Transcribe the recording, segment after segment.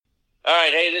All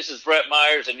right, hey, this is Brett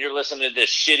Myers, and you're listening to this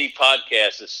shitty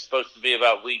podcast. It's supposed to be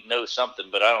about we know something,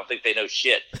 but I don't think they know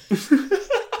shit.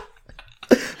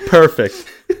 Perfect.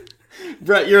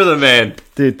 Brett, you're the man.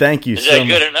 Dude, thank you Is so that much.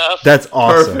 good enough? That's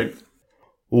awesome. Perfect.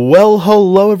 Well,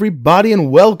 hello, everybody, and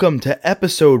welcome to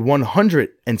episode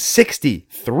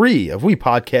 163 of We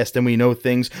Podcast and We Know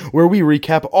Things, where we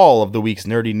recap all of the week's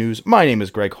nerdy news. My name is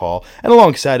Greg Hall, and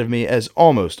alongside of me, as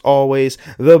almost always,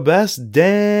 the best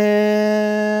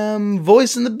damn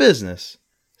voice in the business,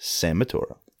 Sam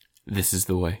Matoro. This is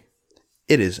the way.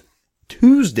 It is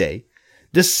Tuesday,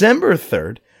 December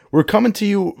 3rd. We're coming to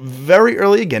you very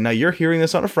early again. Now, you're hearing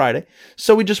this on a Friday,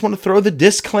 so we just want to throw the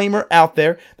disclaimer out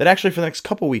there that actually for the next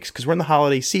couple weeks, because we're in the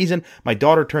holiday season, my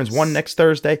daughter turns 1 next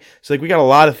Thursday, so we got a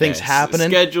lot of things happening.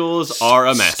 Schedules are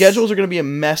a mess. Schedules are going to be a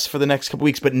mess for the next couple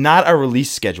weeks, but not our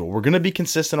release schedule. We're going to be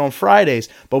consistent on Fridays,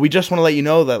 but we just want to let you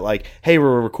know that, hey,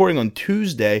 we're recording on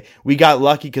Tuesday. We got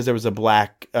lucky because there was a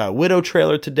Black Widow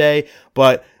trailer today,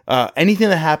 but anything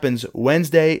that happens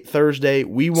Wednesday, Thursday,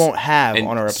 we won't have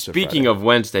on our episode. Speaking Friday. of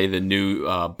Wednesday, the new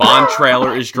Bond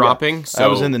trailer is dropping. Yeah, so that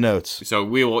was in the notes. So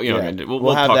we will,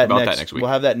 we'll have talk that about that next week.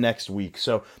 We'll have that next week.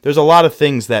 So there's a lot of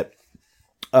things that,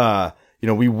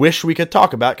 we wish we could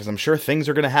talk about because I'm sure things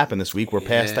are going to happen this week. We're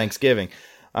past Thanksgiving.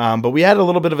 But we had a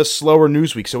little bit of a slower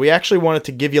news week. So we actually wanted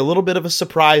to give you a little bit of a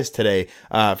surprise today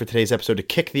for today's episode to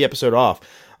kick the episode off.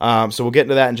 So we'll get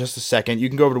into that in just a second. You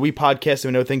can go over to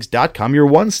WePodcastAndWeKnowThings.com, your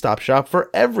one-stop shop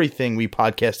for everything We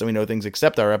Podcast and We Know Things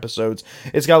except our episodes.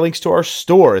 It's got links to our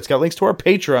store. It's got links to our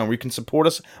Patreon where you can support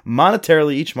us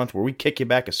monetarily each month where we kick you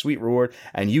back a sweet reward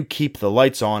and you keep the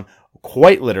lights on,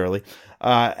 quite literally.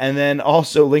 And then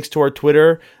also links to our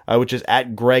Twitter, which is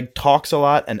at Greg Talks a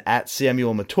Lot and at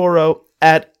Samuel Matoro,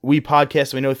 at We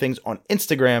Podcast and We Know Things on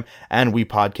Instagram, and We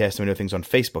Podcast and We Know Things on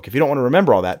Facebook. If you don't want to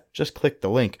remember all that, just click the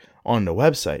link on the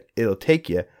website. It'll take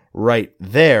you right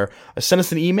there. Send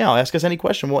us an email. Ask us any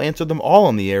question. We'll answer them all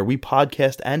on the air. We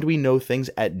podcast and we know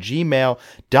things at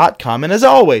gmail.com. And as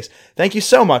always, thank you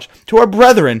so much to our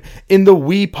brethren in the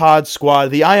We Pod squad,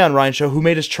 the Ion Ryan Show, who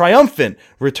made his triumphant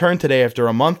return today after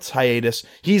a month's hiatus.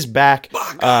 He's back.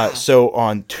 So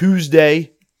on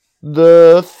Tuesday,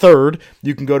 the 3rd,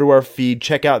 you can go to our feed,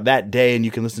 check out that day, and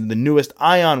you can listen to the newest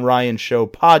Ion Ryan Show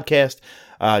podcast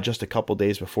just a couple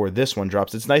days before this one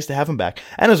drops. It's nice to have him back.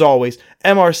 And as always,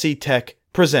 MRC Tech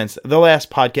presents The Last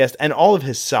Podcast and all of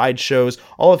his side shows,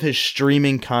 all of his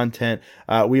streaming content.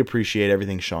 We appreciate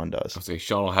everything Sean does. So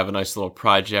Sean will have a nice little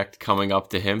project coming up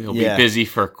to him. He'll be busy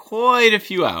for quite a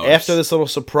few hours. After this little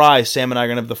surprise, Sam and I are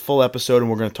going to have the full episode,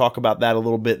 and we're going to talk about that a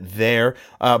little bit there.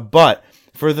 But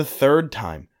for the third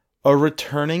time, a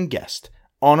returning guest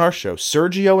on our show,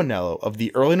 Sergio Anello of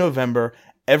the Early November,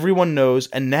 Everyone Knows,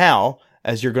 and now,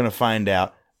 as you're going to find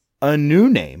out, a new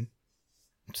name.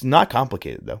 It's not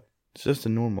complicated, though. It's just a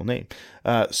normal name.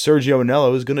 Sergio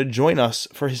Anello is going to join us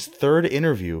for his third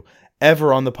interview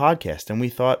ever on the podcast. And we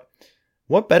thought,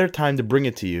 what better time to bring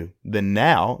it to you than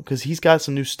now? Because he's got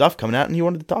some new stuff coming out and he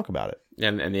wanted to talk about it.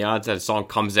 And the odds that a song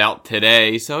comes out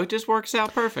today, so it just works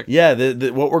out perfect. Yeah,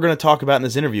 what we're going to talk about in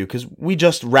this interview, because we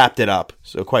just wrapped it up.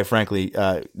 So quite frankly,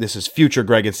 this is future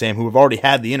Greg and Sam, who have already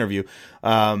had the interview.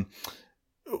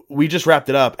 We just wrapped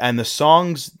it up, and the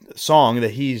song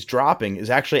that he's dropping is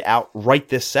actually out right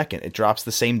this second. It drops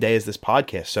the same day as this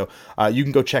podcast, so you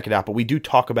can go check it out. But we do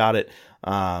talk about it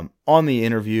on the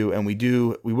interview, and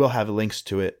we will have links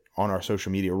to it on our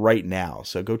social media right now,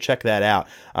 so go check that out.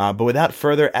 But without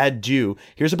further ado,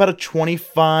 here's about a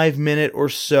 25-minute or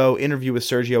so interview with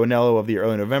Sergio Anello of the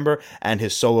Early November and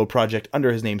his solo project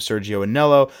under his name, Sergio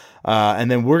Anello. And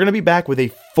then we're going to be back with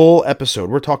a full episode.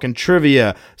 We're talking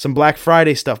trivia, some Black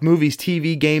Friday stuff, movies,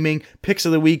 TV, gaming, picks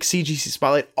of the week, CGC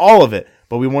Spotlight, all of it.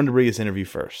 But we wanted to bring this interview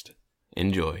first.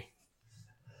 Enjoy.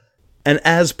 And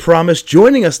as promised,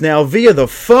 joining us now via the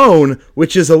phone,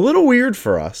 which is a little weird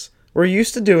for us. We're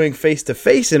used to doing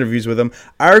face-to-face interviews with him,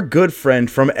 our good friend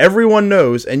from Everyone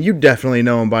Knows, and you definitely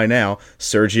know him by now,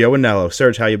 Sergio Anello.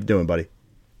 Serge, how you doing, buddy?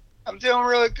 I'm doing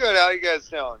really good. How you guys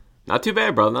doing? Not too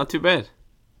bad, brother. Not too bad.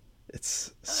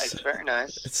 It's nice, very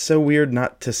nice. It's so weird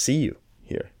not to see you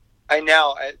here. I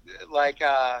know.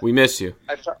 We miss you.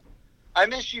 I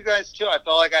miss you guys, too. I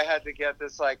felt like I had to get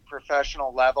this,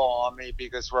 professional level on me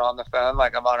because we're on the phone.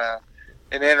 I'm on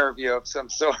an interview of some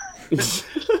sort,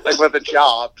 with a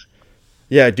job.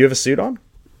 Yeah, do you have a suit on?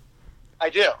 I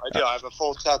do. I have a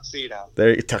full tuxedo.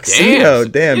 Tuxedo.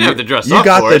 Damn. You have to dress you up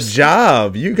got for the us.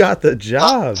 job. You got the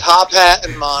job. Top hat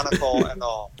and monocle and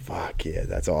all. Fuck yeah,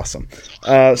 that's awesome.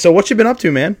 So what you been up to,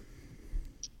 man?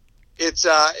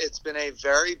 It's been a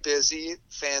very busy,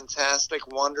 fantastic,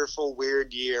 wonderful,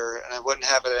 weird year, and I wouldn't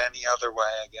have it any other way,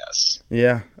 I guess.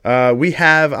 Yeah.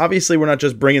 Obviously we're not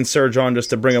just bringing Serge on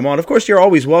just to bring him on. Of course, you're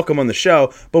always welcome on the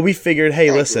show, but we figured, hey,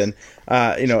 listen,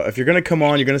 if you're going to come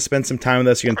on, you're going to spend some time with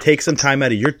us, you're going to take some time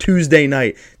out of your Tuesday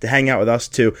night to hang out with us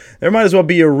too. There might as well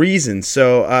be a reason.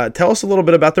 So tell us a little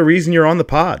bit about the reason you're on the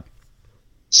pod.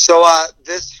 So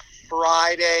this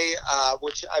Friday,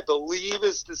 which I believe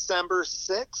is December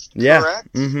 6th,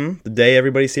 correct? Mm-hmm. The day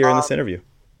everybody's here in this interview.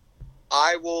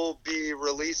 I will be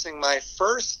releasing my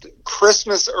first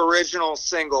Christmas original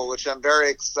single, which I'm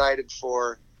very excited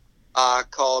for,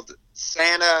 called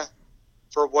Santa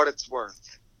for What It's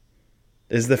Worth.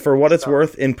 Is the for what it's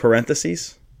worth in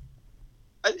parentheses?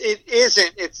 It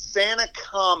isn't. It's Santa,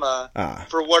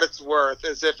 for what it's worth,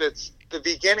 as if it's the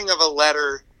beginning of a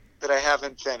letter that I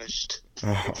haven't finished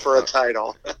for a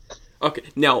title. Okay,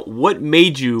 now what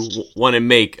made you want to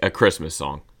make a Christmas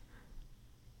song?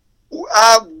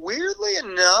 Weirdly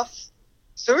enough,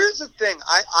 so here's the thing.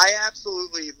 I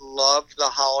absolutely love the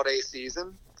holiday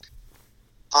season.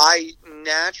 I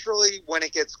naturally, when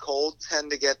it gets cold, tend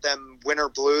to get them winter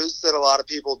blues that a lot of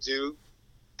people do.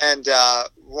 And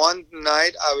one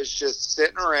night I was just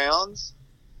sitting around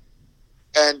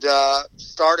and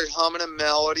started humming a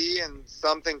melody, and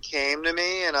something came to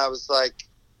me, and I was like,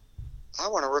 I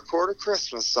want to record a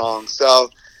Christmas song. So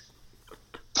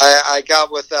I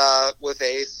got with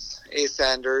Ace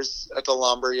Enders at the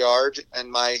Lumberyard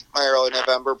and my early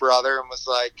November brother, and was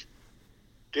like,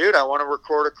 dude, I want to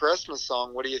record a Christmas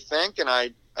song. What do you think? And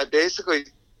I basically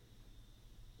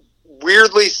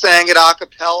weirdly sang it a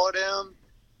cappella to him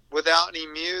without any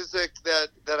music that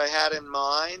I had in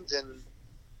mind, and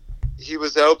he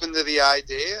was open to the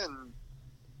idea, and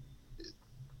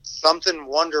something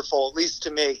wonderful, at least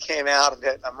to me, came out of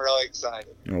it. I'm really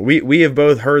excited. We have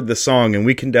both heard the song, and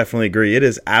we can definitely agree. It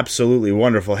is absolutely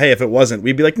wonderful. Hey, if it wasn't,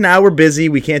 we'd be like, nah, we're busy.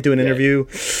 We can't do an interview.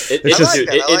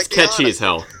 It's catchy as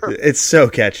hell. It's so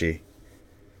catchy.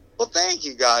 Well, thank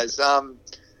you, guys. I'm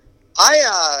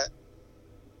a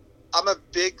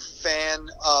big fan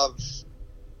of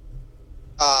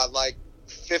like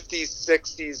 50s,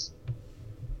 60s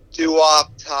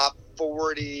doo-wop, top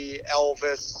 40,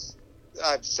 Elvis.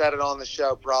 I've said it on the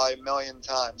show probably a million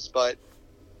times, but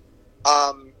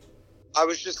I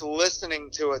was just listening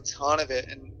to a ton of it,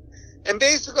 and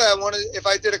basically I wanted, if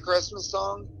I did a Christmas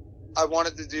song, I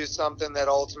wanted to do something that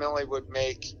ultimately would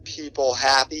make people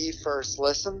happy first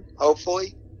listen,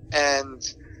 hopefully,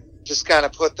 and just kind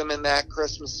of put them in that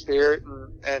Christmas spirit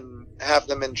and have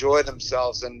them enjoy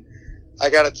themselves. And I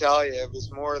got to tell you, it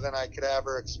was more than I could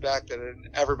ever expect, and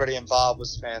everybody involved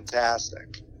was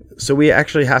fantastic. So we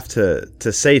actually have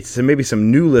to say to maybe some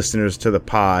new listeners to the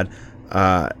pod,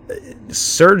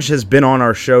 Serge has been on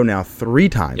our show now 3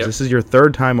 times. Yep. This is your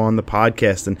 3rd time on the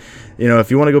podcast. And, if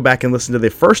you want to go back and listen to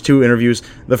the first 2 interviews,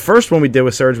 the first one we did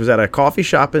with Serge was at a coffee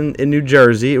shop in New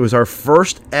Jersey. It was our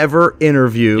first ever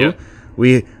interview. Yep.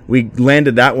 We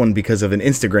landed that one because of an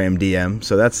Instagram DM.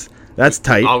 So that's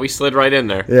tight. Oh, we slid right in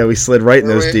there. Yeah, we slid right in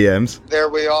those DMs. There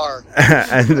we are.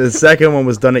 And the second one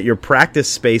was done at your practice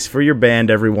space for your band,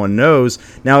 Everyone Knows.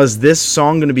 Now, is this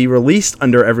song going to be released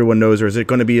under Everyone Knows, or is it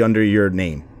going to be under your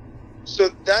name? So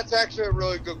that's actually a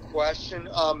really good question.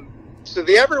 So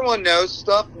the Everyone Knows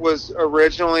stuff was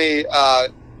originally,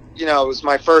 it was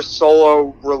my first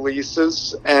solo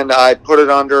releases, and I put it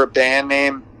under a band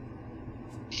name.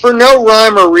 For no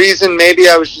rhyme or reason, maybe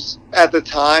I was just, at the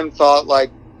time, thought, like,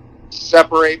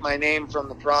 separate my name from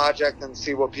the project and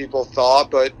see what people thought.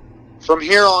 But from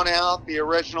here on out, the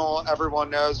original Everyone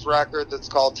Knows record that's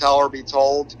called Tell or Be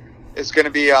Told is going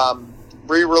to be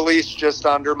re-released just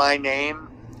under my name,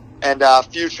 and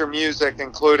future music,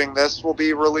 including this, will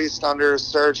be released under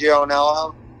Sergio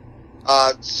Anello.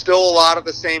 Still a lot of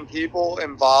the same people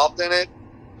involved in it.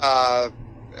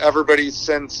 Everybody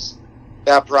since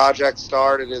that project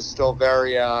started is still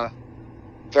very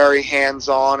very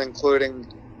hands-on, including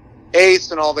Ace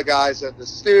and all the guys at the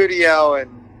studio,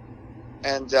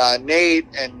 and Nate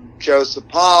and Joseph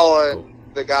Paula and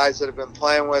the guys that have been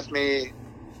playing with me.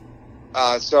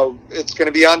 So it's going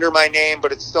to be under my name,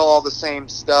 but it's still all the same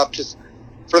stuff. Just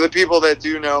for the people that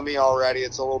do know me already,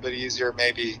 it's a little bit easier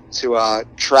maybe to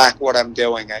track what I'm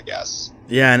doing, I guess.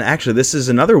 Yeah, and actually, this is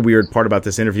another weird part about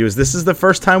this interview, is this is the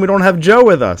first time we don't have Joe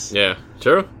with us. Yeah,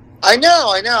 true. I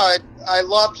know. I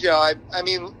love Joe. I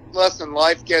mean, listen,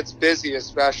 life gets busy,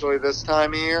 especially this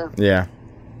time of year. Yeah.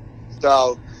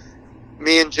 So,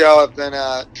 me and Joe have been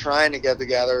trying to get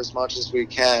together as much as we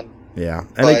can. Yeah.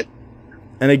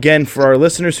 And And again, for our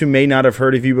listeners who may not have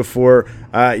heard of you before,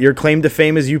 your claim to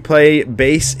fame is you play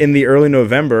bass in the early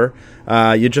November.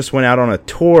 You just went out on a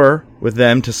tour with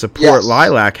them to support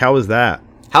Lilac. How was that?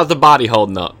 How's the body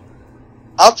holding up?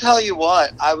 I'll tell you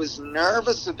what, I was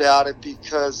nervous about it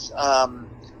because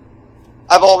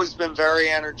I've always been very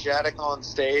energetic on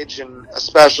stage, and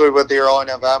especially with the early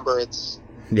November,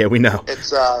 we know.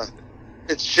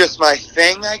 It's just my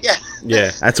thing, I guess.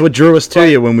 Yeah, that's what drew us to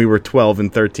you when we were 12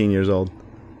 and 13 years old.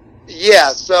 Yeah,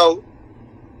 so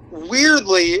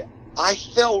weirdly, I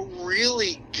felt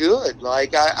really good.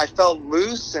 Like, I felt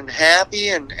loose and happy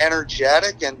and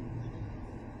energetic, and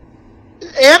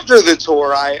after the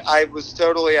tour, I was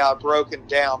totally broken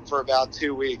down for about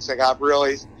 2 weeks. I got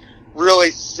really, really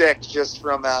sick just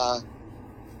from,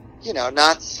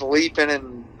 not sleeping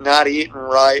and not eating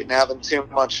right and having too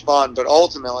much fun. But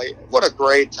ultimately, what a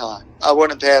great time. I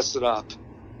wouldn't pass it up.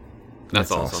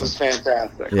 That's awesome. It was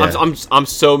fantastic. Yeah. I'm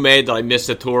so mad that I missed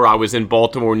the tour. I was in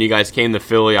Baltimore when you guys came to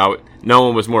Philly. No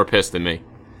one was more pissed than me.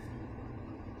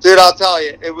 Dude, I'll tell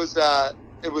you, it was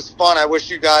fun. I wish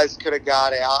you guys could have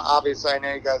got it. Obviously, I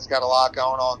know you guys got a lot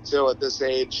going on, too, at this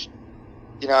age.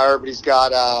 You know, everybody's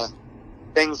got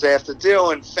things they have to do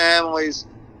and families.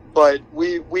 But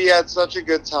we had such a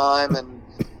good time. And,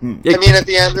 I mean, at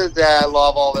the end of the day, I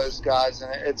love all those guys.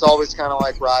 And it's always kind of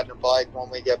like riding a bike when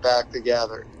we get back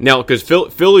together. Now, because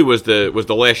Philly was the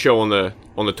last show on the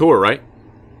tour, right?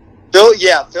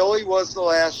 Philly was the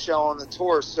last show on the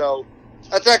tour. So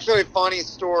that's actually a funny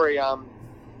story.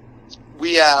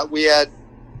 We had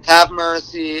Have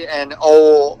Mercy and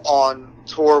Ole on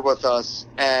tour with us,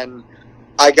 and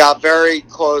I got very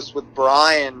close with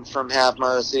Brian from Have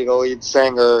Mercy, the lead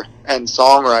singer and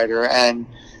songwriter, and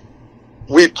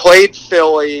we played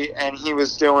Philly, and he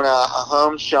was doing a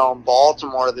home show in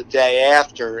Baltimore the day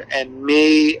after, and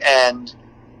me and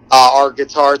our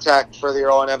guitar tech for the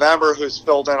early November, who's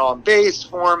filled in on bass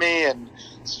for me and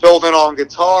filled in on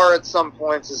guitar at some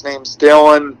points, his name's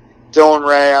Dylan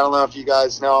Ray. I don't know if you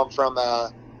guys know him from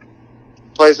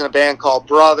plays in a band called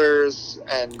Brothers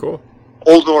and cool.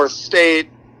 Old North State,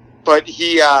 but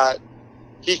he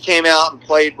came out and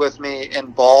played with me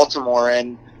in Baltimore,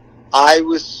 and I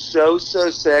was so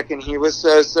sick, and he was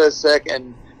so sick,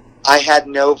 and I had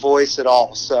no voice at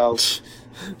all. So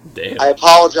damn. I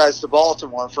apologize to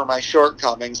Baltimore for my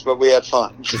shortcomings, but we had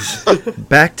fun.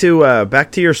 Back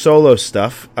to your solo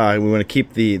stuff. We want to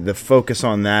keep the focus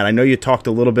on that. I know you talked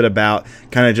a little bit about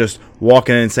kind of just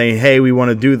walking in and saying, hey, we want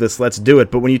to do this, let's do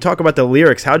it. But when you talk about the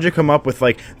lyrics, how'd you come up with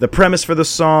like the premise for the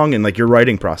song and like your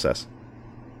writing process?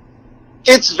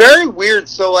 It's very weird.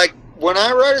 So like when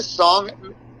I write a song,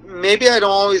 maybe I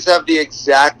don't always have the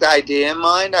exact idea in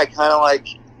mind. I kind of like,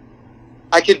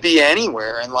 I could be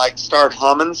anywhere and like start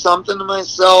humming something to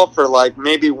myself, or like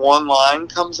maybe one line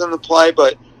comes into play.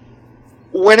 But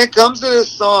when it comes to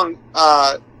this song,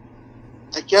 I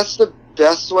guess the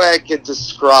best way I could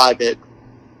describe it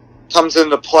comes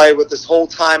into play with this whole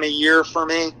time of year for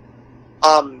me.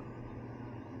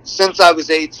 Since I was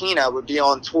 18, I would be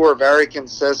on tour very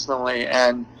consistently,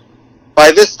 and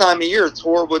by this time of year,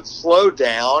 tour would slow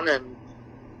down and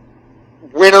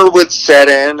winter would set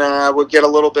in, and I would get a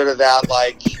little bit of that,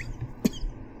 like,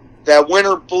 that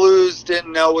winter blues,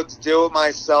 didn't know what to do with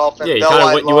myself. And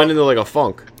yeah, you went into like a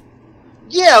funk.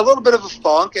 Yeah, a little bit of a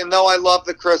funk, and though I love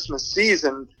the Christmas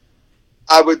season,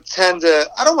 I would tend to,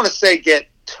 I don't want to say get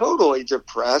totally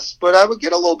depressed, but I would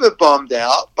get a little bit bummed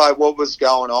out by what was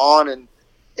going on, and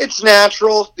it's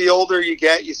natural. The older you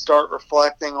get, you start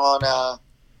reflecting on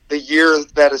the year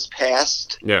that has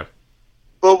passed. Yeah.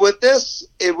 But with this,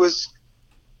 it was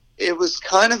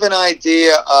kind of an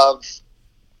idea of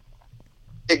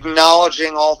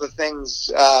acknowledging all the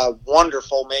things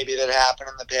wonderful maybe that happened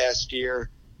in the past year.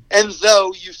 And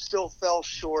though you still fell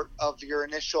short of your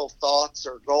initial thoughts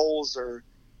or goals or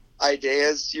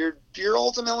ideas, you're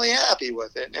ultimately happy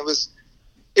with it. And it was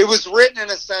written in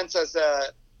a sense as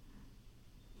a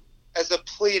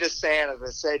plea to Santa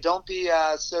to say, don't be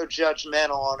so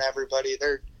judgmental on everybody.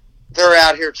 They're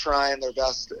out here trying their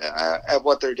best at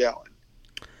what they're doing.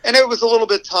 And it was a little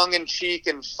bit tongue-in-cheek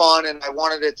and fun, and I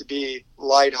wanted it to be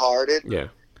lighthearted. Yeah.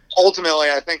 Ultimately,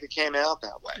 I think it came out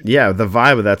that way. Yeah, the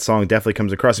vibe of that song definitely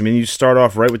comes across. I mean, you start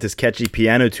off right with this catchy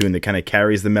piano tune that kind of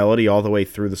carries the melody all the way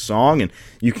through the song, and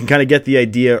you can kind of get the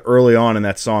idea early on in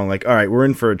that song, like, all right, we're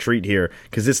in for a treat here,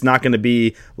 because it's not going to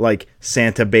be like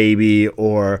Santa Baby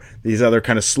or these other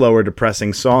kind of slower,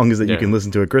 depressing songs that you can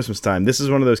listen to at Christmas time. This is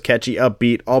one of those catchy,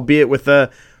 upbeat, albeit with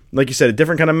a like you said, a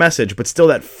different kind of message, but still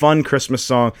that fun Christmas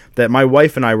song that my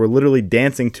wife and I were literally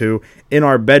dancing to in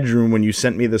our bedroom when you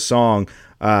sent me the song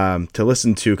to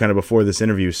listen to kind of before this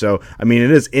interview. So, I mean,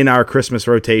 it is in our Christmas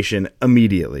rotation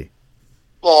immediately.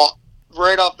 Well,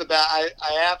 right off the bat,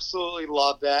 I absolutely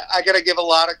love that. I got to give a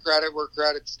lot of credit where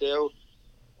credit's due.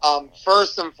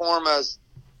 First and foremost,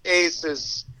 Ace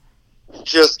is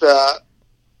just a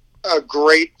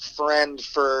great friend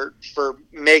for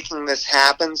making this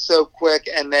happen so quick.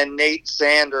 And then Nate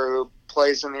Sander, who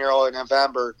plays in the early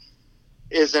November,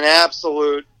 is an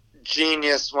absolute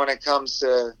genius when it comes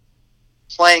to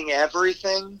playing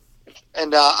everything.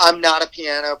 And I'm not a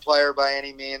piano player by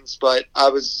any means, but I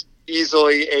was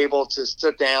easily able to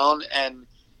sit down and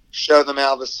show them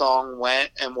how the song went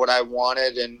and what I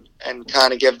wanted and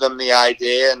kind of give them the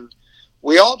idea. And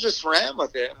we all just ran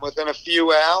with it. And within a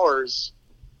few hours,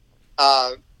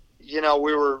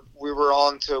 we were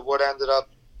on to what ended up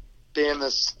being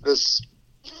this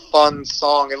fun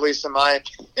song, at least in my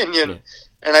opinion. Yeah.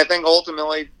 And I think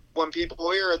ultimately when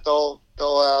people hear it,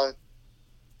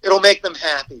 it'll make them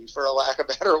happy, for a lack of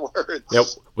better words. Yep.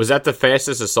 Was that the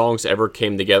fastest the songs ever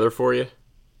came together for you?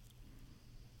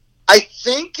 I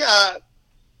think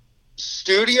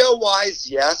studio-wise,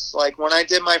 yes. Like when I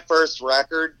did my first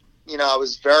record, I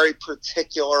was very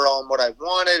particular on what I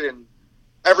wanted and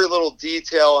every little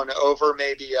detail, and over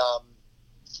maybe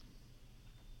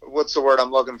what's the word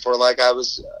I'm looking for? Like I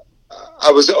was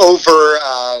over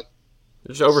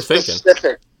just overthinking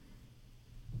specific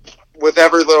with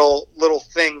every little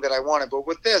thing that I wanted. But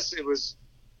with this, it was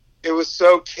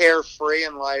so carefree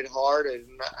and lighthearted,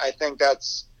 and I think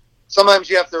that's sometimes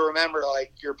you have to remember,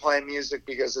 like, you're playing music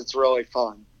because it's really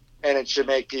fun, and it should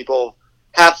make people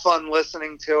have fun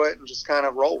listening to it and just kind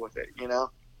of roll with it,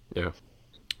 Yeah.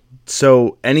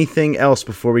 So anything else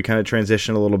before we kind of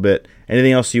transition a little bit?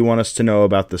 Anything else you want us to know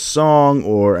about the song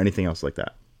or anything else like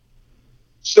that?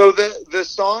 So the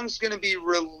song's going to be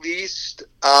released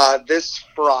this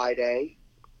Friday.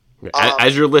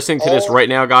 As you're listening to this right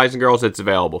now, guys and girls, it's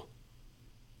available.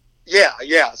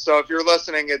 Yeah. So if you're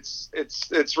listening,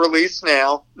 it's released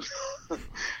now.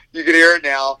 You can hear it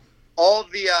now. All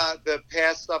of the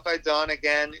past stuff I've done,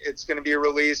 again, it's going to be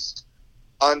released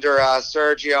under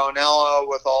Sergio Anello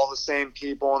with all the same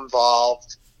people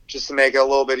involved, just to make it a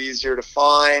little bit easier to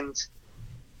find.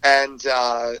 And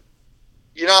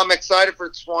I'm excited for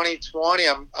 2020.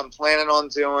 I'm planning on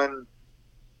doing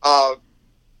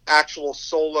actual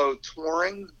solo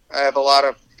touring. I have a lot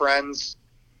of friends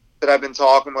that I've been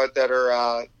talking with that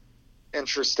are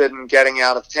interested in getting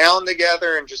out of town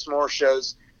together and just more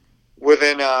shows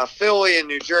within Philly and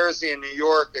New Jersey and New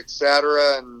York,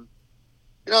 etc. And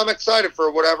I'm excited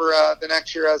for whatever the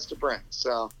next year has to bring.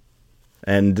 So,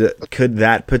 and could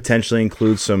that potentially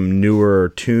include some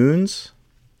newer tunes?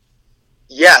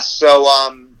 Yes. So,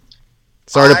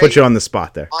 sorry to put you on the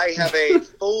spot there. I have a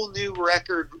full new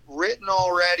record written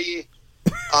already.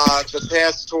 The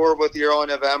past tour with the Early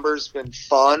November's been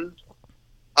fun,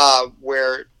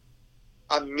 where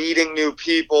I'm meeting new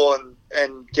people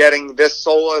and getting this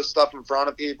solo stuff in front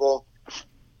of people.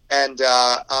 And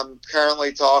I'm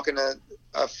currently talking to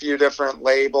a few different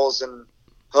labels, and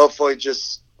hopefully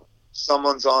just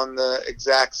someone's on the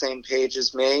exact same page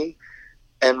as me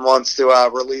and wants to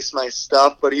release my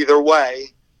stuff. But either way,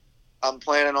 I'm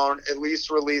planning on at least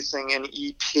releasing an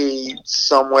EP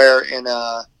somewhere in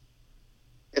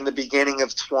the beginning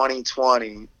of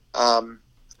 2020. A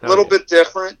little bit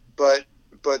different, but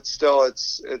still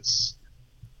it's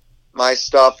my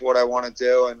stuff, what I want to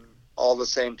do, and all the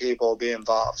same people will be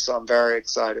involved. So I'm very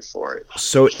excited for it.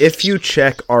 So if you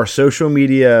check our social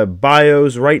media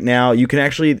bios right now, you can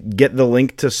actually get the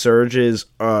link to Serge's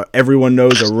Everyone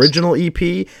Knows original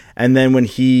EP. And then when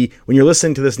you're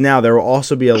listening to this now, there will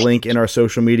also be a link in our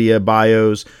social media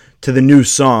bios to the new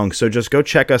song. So just go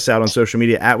check us out on social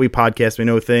media at We Podcast We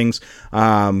Know Things,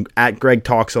 at Greg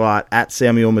Talks a Lot, at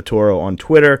Samuel Matoro on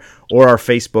Twitter, or our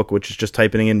Facebook, which is just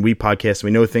typing in We Podcast We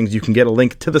Know Things. You can get a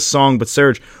link to the song. But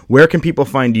Serge, where can people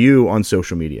find you on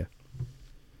social media?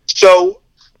 So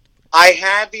I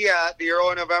had the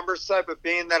Early November site, but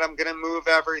being that I'm going to move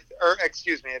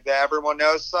the Everyone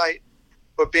Knows site,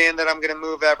 but being that I'm going to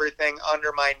move everything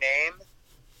under my name,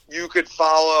 you could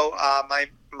follow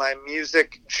my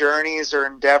music journeys or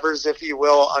endeavors, if you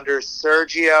will, under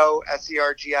Sergio,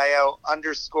 Sergio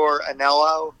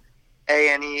 _Anello,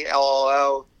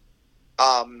 ANELLO,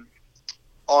 on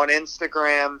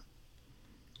Instagram.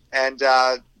 And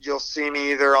you'll see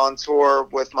me either on tour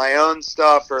with my own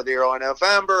stuff or the Early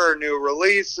November or new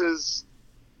releases.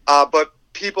 But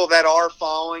people that are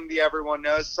following the Everyone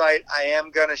Knows site, I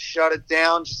am going to shut it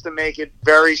down just to make it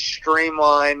very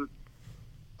streamlined.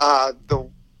 the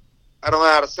I don't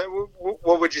know how to say.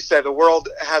 What would you say? The world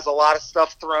has a lot of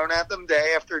stuff thrown at them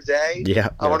day after day. Yeah.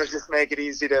 I want to just make it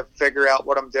easy to figure out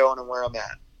what I'm doing and where I'm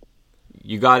at.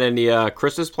 You got any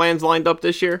Christmas plans lined up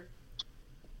this year?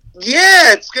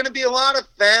 Yeah, it's going to be a lot of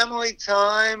family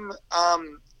time.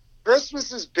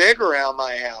 Christmas is big around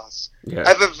my house.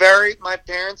 Yeah. My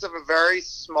parents have a very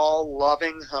small,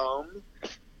 loving home,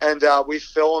 and we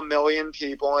fill 1 million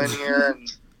people in here, and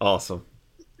Awesome.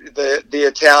 the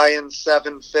Italian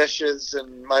 7 fishes,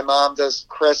 and my mom does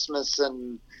Christmas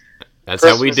and That's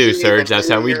Christmas how we do, Eve Serge. and That's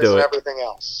New how we Year's do and it. everything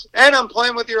else. And I'm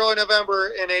playing with the Early November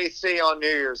in AC on New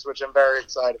Year's, which I'm very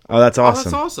excited for. Oh, that's Oh, awesome.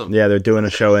 that's awesome. Yeah, they're doing a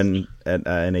show at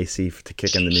NAC to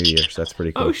kick in the new year, so that's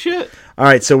pretty cool. Oh shit. All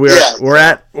right, so we're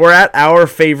at our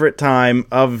favorite time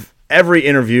of every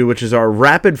interview, which is our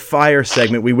rapid fire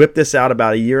segment. We whipped this out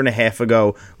about 1.5 years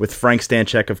ago with Frank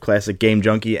Stanchek of Classic Game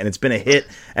Junkie, and it's been a hit.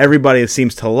 Everybody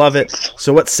seems to love it.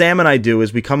 So what Sam and I do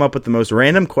is we come up with the most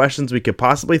random questions we could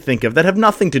possibly think of that have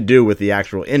nothing to do with the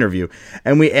actual interview,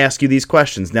 and we ask you these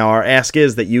questions. Now, our ask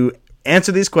is that you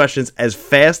answer these questions as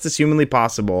fast as humanly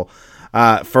possible,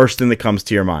 first thing that comes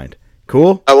to your mind.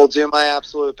 Cool? I will do my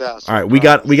absolute best. All right, we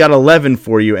got 11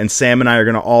 for you, and Sam and I are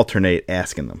going to alternate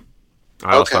asking them. All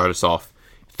right, I'll Okay. start us off.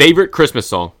 Favorite Christmas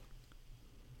song?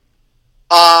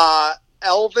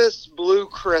 Elvis Blue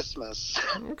Christmas.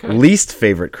 Okay. Least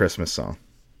favorite Christmas song?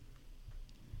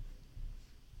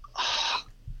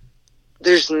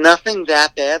 There's nothing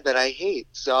that bad that I hate,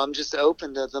 so I'm just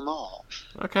open to them all.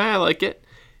 Okay, I like it.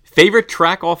 Favorite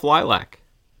track off Lilac?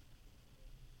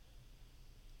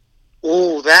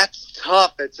 Oh, that's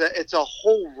tough. It's a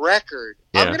whole record.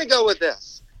 Yeah. I'm going to go with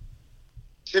this.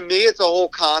 To me, it's a whole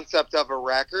concept of a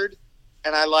record,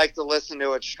 and I like to listen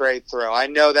to it straight through. I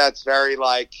know that's very,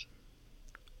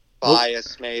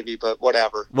 biased maybe, but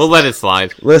whatever. We'll let it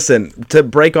slide. Listen, to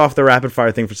break off the rapid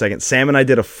fire thing for a second, Sam and I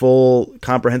did a full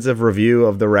comprehensive review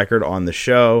of the record on the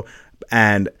show,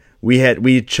 and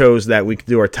we chose that we could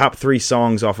do our top 3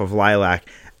 songs off of Lilac,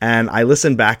 and I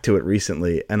listened back to it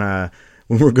recently, and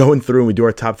when we're going through and we do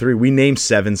our top 3, we named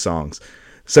 7 songs.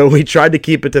 So we tried to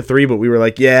keep it to 3, but we were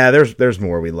like, yeah, there's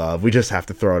more we love. We just have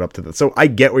to throw it up to the. So I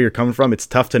get where you're coming from. It's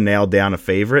tough to nail down a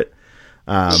favorite.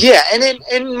 Yeah, and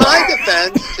in my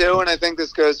defense, too, and I think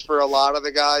this goes for a lot of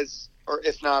the guys, or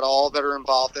if not all, that are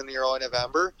involved in the Early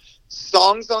November,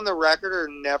 songs on the record are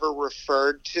never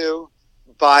referred to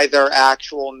by their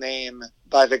actual name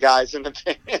by the guys in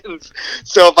the bands.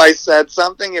 So if I said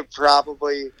something, it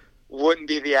probably wouldn't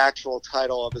be the actual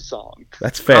title of the song.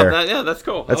 That's fair. Yeah, that's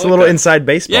cool. That's I a like little that. inside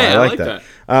baseball. Yeah, I like that.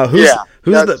 Who's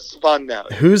that's fun though.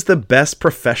 Who's the best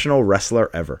professional wrestler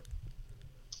ever?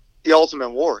 The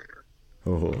Ultimate Warrior.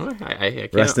 Oh. I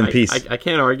can't, Rest in peace. I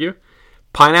can't argue.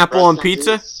 Pineapple Rest on in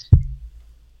pizza? peace.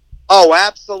 Oh,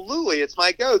 absolutely. It's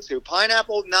my go-to.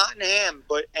 Pineapple, not in ham,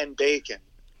 and bacon.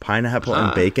 Pineapple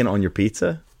and bacon on your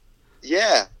pizza?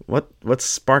 Yeah. What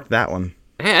sparked that one?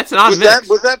 Hey, that's an odd Was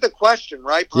mix. that the question,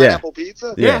 right? Pineapple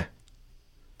pizza? Yeah.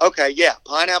 Okay, yeah.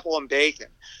 Pineapple and bacon.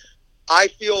 I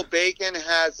feel bacon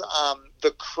has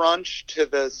the crunch to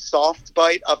the soft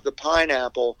bite of the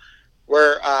pineapple,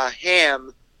 where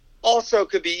ham also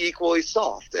could be equally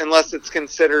soft, unless it's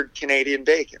considered Canadian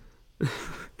bacon.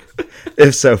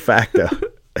 If so, facto.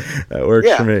 That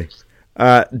works for me.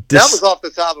 That was off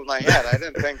the top of my head. I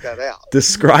didn't think that out.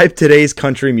 Describe today's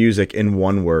country music in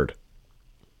one word.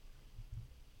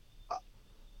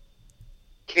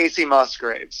 Casey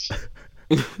Musgraves.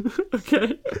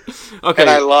 Okay. And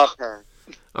I love her.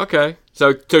 Okay.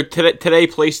 So today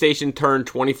PlayStation turned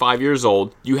 25 years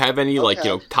old. Do you have any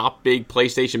top big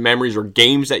PlayStation memories or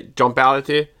games that jump out at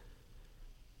you?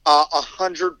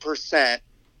 100%.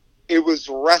 It was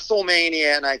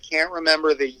WrestleMania, and I can't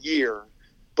remember the year,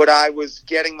 but I was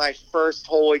getting my first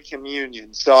Holy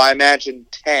Communion, so I imagine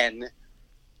 10.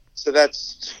 So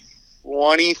that's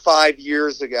 25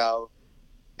 years ago.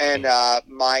 And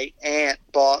my aunt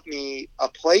bought me a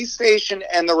PlayStation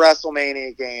and the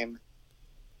WrestleMania game,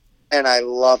 and I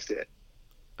loved it.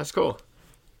 That's cool.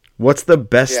 What's the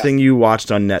best thing you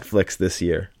watched on Netflix this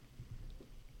year?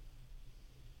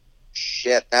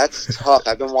 Shit, that's tough.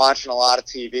 I've been watching a lot of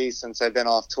TV since I've been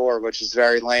off tour, which is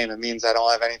very lame. It means I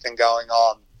don't have anything going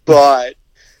on. But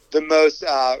the most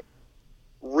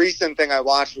recent thing I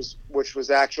watched, which was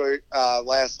actually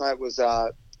last night, was...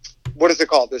 what is it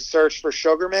called? The Search for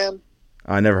Sugar Man?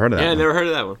 I never heard of that. Yeah, I one. never heard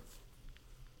of that one.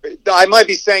 I might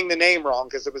be saying the name wrong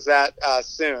because it was that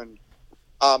soon,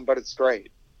 but it's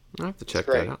great. I have to check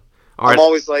great. that out. All right. I'm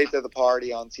always late to the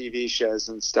party on TV shows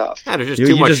and stuff. Yeah, there's just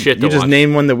too much shit to You just watch.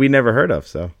 named one that we never heard of,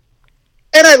 so.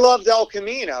 And I loved El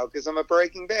Camino because I'm a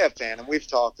Breaking Bad fan, and we've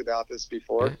talked about this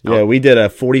before. Yeah, we did a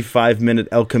 45-minute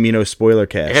El Camino spoiler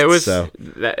cast. It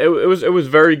was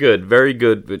very good, very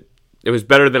good. But it was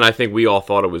better than I think we all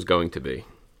thought it was going to be.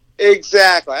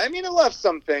 Exactly. I mean, it left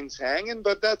some things hanging,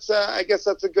 but that's I guess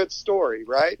that's a good story,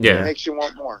 right? Yeah. It makes you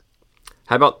want more.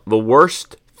 How about the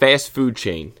worst fast food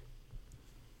chain?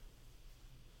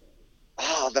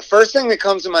 Oh, the first thing that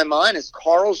comes to my mind is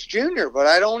Carl's Jr., but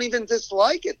I don't even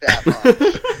dislike it that much.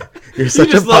 You're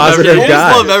such a positive You guy.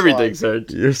 just love everything,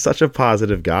 Serge. You're such a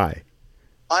positive guy.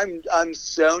 I'm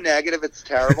so negative it's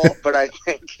terrible, but I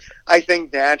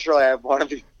think naturally I want to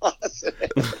be positive.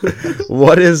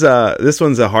 What is this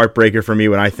one's a heartbreaker for me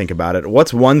when I think about it.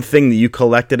 What's one thing that you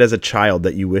collected as a child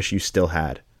that you wish you still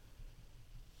had?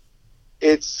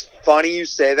 It's funny you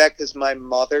say that because my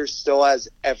mother still has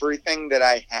everything that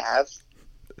I have,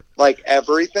 like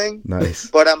everything. Nice.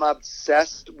 But I'm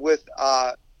obsessed with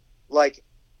like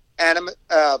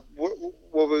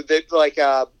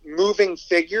moving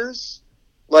figures,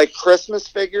 like Christmas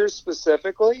figures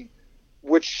specifically,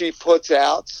 which she puts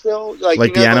out still, like the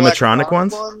animatronic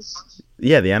ones.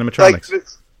 Yeah, the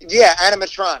animatronics.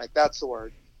 Animatronic. That's the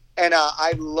word. And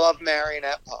I love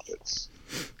marionette puppets.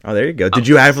 Oh, there you go. Did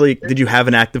you have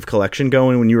an active collection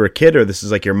going when you were a kid, or this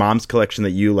is like your mom's collection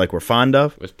that you like were fond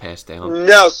of? It was passed down.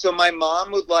 No, so my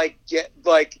mom would get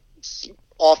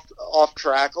off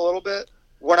track a little bit.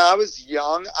 When I was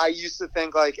young, I used to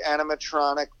think like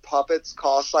animatronic puppets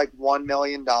cost like $1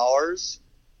 million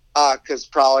because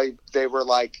probably they were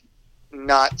like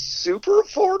not super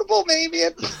affordable maybe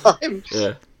at the time.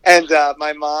 Yeah. And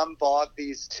my mom bought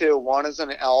these two. One is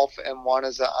an elf and one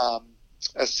is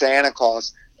a Santa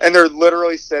Claus, and they're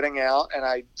literally sitting out, and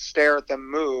I stare at them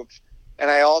move.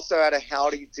 And I also had a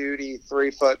Howdy Doody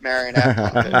 3-foot marionette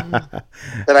puppet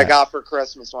that I got for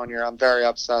Christmas one year. I'm very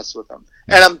obsessed with them,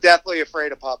 and I'm deathly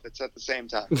afraid of puppets at the same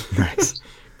time. Nice.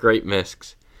 Great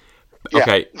miscs. Yeah.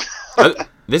 Okay,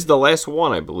 this is the last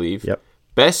one, I believe. Yep.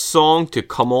 Best song to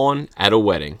come on at a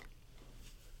wedding.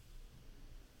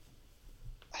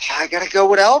 I gotta go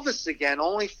with Elvis again.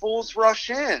 Only fools rush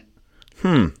in.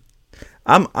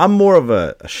 I'm more of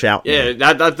a shout man.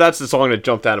 Yeah, that's the song that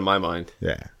jumped out of my mind.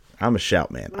 Yeah, I'm a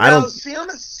shout man. I'm a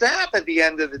sap at the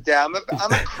end of the day. I'm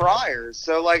a crier,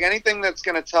 so like anything that's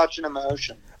gonna touch an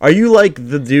emotion. Are you like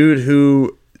the dude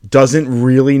who doesn't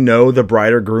really know the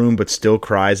bride or groom but still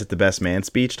cries at the best man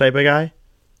speech type of guy?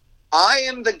 I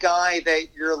am the guy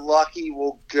that you're lucky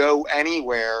will go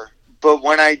anywhere, but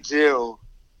when I do,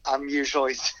 I'm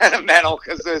usually sentimental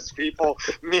because those people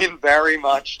mean very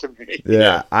much to me.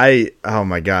 Yeah, oh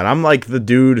my God. I'm like the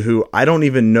dude who I don't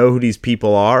even know who these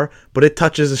people are, but it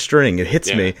touches a string. It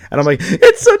hits me. And I'm like,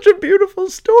 it's such a beautiful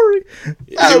story.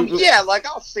 Oh, yeah. Like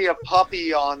I'll see a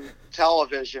puppy on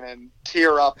television and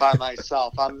tear up by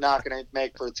myself. I'm not going to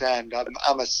make pretend.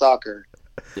 I'm a sucker.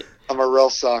 I'm a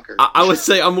real sucker. I would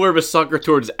say I'm more of a sucker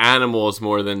towards animals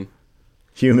more than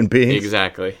human beings.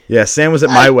 Exactly. Yeah, Sam was at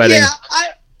my wedding. Yeah,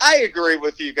 I agree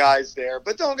with you guys there,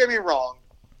 but don't get me wrong.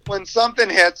 When something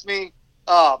hits me,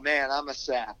 oh man, I'm a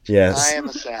sap. Yes, I am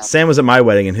a sap. Sam was at my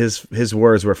wedding, and his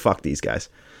words were "fuck these guys,"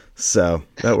 so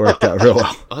that worked out real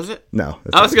well. Was it? No,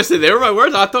 I was gonna say they were my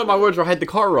words. I thought my words were "had the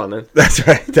car running." That's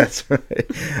right. That's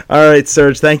right. All right,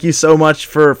 Serge. Thank you so much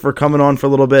for coming on for a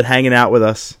little bit, hanging out with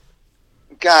us.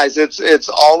 Guys, it's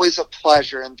always a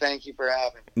pleasure, and thank you for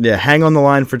having me. Yeah, hang on the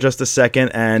line for just a second,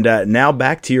 and now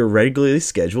back to your regularly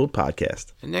scheduled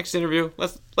podcast. The next interview,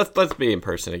 let's be in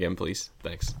person again, please.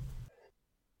 Thanks.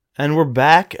 And we're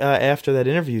back after that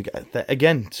interview.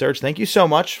 Again, Serge, thank you so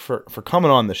much for coming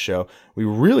on the show. We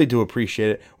really do appreciate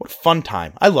it. What a fun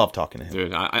time. I love talking to him.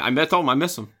 Dude, I told him I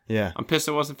miss him. Yeah. I'm pissed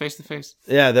it wasn't face-to-face.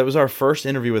 Yeah, that was our first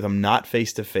interview with him, not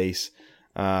face-to-face.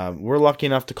 We're lucky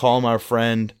enough to call him our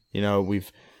friend. You know,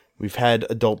 we've had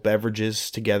adult beverages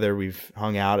together. We've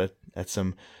hung out at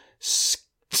some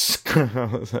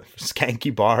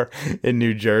skanky bar in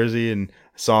New Jersey and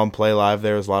saw him play live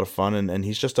there. It was a lot of fun, and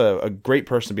he's just a great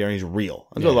person to be around. He's real.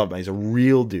 I love him. He's a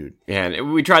real dude. Yeah,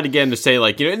 and we tried to get him to say,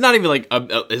 like, you know, not even like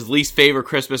his least favorite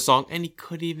Christmas song, and he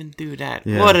couldn't even do that.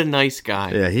 Yeah. What a nice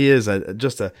guy. Yeah, he is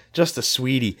just a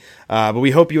sweetie. But we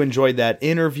hope you enjoyed that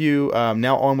interview.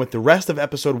 Now on with the rest of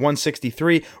episode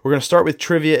 163. We're going to start with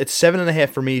trivia. It's 7.5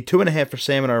 for me, 2.5 for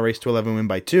Sam in our race to 11 win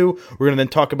by 2. We're going to then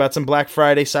talk about some Black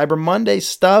Friday, Cyber Monday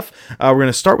stuff. We're going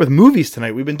to start with movies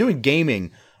tonight. We've been doing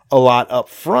gaming a lot up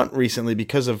front recently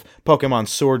because of Pokemon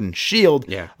Sword and Shield.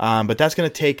 Yeah. But that's going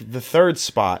to take the third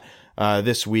spot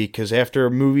this week because after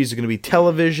movies are going to be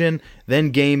television,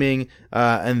 then gaming,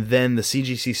 and then the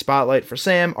CGC Spotlight for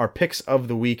Sam, our picks of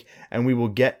the week, and we will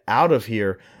get out of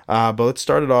here. But let's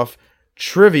start it off.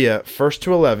 Trivia, first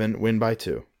to 11, win by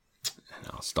 2.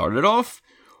 I'll start it off.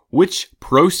 Which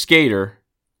pro skater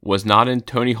was not in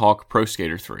Tony Hawk Pro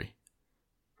Skater 3?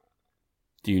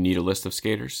 Do you need a list of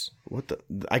skaters? What the?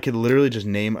 I could literally just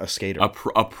name a skater.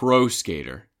 A pro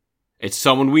skater. It's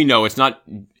someone we know. It's not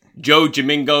Joe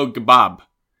Jamingo Kebab.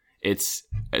 It's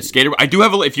a skater. I do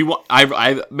have if you want.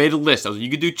 I've made a list. You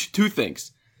could do 2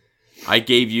 things. I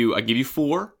give you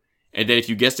 4, and then if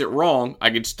you guessed it wrong,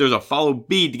 there's a follow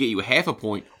B to get you half a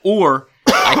point, or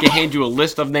I can hand you a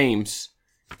list of names,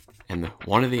 and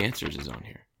one of the answers is on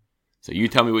here. So you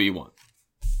tell me what you want.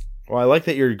 Well, I like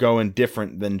that you're going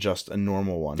different than just a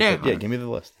normal one. Yeah, give me the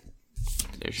list.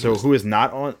 So who is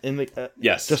not on in the?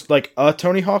 Yes, just like a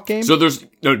Tony Hawk game. So there's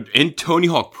in Tony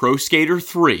Hawk Pro Skater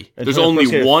 3. There's Tony only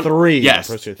Pro Skater one. 3. Yes,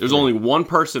 Pro Skater 3. there's only one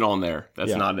person on there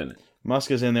that's not in it.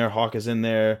 Musk is in there. Hawk is in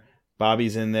there.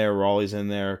 Bobby's in there. Raleigh's in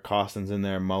there. Costin's in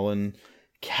there. Mullen,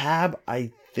 Cab,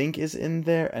 I think is in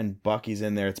there, and Bucky's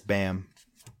in there. It's Bam.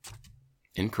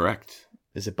 Incorrect.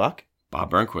 Is it Buck?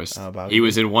 Bob Burnquist. Bob. He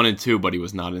was in 1 and 2, but he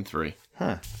was not in 3.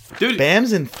 Huh. Dude,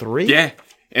 Bam's in 3? Yeah,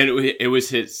 and it was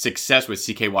his success with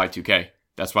CKY2K.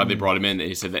 That's why they brought him in.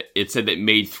 They said that it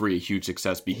made 3 a huge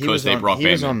success because they brought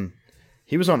Bam in.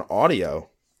 He was on audio.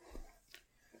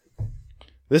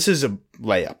 This is a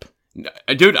layup.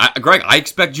 Dude, Greg, I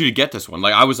expect you to get this one.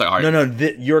 Like I was like, all right. No,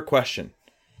 your question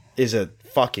is a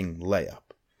fucking layup.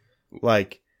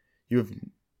 Like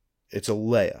it's a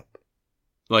layup.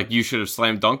 Like you should have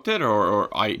slam dunked it, or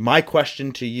I. My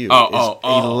question to you is a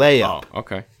layup.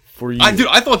 Okay. For you,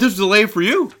 I thought this was a layup for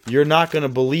you. You're not going to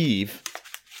believe.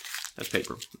 That's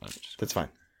paper. That's fine.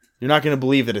 You're not going to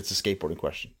believe that it's a skateboarding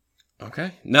question.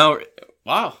 Okay. No.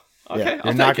 Wow. Okay. Yeah,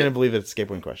 you're not going to believe that it's a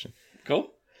skateboarding question.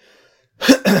 Cool.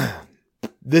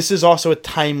 This is also a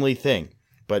timely thing,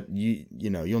 but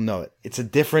you'll know it. It's a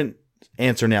different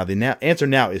answer now. The answer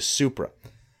now is Supra.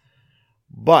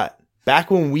 But back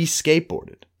when we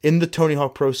skateboarded in the Tony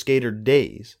Hawk Pro Skater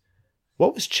days,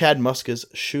 what was Chad Muska's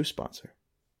shoe sponsor?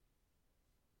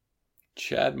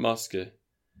 Chad Muska.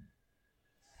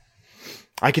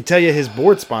 I could tell you his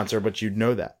board sponsor, but you'd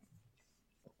know that.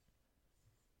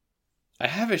 I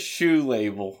have a shoe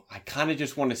label. I kind of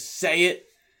just want to say it,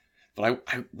 but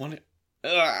I want to.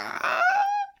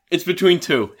 It's between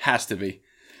 2. Has to be.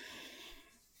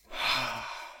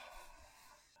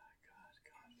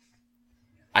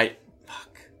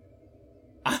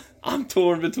 I'm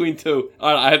torn between 2.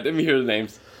 All right, let me hear the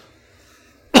names.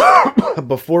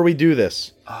 Before we do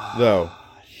this, though.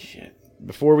 Shit.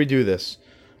 Before we do this,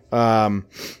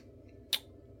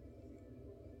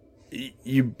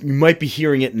 you might be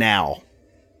hearing it now.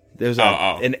 There's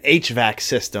an HVAC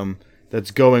system that's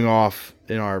going off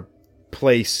in our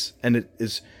place, and it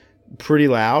is pretty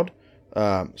loud.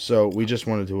 So we just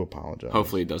wanted to apologize.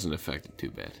 Hopefully it doesn't affect it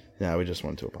too bad. Yeah, we just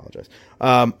wanted to apologize.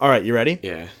 All right, you ready?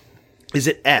 Yeah. Is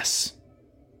it S?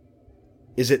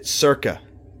 Is it Circa?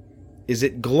 Is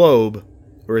it Globe?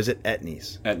 Or is it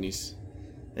Etnies? Etnies.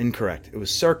 Incorrect. It was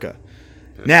Circa.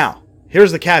 Now,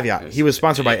 here's the caveat. He was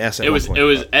sponsored by S at one point. It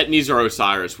was Etnies or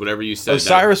Osiris, whatever you said.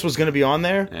 Osiris was going to be on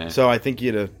there, so I think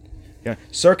you'd have... Yeah.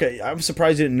 Circa, I'm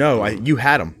surprised you didn't know. You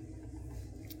had him.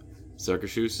 Circa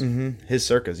shoes? Mm-hmm. His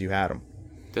Circas, you had them.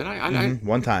 Did I?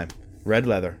 One time. Red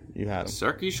leather, you had them.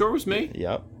 Circa, you sure it was me?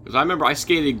 Yep. Because I remember I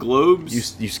skated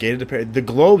Globes. You skated a pair... The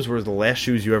Globes were the last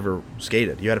shoes you ever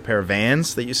skated. You had a pair of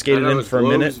Vans that you skated in for a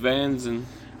minute. Vans, and...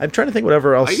 I'm trying to think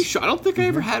whatever else... Are you sure? I don't think I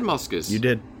ever had Muskas. You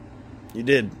did. You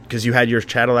did. Because you had your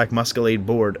Cadillac Muscalade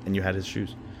board and you had his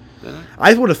shoes.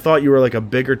 I would have thought you were like a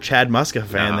bigger Chad Muska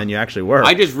fan than you actually were.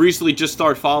 I just recently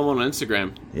started following him on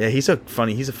Instagram. Yeah, he's a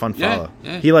fun follow.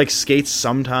 Yeah. He like skates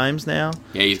sometimes now.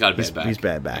 Yeah, he's got a bad back. He's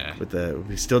bad back. Yeah.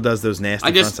 He still does those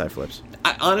nasty frontside flips.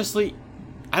 Honestly,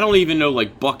 I don't even know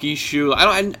like Bucky's shoe.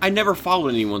 I never followed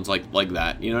anyone's like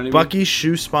that. You know what I mean? Bucky's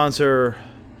shoe sponsor.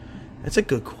 That's a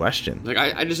good question. Like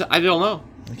I don't know.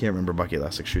 I can't remember Bucky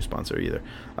Elastic's shoe sponsor either.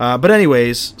 But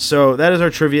anyways, so that is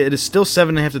our trivia. It is still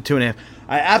 7.5 to 2.5.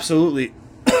 I absolutely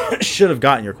should have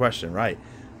gotten your question right.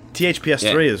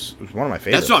 THPS 3 is one of my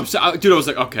favorites. That's what I'm saying. Dude, I was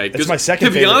like, okay. It's my second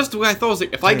favorite. To be honest, the way I thought was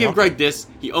like, if I give Greg Hawk. this,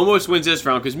 he almost wins this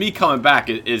round because me coming back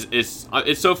is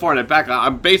it's so far in the back.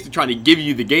 I'm basically trying to give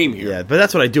you the game here. Yeah, but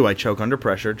that's what I do. I choke under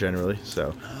pressure generally,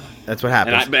 so that's what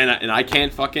happens. And I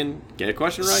can't fucking get a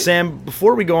question right. Sam,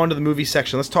 before we go on to the movie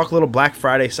section, let's talk a little Black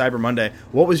Friday, Cyber Monday.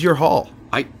 What was your haul?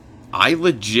 I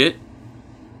legit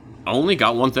only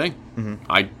got one thing. Mm-hmm.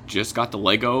 I just got the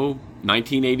Lego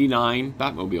 1989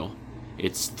 Batmobile.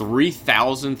 It's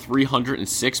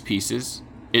 3,306 pieces.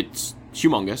 It's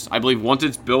humongous. I believe once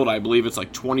it's built, it's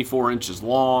like 24 inches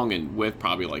long and width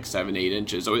probably like 7-8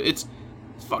 inches. So it's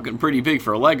fucking pretty big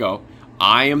for a Lego.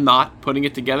 I am not putting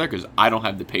it together because I don't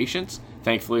have the patience.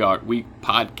 Thankfully, our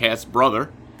podcast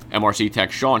brother, MRC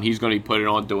Tech Sean, he's going to be putting it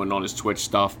on, doing it on his Twitch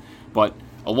stuff. But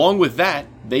along with that,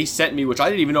 they sent me, which I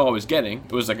didn't even know I was getting.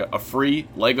 It was like a free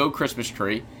Lego Christmas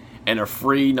tree and a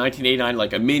free 1989,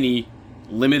 like a mini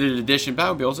limited edition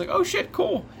Batmobile. I was like, oh shit,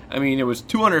 cool. I mean, it was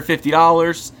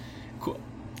 $250. Cool.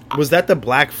 Was that the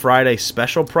Black Friday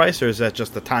special price, or is that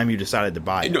just the time you decided to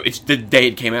buy it? No, it's the day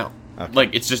it came out. Okay.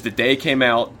 Like, it's just the day it came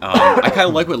out. I kind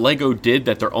of like what Lego did,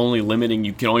 that they're only limiting,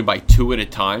 you can only buy 2 at a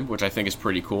time, which I think is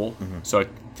pretty cool. Mm-hmm. So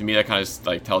to me, that kind of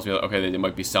like tells me, okay, they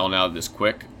might be selling out this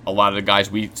quick. A lot of the guys,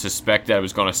 we suspect that it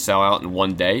was going to sell out in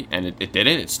one day, and it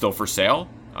didn't. It's still for sale.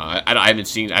 I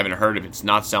haven't heard if it's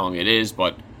not selling. It is,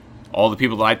 but all the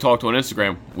people that I talked to on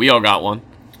Instagram, we all got one.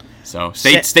 So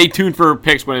stay tuned for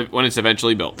pics when it's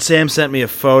eventually built. Sam sent me a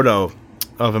photo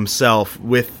of himself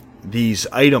with these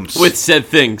items. With said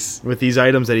things. With these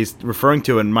items that he's referring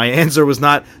to, and my answer was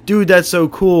not, dude, that's so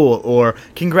cool, or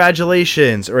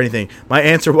congratulations, or anything. My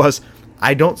answer was,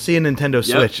 I don't see a Nintendo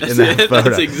Switch in that photo.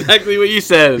 That's exactly what you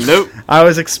said. Nope. I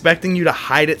was expecting you to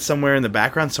hide it somewhere in the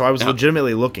background, so I was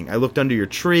legitimately looking. I looked under your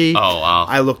tree. Oh, wow.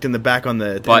 I looked in the back on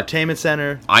the entertainment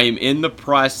center. I am in the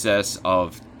process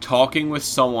of talking with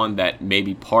someone that may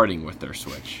be parting with their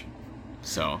Switch.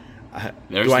 So,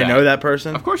 there's do I know that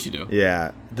person? Of course you do.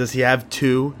 Yeah. Does he have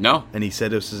 2? No. And he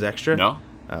said this is extra? No.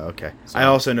 Oh, okay. So, I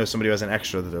also know somebody who has an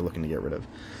extra that they're looking to get rid of.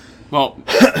 Well,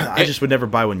 I just would never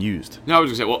buy one used. No, I was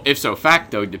going to say, well, if so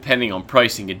facto, depending on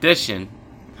pricing condition,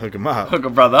 hook him up. Hook a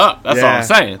brother up. That's all I'm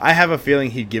saying. I have a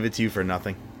feeling he'd give it to you for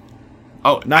nothing.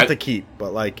 Oh, not to keep,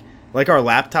 but like our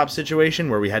laptop situation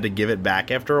where we had to give it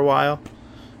back after a while.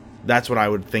 That's what I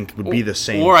would think would be the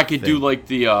same. Or I could do like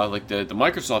the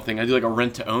Microsoft thing. I do like a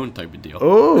rent to own type of deal.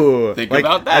 Oh, think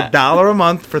about that. $1 a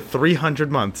month for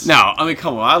 300 months. No, I mean,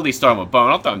 come on. I'll at least start with a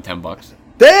bone. I'll throw in $10.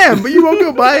 Damn, but you won't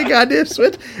go buy a goddamn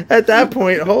Switch at that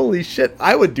point. Holy shit,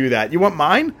 I would do that. You want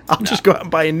mine? I'll just go out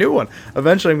and buy a new one.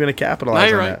 Eventually, I'm going to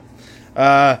capitalize on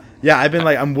that. Yeah,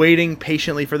 I'm waiting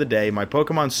patiently for the day. My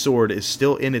Pokemon Sword is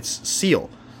still in its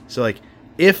seal. So, like,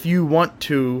 if you want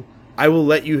to, I will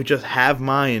let you just have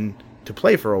mine to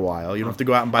play for a while. You don't have to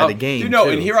go out and buy the game.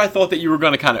 And here I thought that you were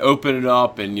going to kind of open it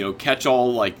up and, catch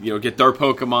all, get their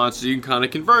Pokemon so you can kind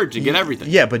of converge and get everything.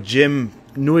 Yeah, but Jim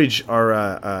Nuige, or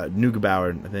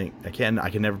Neugebauer, I think. I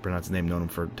can never pronounce his name, known him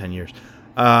for 10 years.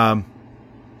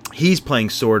 He's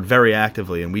playing Sword very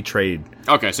actively, and we trade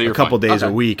so you're a couple days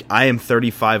a week. I am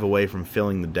 35 away from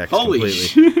filling the decks completely.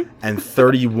 Shit. And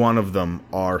 31 of them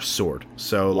are Sword.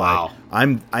 So, wow.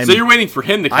 I'm so you're waiting for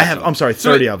him to catch them. I'm sorry,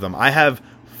 30 of them. I have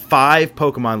 5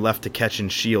 Pokemon left to catch in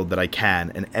Shield that I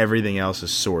can, and everything else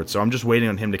is Sword. So I'm just waiting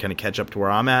on him to kind of catch up to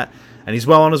where I'm at, and he's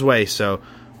well on his way, so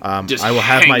just I will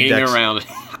have my decks around.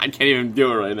 I can't even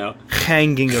do it right now.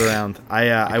 Hanging around.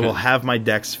 I will have my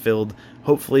decks filled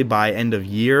hopefully by end of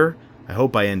year. I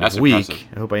hope by end of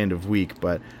week.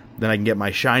 But then I can get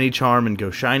my shiny charm and go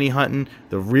shiny hunting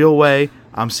the real way.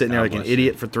 I'm sitting there like an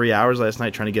idiot for 3 hours last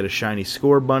night trying to get a shiny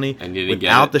score bunny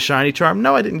without the shiny charm.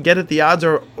 No, I didn't get it. The odds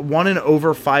are 1 in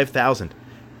over 5,000.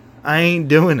 I ain't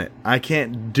doing it. I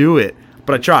can't do it.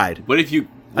 But I tried. What if you?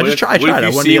 I just tried. What I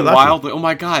if you see him wild? Oh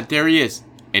my God, there he is,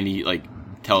 and he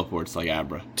teleports like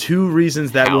Abra. 2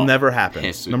 reasons that will never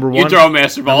happen. Number 1, you throw a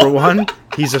Master Ball. Number 1,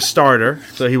 he's a starter,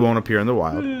 so he won't appear in the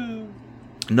wild.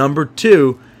 Number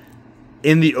 2,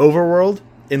 in the overworld,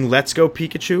 in Let's Go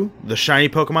Pikachu, the shiny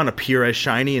Pokemon appear as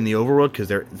shiny in the overworld because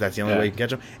that's the only way you can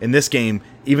catch them. In this game,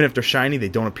 even if they're shiny, they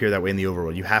don't appear that way in the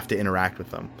overworld. You have to interact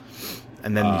with them,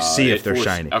 and then you see if they're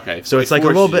shiny. Okay, so it's like a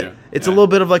little bit. It's a little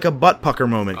bit of like a butt pucker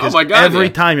moment because every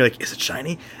time you're like, "Is it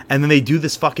shiny?" And then they do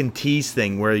this fucking tease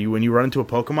thing where when you run into a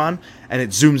Pokemon and it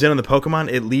zooms in on the Pokemon,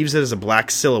 it leaves it as a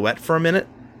black silhouette for a minute.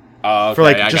 For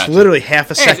literally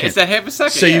half a second. It's a half a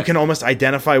second. So you can almost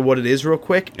identify what it is real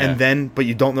quick, and then, but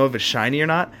you don't know if it's shiny or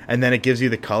not, and then it gives you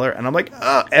the color. And I'm like,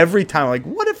 every time, I'm like,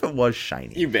 what if it was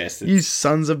shiny? You bastards. You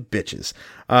sons of bitches.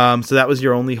 So that was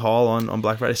your only haul on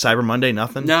Black Friday? Cyber Monday,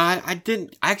 nothing? No, I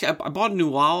didn't. Actually, I bought a new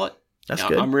wallet. That's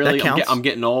good. That counts. I'm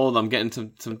getting old. I'm getting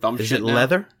some thumb shit. Is it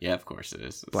leather? Yeah, of course it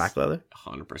is. It's black leather?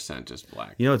 100% just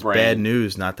black. You know, it's bad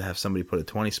news not to have somebody put a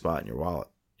 20 spot in your wallet.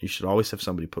 You should always have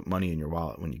somebody put money in your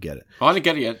wallet when you get it. Oh, I didn't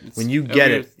get it yet. When you get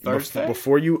it,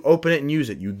 before you open it and use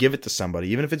it, you give it to somebody.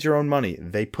 Even if it's your own money,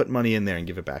 they put money in there and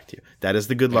give it back to you. That is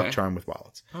the good luck charm with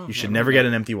wallets. You should never get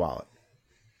an empty wallet.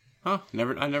 Oh,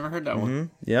 I never heard that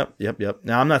one. Yep.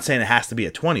 Now, I'm not saying it has to be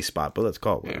a 20 spot, but let's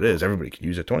call it what it is. Everybody can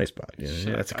use a 20 spot.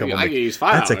 That's a couple. I can use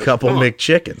 $5. That's a couple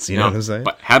McChickens. You know what I'm saying?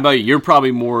 But how about you? You're probably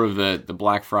more of the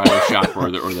Black Friday shopper or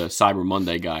the Cyber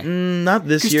Monday guy. Not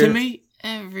this year. Because to me,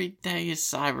 every day is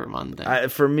Cyber Monday.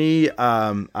 For me,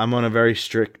 I'm on a very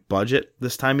strict budget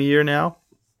this time of year now.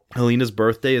 Helena's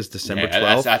birthday is December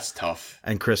 12th. That's tough.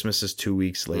 And Christmas is 2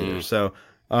 weeks later. So,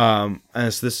 and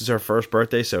so this is her first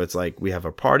birthday. So it's like we have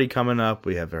a party coming up.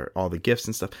 We have all the gifts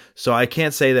and stuff. So I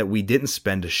can't say that we didn't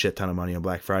spend a shit ton of money on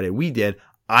Black Friday. We did.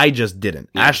 I just didn't.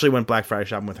 Yeah. Ashley went Black Friday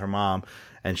shopping with her mom,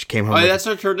 and she came home with that's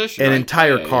our tradition. an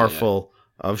entire car full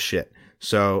of shit.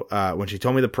 So when she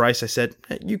told me the price, I said,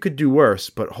 you could do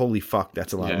worse, but holy fuck,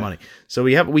 that's a lot of money. So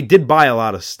we did buy a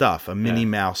lot of stuff, a Minnie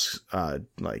Mouse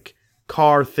like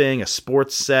car thing, a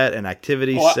sports set, an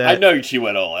activity set. I know she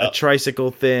went all out. A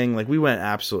tricycle thing. Like we went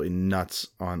absolutely nuts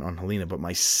on Helena. But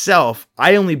myself,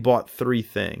 I only bought 3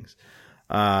 things.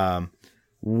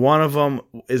 One of them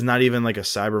is not even like a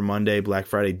Cyber Monday, Black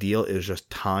Friday deal. It was just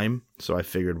time. So I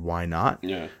figured, why not?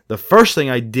 Yeah. The first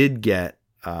thing I did get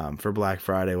for Black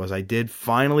Friday was I did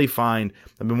finally find,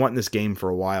 I've been wanting this game for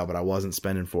a while, but I wasn't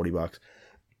spending $40.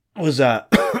 Was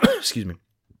excuse me,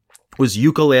 was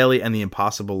Yooka-Laylee and the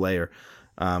Impossible Lair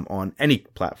on any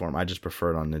platform. I just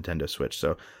prefer it on Nintendo Switch.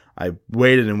 So I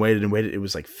waited and waited and waited. It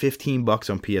was like $15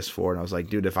 on PS4, and I was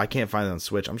like, dude, if I can't find it on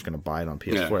Switch, I'm just gonna buy it on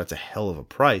PS4. Yeah. That's a hell of a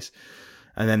price.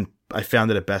 And then I found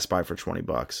it at Best Buy for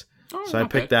 $20. So I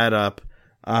picked that up.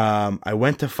 I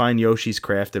went to find Yoshi's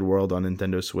Crafted World on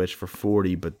Nintendo Switch for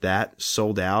 $40, but that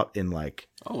sold out in like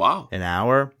an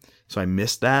hour. So I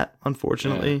missed that,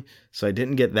 unfortunately. Yeah. So I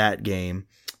didn't get that game.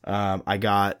 I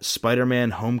got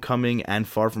Spider-Man Homecoming and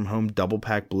Far From Home double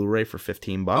pack Blu-ray for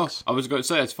 $15. Oh, I was going to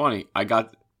say, that's funny. I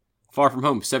got Far From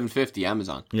Home, $7.50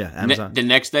 Amazon. Yeah, Amazon. The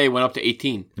next day it went up to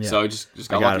 $18. Yeah. So I just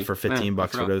got lucky. It for $15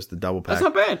 for those, the double pack.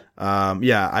 That's not bad.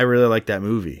 Yeah, I really like that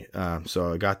movie.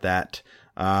 So I got that.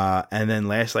 And then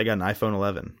last I got an iPhone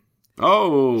 11.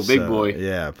 Oh, big boy.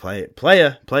 Yeah, playa.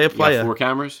 You got 4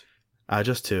 cameras?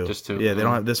 Just 2. Just 2. Yeah, they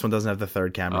don't have, this one doesn't have the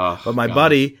 3rd camera. But my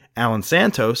buddy, Alan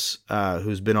Santos,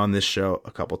 who's been on this show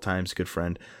a couple times, good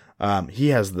friend, he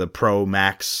has the Pro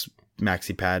Max,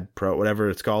 Maxi Pad Pro, whatever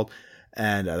it's called.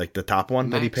 And like the top one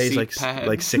that he pays like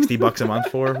 $60 a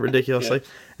month for, ridiculously. Yeah.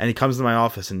 And he comes to my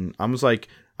office and I was like,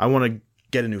 I want to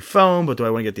get a new phone, but do I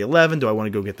want to get the 11? Do I want to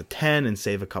go get the 10 and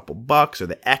save a couple bucks, or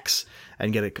the X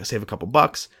and save a couple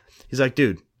bucks? He's like,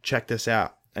 dude, check this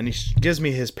out. And he gives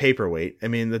me his paperweight. I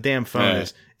mean, the damn phone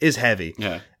is heavy.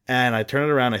 Yeah. And I turn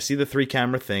it around. I see the 3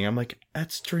 camera thing. I'm like,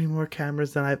 that's 3 more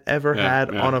cameras than I've ever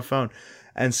had on a phone.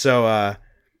 And so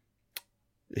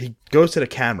he goes to the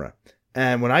camera.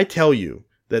 And when I tell you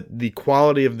that the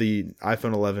quality of the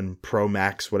iPhone 11 Pro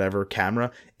Max, whatever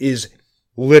camera, is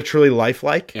literally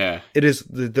lifelike, it is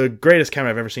the greatest camera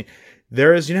I've ever seen.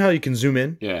 There is, you know how you can zoom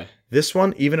in? Yeah. This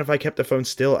one, even if I kept the phone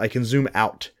still, I can zoom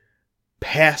out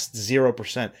past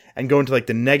 0% and go into like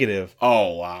the negative.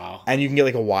 Oh, wow. And you can get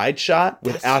like a wide shot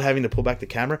without having to pull back the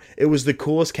camera. It was the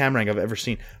coolest camera I've ever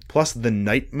seen. Plus the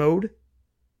night mode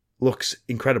looks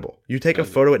incredible. You take a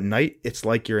photo at night, it's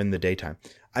like you're in the daytime.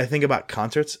 I think about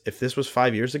concerts. If this was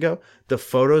 5 years ago, the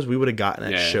photos we would have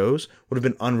gotten at shows would have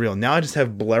been unreal. Now I just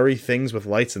have blurry things with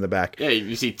lights in the back. Yeah,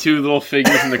 you see 2 little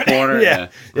figures in the corner. yeah,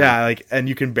 like, and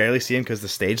you can barely see them because the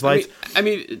stage lights. I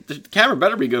mean, the camera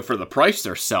better be good for the price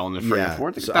they're selling it for.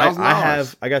 It's so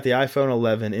I got the iPhone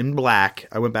 11 in black.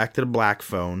 I went back to the black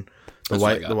phone. The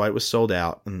white was sold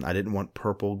out, and I didn't want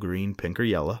purple, green, pink, or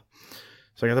yellow.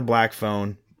 So I got the black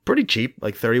phone. Pretty cheap,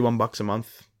 like $31 a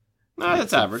month. No,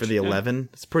 that's average for the 11.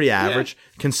 It's pretty average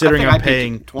considering I'm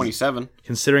paying $27.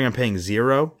 Considering I'm paying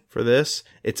 $0 for this,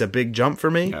 it's a big jump for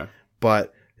me. Yeah.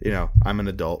 But I'm an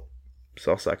adult,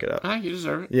 so I'll suck it up. You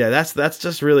deserve it. Yeah, that's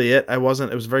just really it. It was a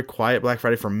very quiet Black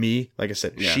Friday for me. Like I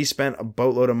said, she spent a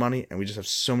boatload of money, and we just have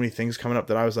so many things coming up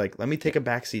that I was like, let me take a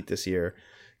backseat this year.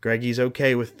 Greggy's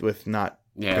okay with not.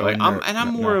 Yeah,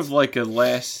 I'm more of like a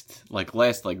last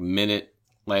minute.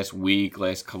 Last week,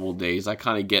 last couple of days, I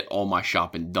kind of get all my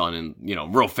shopping done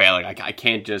and real fast. Like I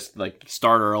can't just like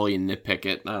start early and nitpick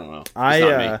it. I don't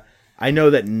know. I know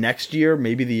that next year,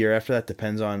 maybe the year after that,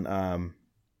 depends on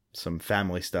some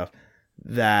family stuff.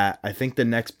 That I think the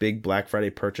next big Black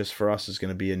Friday purchase for us is going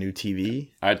to be a new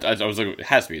TV. I was like, it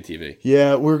has to be a TV.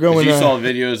 Yeah, we're going. You saw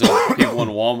videos of people in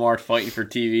Walmart fighting for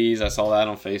TVs. I saw that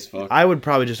on Facebook. I would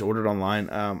probably just order it online.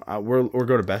 We're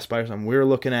go to Best Buy or something. We're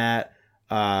looking at.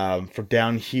 For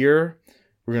down here,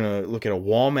 we're gonna look at a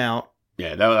wall mount.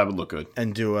 Yeah, that would look good.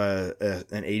 And do an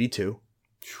 82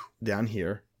 down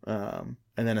here, and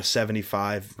then a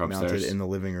 75 mounted in the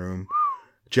living room.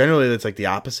 Generally, that's like the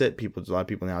opposite. A lot of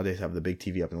people nowadays have the big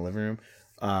TV up in the living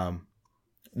room.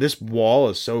 This wall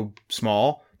is so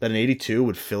small that an 82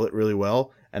 would fill it really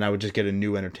well, and I would just get a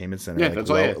new entertainment center. Yeah, that's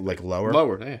lower.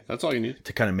 Lower, yeah, that's all you need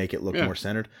to kind of make it look more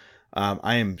centered.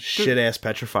 I am shit ass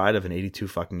petrified of an 82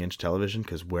 fucking inch television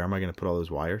because where am I going to put all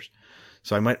those wires?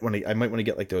 So I might want to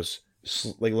get like those,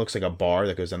 like looks like a bar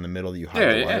that goes down the middle that you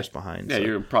hide the wires behind. Yeah, so,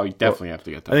 you probably definitely have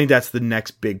to get that. I think that's the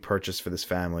next big purchase for this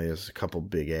family is a couple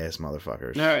big ass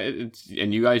motherfuckers. Yeah,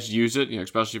 and you guys use it,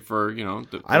 especially for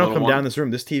the I don't come down this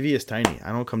room. This TV is tiny.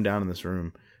 I don't come down in this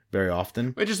room very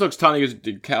often. It just looks tiny because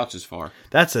the couch is far.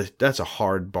 That's a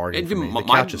hard bargain for me. The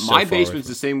couch is so my far basement's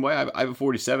away the same way. I have a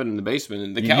 47 in the basement,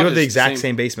 and the couch you have is the exact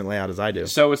same basement layout as I do.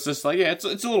 So it's just like, yeah, it's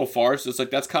a little far. So it's like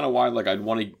that's kind of why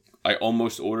I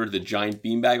almost ordered the giant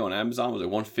beanbag on Amazon. It was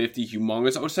like $150,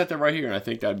 humongous. I would set that right here, and I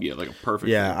think that'd be like a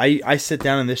perfect. Yeah, thing. I sit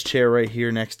down in this chair right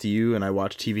here next to you, and I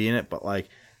watch TV in it. But like,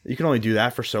 you can only do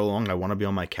that for so long. I want to be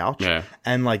on my couch. Yeah.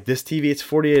 And like this TV, it's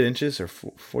 48 inches or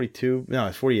 42. No,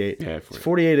 it's 48. Yeah, it's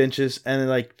 48 inches. And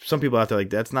like some people out there, like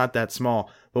that's not that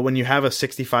small. But when you have a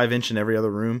 65 inch in every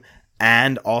other room,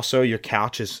 and also your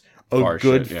couch is a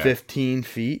good 15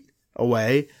 feet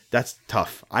away, that's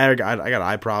tough. I got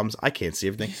eye problems. I can't see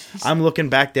everything. I'm looking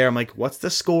back there. I'm like, what's the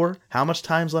score? How much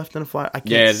time's left in a fly? I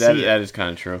can't see it. That is kind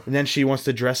of true. And then she wants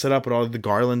to dress it up with all the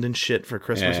garland and shit for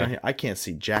Christmas. Yeah. I can't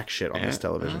see jack shit on this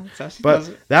television.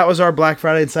 But that was our Black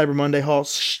Friday and Cyber Monday haul.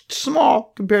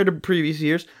 Small compared to previous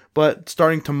years. But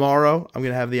starting tomorrow, I'm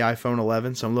going to have the iPhone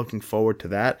 11. So I'm looking forward to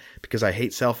that because I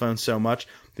hate cell phones so much.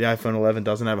 The iPhone 11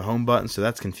 doesn't have a home button, so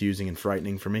that's confusing and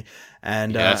frightening for me.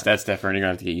 And that's definitely going to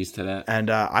have to get used to that. And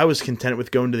I was content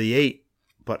with going to the 8,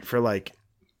 but for like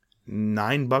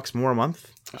 $9 more a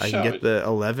month, I can get the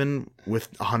 11 with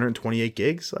 128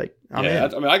 gigs. Like, I'm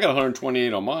in. I got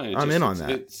 128 on mine. I'm in on that.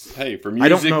 It's, hey, for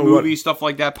music, movies, stuff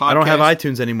like that, podcast. I don't have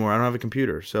iTunes anymore. I don't have a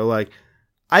computer. So, like,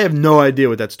 I have no idea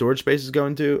what that storage space is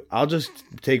going to. I'll just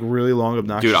take really long,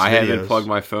 obnoxious videos. Dude, I haven't plugged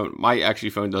my phone. My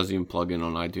phone doesn't even plug in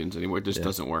on iTunes anymore. It just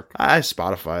doesn't work. I have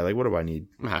Spotify. Like, what do I need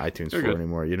iTunes for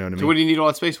anymore? You know what I mean? So what do you need all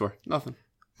that space for? Nothing.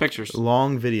 Pictures.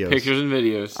 Long videos. Pictures and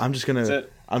videos. I'm just going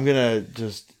to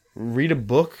just read a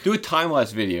book. Do a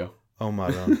time-lapse video. Oh,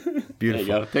 my God. Beautiful. There you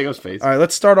go. Take up space. All right,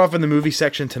 let's start off in the movie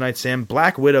section tonight, Sam.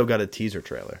 Black Widow got a teaser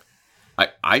trailer.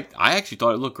 I actually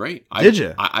thought it looked great. Did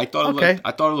you? I thought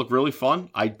it looked really fun.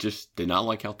 I just did not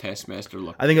like how Taskmaster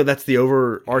looked. I think that's the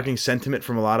overarching sentiment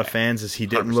from a lot of fans is he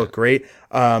didn't 100%. Look great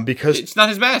because it's not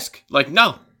his mask. Like,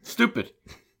 no, stupid.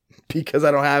 Because I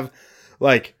don't have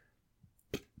like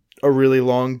a really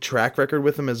long track record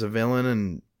with him as a villain,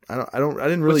 and I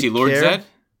didn't really. What's he, Lord care. Zed?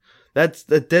 That's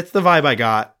the vibe I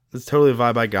got. That's totally the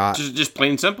vibe I got. Just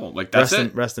plain simple. Like that's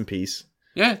rest in peace.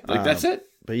 Yeah, like that's it.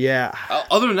 But yeah,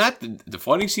 other than that, the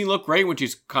fighting scene looked great when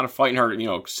she's kind of fighting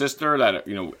her, sister that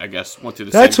I guess went to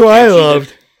the. That's same what I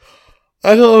loved.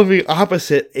 I love the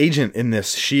opposite agent in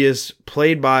this. She is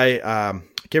played by I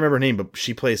can't remember her name, but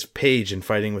she plays Paige in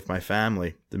Fighting with My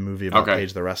Family, the movie about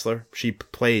Paige the wrestler. She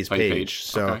plays Paige.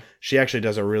 So she actually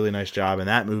does a really nice job in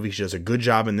that movie. She does a good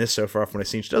job in this so far from what I've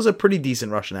seen. She does a pretty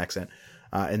decent Russian accent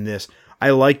in this. I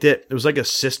liked it. It was like a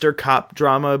sister cop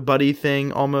drama buddy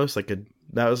thing almost,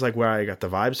 that was like where I got the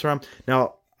vibes from.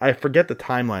 Now, I forget the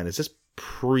timeline. Is this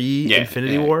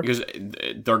pre-Infinity War? Because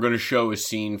they're going to show a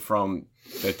scene from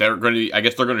that they're going to. I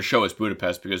guess they're going to show us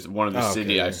Budapest because one of the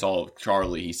city I saw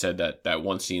Charlie. He said that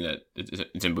one scene that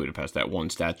it's in Budapest, that one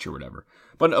statue or whatever.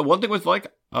 But one thing was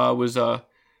a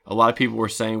lot of people were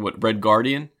saying what Red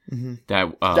Guardian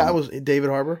that was David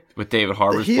Harbour with David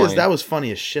Harbour. That was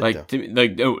funny as shit.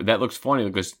 That looks funny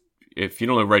because if you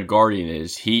don't know who Red Guardian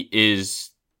is, he is.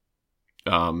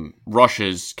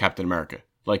 Russia's Captain America,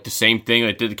 like the same thing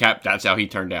that did the Cap. That's how he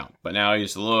turned out. But now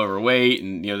he's a little overweight,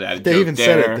 and that they even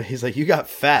said it. He's like, "You got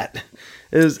fat."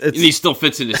 And he still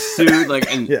fits in his suit.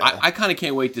 I kind of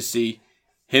can't wait to see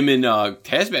him and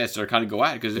Taskmaster kind of go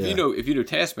at it because if you know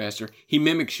Taskmaster, he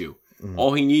mimics you. Mm-hmm.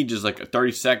 All he needs is like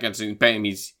 30 seconds, and bam,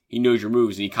 he knows your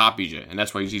moves and he copies you, and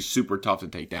that's why he's super tough to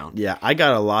take down. Yeah, I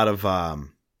got a lot of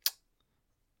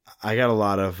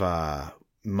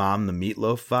Mom the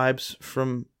Meatloaf vibes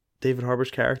from David Harbour's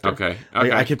character. Okay.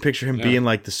 I can picture him being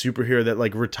like the superhero that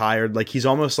like retired. Like he's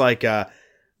almost like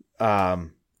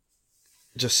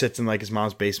just sits in like his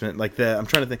mom's basement. Like I'm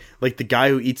trying to think, like the guy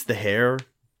who eats the hair.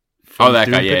 That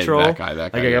Doom guy, Patrol. That guy.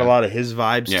 Like I got a lot of his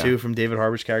vibes too from David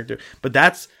Harbour's character. But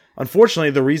that's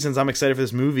unfortunately the reasons I'm excited for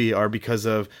this movie are because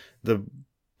of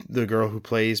the girl who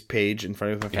plays Paige in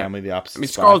Fighting with My Family, the opposite.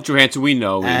 Scarlett Johansson, we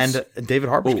know, and David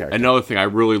Harbour's character. Another thing I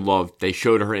really loved, they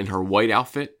showed her in her white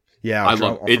outfit. Yeah, I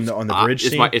love it on the bridge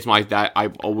scene. It's my that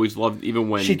I've always loved, even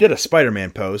when she did a Spider-Man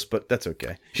pose, but that's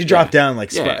okay. She dropped down like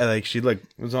she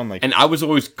was on like. And I was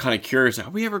always kind of curious: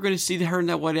 are we ever going to see her in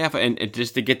that white outfit? And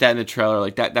just to get that in the trailer,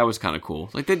 like that was kind of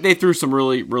cool. Like they threw some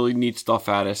really really neat stuff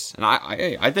at us, and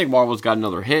I think Marvel's got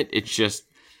another hit. It's just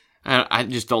I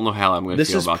just don't know how I'm going to This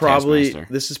feel is about probably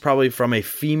Taskmaster. this is probably from a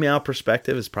female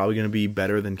perspective. It's probably going to be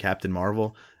better than Captain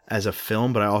Marvel as a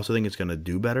film, but I also think it's going to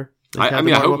do better. than I Captain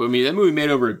mean, I Marvel. hope. I mean, that movie made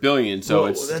over $1 billion, so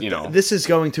Well, it's that- This is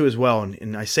going to as well,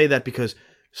 and I say that because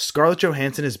Scarlett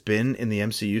Johansson has been in the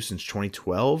MCU since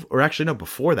 2012, or actually no,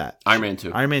 before that. Iron Man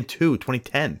 2. Iron Man 2,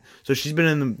 2010. So she's been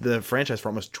in the franchise for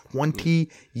almost 20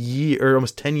 years, or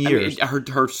almost 10 years. I mean,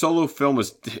 her solo film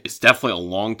is definitely a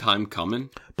long time coming.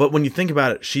 But when you think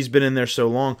about it, she's been in there so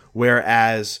long,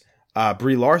 whereas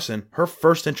Brie Larson, her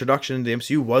first introduction into the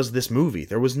MCU was this movie.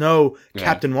 There was no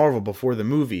Captain Marvel before the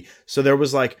movie. So there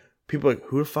was like, people were like,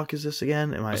 who the fuck is this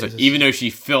again? Even though she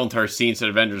filmed her scenes at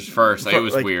Avengers first, like, it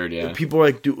was weird, yeah. People were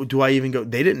like, do I even go?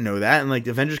 They didn't know that. And like,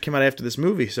 Avengers came out after this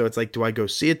movie. So it's like, do I go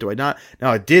see it? Do I not?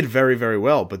 Now, it did very, very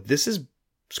well. But this is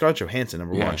Scarlett Johansson,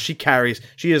 number one. She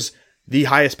is the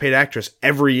highest paid actress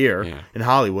every year in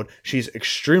Hollywood. She's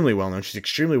extremely well known. She's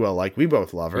extremely well liked. We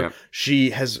both love her. Yep.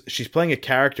 She's playing a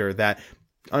character that,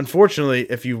 unfortunately,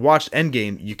 if you've watched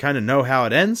Endgame, you kind of know how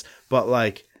it ends. But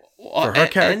like, for her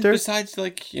character, and besides,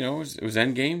 like, it was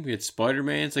Endgame. We had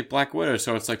Spider-Man. It's like Black Widow.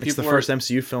 So it's like it's the first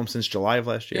MCU film since July of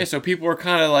last year. Yeah, so people are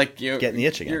kind of like, getting the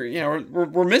itch again.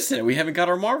 We're missing it. We haven't got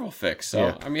our Marvel fix.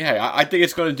 So I mean, hey, I think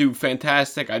it's going to do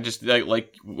fantastic. I just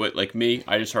like me.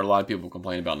 I just heard a lot of people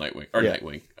complain about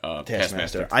Nightwing,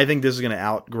 Taskmaster. I think this is going to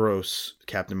outgross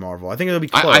Captain Marvel. I think it'll be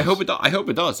close. I hope it does. I hope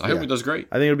it does. I hope it does great.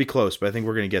 I think it'll be close, but I think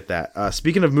we're going to get that.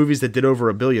 Speaking of movies that did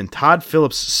over $1 billion, Todd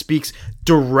Phillips speaks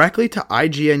directly to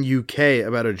IGN UK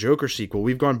about a Joker sequel.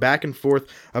 We've gone back and forth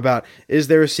about, is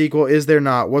there a sequel? Is there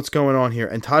not? What's going on here?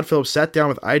 And Todd Phillips sat down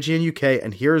with IGN UK,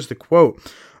 and here's the quote.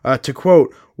 To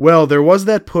quote, well, there was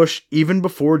that push even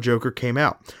before Joker came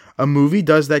out. A movie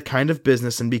does that kind of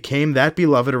business and became that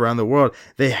beloved around the world.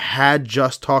 They had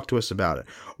just talked to us about it.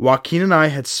 Joaquin and I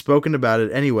had spoken about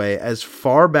it anyway, as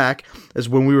far back as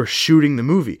when we were shooting the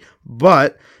movie.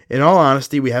 But in all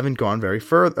honesty, we haven't gone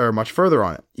much further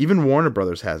on it. Even Warner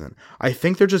Brothers hasn't. I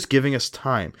think they're just giving us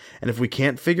time. And if we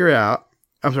can figure it out,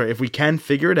 and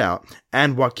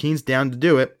Joaquin's down to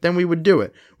do it, then we would do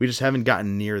it. We just haven't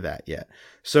gotten near that yet.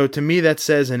 So to me, that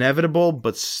says inevitable,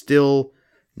 but still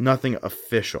nothing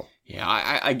official. Yeah,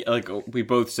 I like we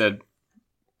both said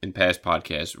in past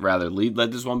podcasts, rather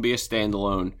let this one be a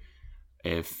standalone.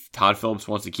 If Todd Phillips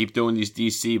wants to keep doing these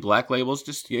DC black labels,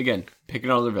 just, again, pick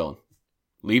another villain.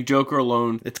 Leave Joker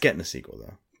alone. It's getting a sequel,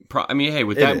 though. I mean, hey,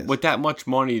 with that much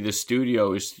money, the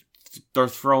studio they're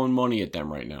throwing money at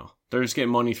them right now. They're just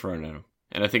getting money thrown at them.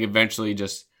 And I think eventually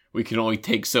we can only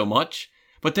take so much.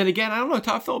 But then again, I don't know,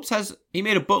 Todd Phillips he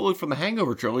made a boatload from the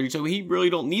Hangover trilogy, so he really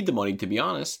don't need the money, to be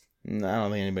honest. No, I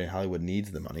don't think anybody in Hollywood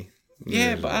needs the money.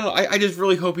 Yeah, but I don't know. I just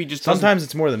really hope he just sometimes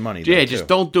it's more than money. Yeah, just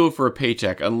don't do it for a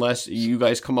paycheck unless you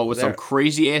guys come up with some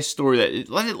crazy ass story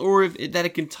that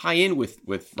it can tie in with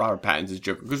Robert Pattinson's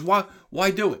Joker. Because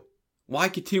why do it? Why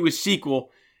continue a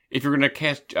sequel if you're going to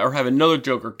cast or have another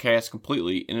Joker cast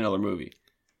completely in another movie?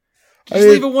 Just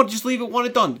leave it one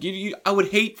and done. I would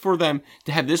hate for them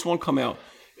to have this one come out.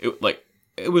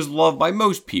 It was loved by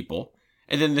most people.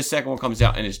 And then the second one comes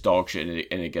out and it's dog shit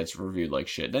and it gets reviewed like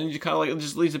shit. Then you kind of it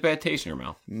just leaves a bad taste in your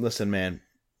mouth. Listen, man.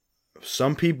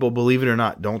 Some people, believe it or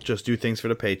not, don't just do things for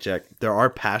the paycheck. There are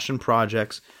passion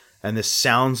projects, and this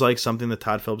sounds like something that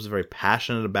Todd Phillips is very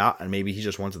passionate about, and maybe he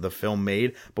just wants the film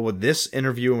made. But what this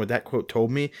interview and what that quote told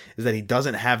me is that he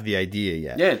doesn't have the idea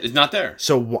yet. Yeah, it's not there.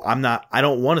 So I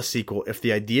don't want a sequel if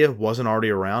the idea wasn't already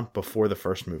around before the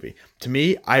first movie. To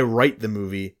me, I write the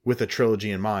movie with a trilogy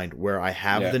in mind where I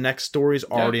have the next stories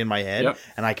already in my head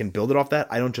and I can build it off that.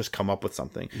 I don't just come up with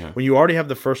something. Yeah. When you already have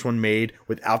the first one made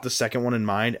without the second one in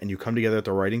mind and you come together at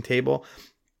the writing table,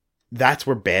 that's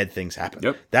where bad things happen.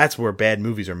 Yep. That's where bad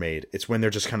movies are made. It's when they're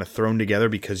just kind of thrown together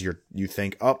because you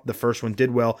think, oh, the first one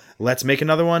did well, let's make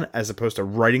another one, as opposed to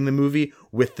writing the movie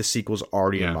with the sequels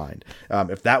already in mind.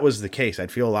 If that was the case,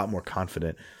 I'd feel a lot more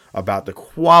confident about the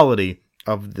quality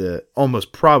of the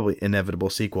almost probably inevitable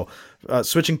sequel.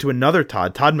 Switching to another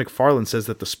Todd McFarlane says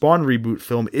that the Spawn reboot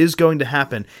film is going to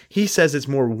happen. He says it's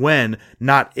more when,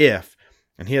 not if.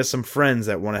 And he has some friends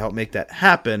that want to help make that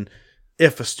happen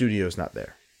if a studio's not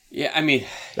there. Yeah, I mean,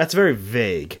 that's very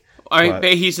vague.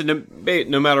 He said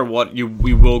no matter what,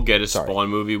 we will get a Spawn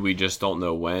movie. We just don't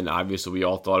know when. Obviously, we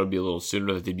all thought it'd be a little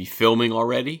sooner that they'd be filming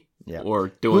already. Yeah. Or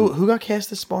doing who got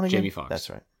cast as Spawn again? Jamie Foxx. That's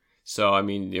right. So I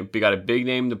mean, we got a big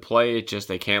name to play. It's just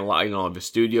they can't lie. If the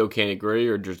studio can't agree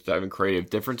or just having creative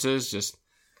differences, just.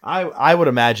 I would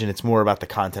imagine it's more about the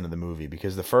content of the movie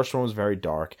because the first one was very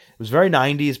dark. It was very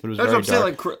 90s, but it was very dark.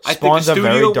 Saying, I think the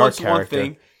studio wants one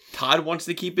thing. Todd wants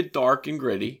to keep it dark and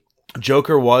gritty.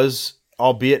 Joker was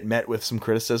albeit met with some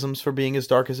criticisms for being as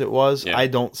dark as it was. Yeah. I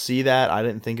don't see that. I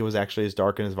didn't think it was actually as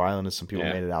dark and as violent as some people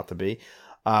made it out to be.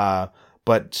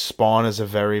 But Spawn is a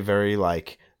very, very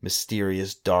like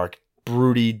mysterious, dark,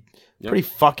 broody, pretty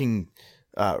fucking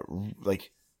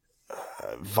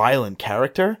violent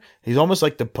character. He's almost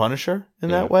like the Punisher in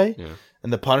that way. Yeah.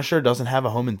 And the Punisher doesn't have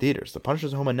a home in theaters. The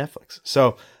Punisher's a home on Netflix.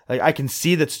 So like I can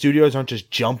see that studios aren't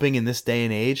just jumping in this day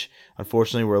and age.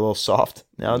 Unfortunately, we're a little soft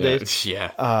nowadays.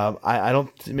 Yeah. I don't.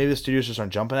 Maybe the studios just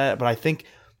aren't jumping at it. But I think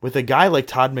with a guy like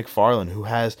Todd McFarlane, who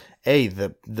has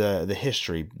the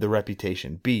history, the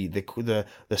reputation, B the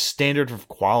standard of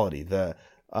quality,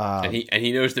 and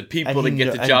he knows the people that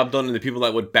get the job done and the people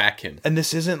that would back him. And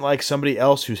this isn't like somebody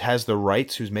else who has the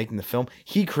rights, who's making the film.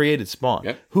 He created Spawn.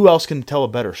 Yep. Who else can tell a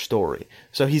better story?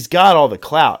 So he's got all the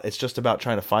clout. It's just about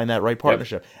trying to find that right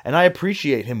partnership. Yep. And I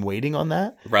appreciate him waiting on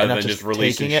that. Rather than just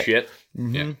releasing shit.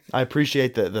 Mm-hmm. Yeah. I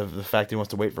appreciate the fact he wants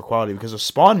to wait for quality, because a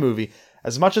Spawn movie,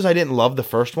 as much as I didn't love the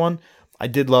first one, I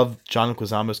did love John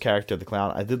Leguizamo's character, the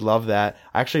clown. I did love that.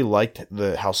 I actually liked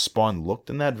how Spawn looked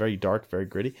in that. Very dark, very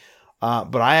gritty.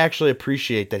 But I actually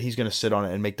appreciate that he's going to sit on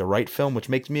it and make the right film, which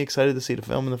makes me excited to see the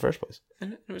film in the first place.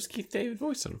 And it was Keith David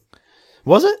voicing him.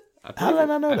 Was it? How did I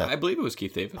not know that? I believe it was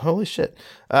Keith David. Holy shit.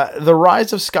 The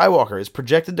Rise of Skywalker is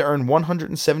projected to earn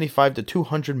 $175 to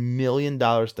 $200 million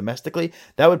domestically.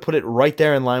 That would put it right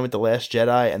there in line with The Last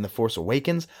Jedi and The Force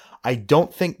Awakens. I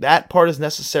don't think that part is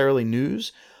necessarily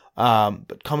news.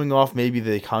 But coming off maybe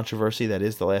the controversy that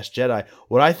is The Last Jedi,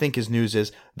 what I think is news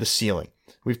is the ceiling.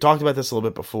 We've talked about this a little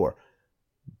bit before.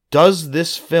 Does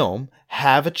this film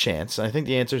have a chance, and I think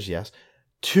the answer is yes,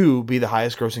 to be the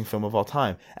highest grossing film of all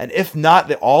time? And if not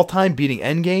the all-time beating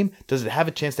Endgame, does it have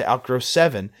a chance to outgrow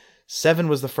Seven? Seven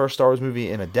was the first Star Wars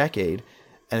movie in a decade,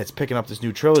 and it's picking up this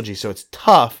new trilogy, so it's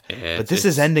tough. But this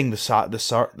is ending the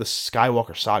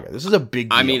Skywalker saga. This is a big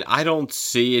deal. I mean, I don't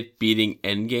see it beating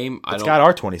Endgame. It's got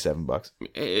our $27.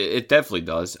 It definitely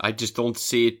does. I just don't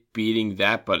see it beating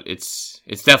that, but it's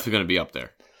definitely going to be up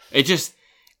there. It just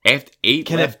after 8.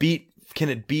 Can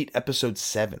it beat Episode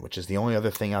 7, which is the only other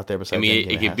thing out there besides? I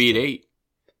mean, it could beat 8.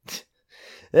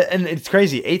 And it's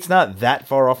crazy. 8's not that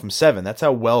far off from 7. That's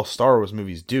how well Star Wars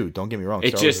movies do. Don't get me wrong.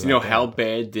 It's just, how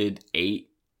bad did 8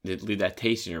 leave that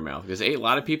taste in your mouth? Because 8, a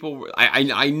lot of people,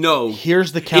 I know.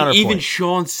 Here's the counterpoint. Even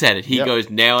Sean said it. He goes,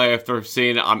 now after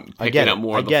seeing it, I'm picking up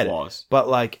more of the flaws. But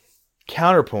like,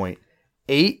 counterpoint,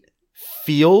 8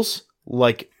 feels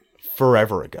like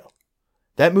forever ago.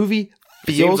 That movie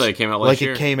feels like it came out last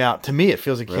year. It came out, to me, it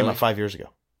feels like it came out 5 years ago.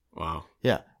 Wow.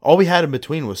 Yeah. All we had in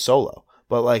between was Solo.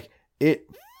 But like, it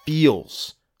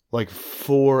feels like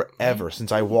forever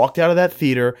since I walked out of that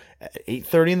theater at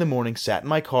 8:30 in the morning, sat in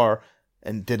my car,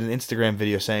 and did an Instagram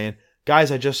video saying,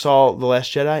 guys, I just saw The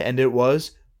Last Jedi, and it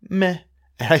was meh.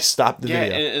 And I stopped the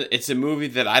video. Yeah, and it's a movie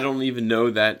that I don't even know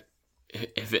that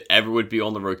if it ever would be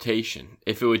on the rotation.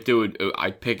 If it would do it,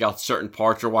 I'd pick out certain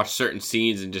parts or watch certain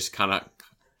scenes and just kind of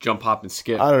jump, hop, and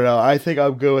skip. I don't know. I think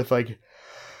I'll go with like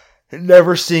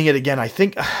never seeing it again. I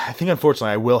think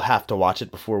unfortunately I will have to watch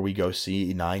it before we go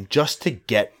see 9 just to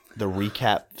get the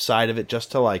recap side of it,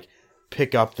 just to like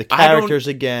pick up the characters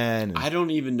again. I don't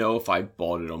even know if I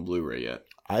bought it on Blu-ray yet.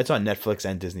 It's on Netflix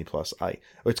and Disney Plus.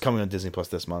 It's coming on Disney Plus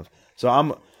this month.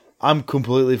 So I'm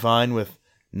completely fine with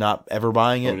not ever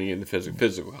buying it. Owning it in the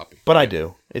physical copy. But I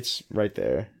do. It's right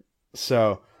there.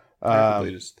 So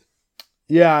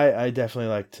yeah, I definitely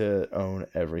like to own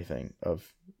everything.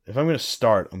 If I'm going to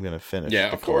start, I'm going to finish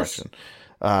the collection.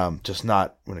 Just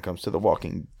not when it comes to The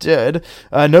Walking Dead.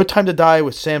 No Time to Die,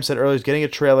 which Sam said earlier, is getting a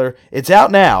trailer. It's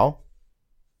out now,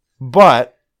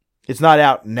 but it's not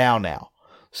out now.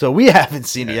 So we haven't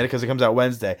seen it yet because it comes out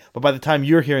Wednesday. But by the time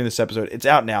you're hearing this episode, it's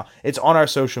out now. It's on our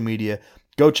social media.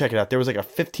 Go check it out. There was like a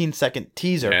 15-second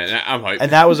teaser. Yeah, I'm hyped.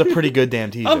 And that was a pretty good damn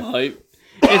teaser. I'm hyped.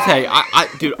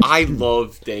 Dude, I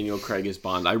love Daniel Craig as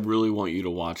Bond. I really want you to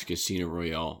watch Casino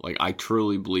Royale. Like, I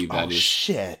truly believe that is.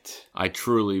 Shit. I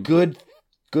truly. Good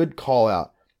call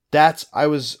out. I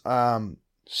was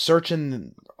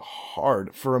searching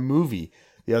hard for a movie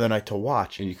the other night to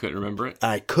watch. And you couldn't remember it?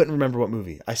 I couldn't remember what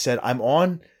movie. I said, I'm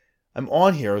on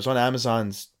here. I was on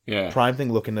Amazon's Prime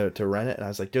thing looking to rent it. And I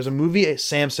was like, there's a movie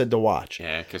Sam said to watch.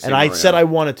 Yeah, and I said I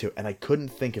wanted to. And I couldn't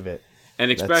think of it. And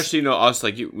especially, us,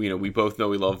 like, we both know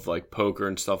we love, like, poker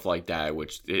and stuff like that,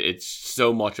 which it's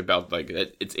so much about, like,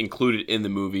 it's included in the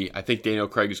movie. I think Daniel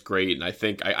Craig is great, and I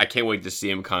think I can't wait to see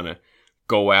him kind of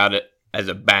go at it as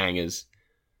a bang as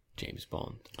James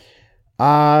Bond.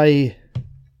 I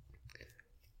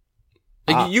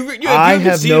have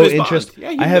no interest.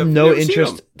 I have no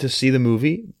interest to see the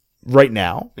movie right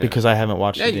now because I haven't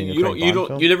watched Yeah, the Daniel you Craig don't, Bond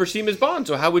film. you never see him as Bond,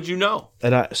 so how would you know?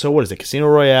 And so what is it? Casino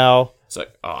Royale. It's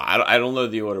like, I don't know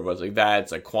the order, but it's like that.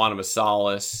 It's like Quantum of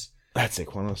Solace. That's it.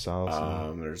 Quantum of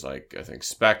Solace. There's like, I think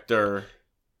Spectre.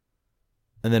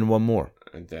 And then one more.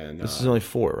 And then This is only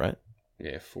 4, right?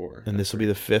 Yeah, 4. And this will be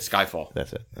the 5th. Skyfall.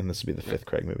 That's it. And this will be the 5th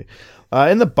Craig movie.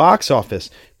 In the box office,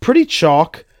 pretty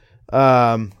chalk.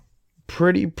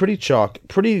 Pretty chalk.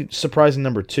 Pretty surprising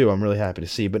number 2. I'm really happy to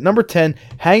see. But number 10,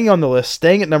 hanging on the list,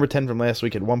 staying at number 10 from last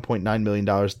week at $1.9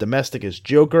 million. Domestic is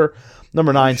Joker.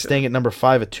 Number 9, staying at number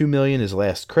 5 at $2 million is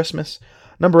Last Christmas.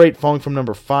 Number 8, falling from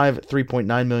number 5 at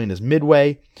 $3.9 million is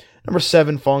Midway. Number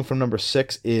 7, falling from number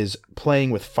 6, is Playing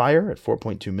with Fire at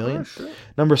 $4.2 million.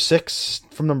 Number 6,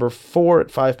 from number 4 at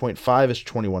 $5.5 is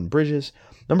 21 Bridges.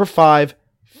 Number 5,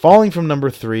 falling from number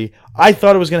 3. I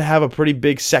thought it was going to have a pretty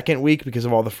big second week because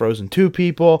of all the Frozen 2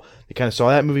 people. They kind of saw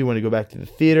that movie when to go back to the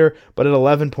theater. But at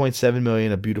 $11.7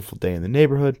 million, A Beautiful Day in the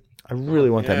Neighborhood. I really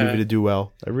want that movie to do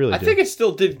well. I really do. I think it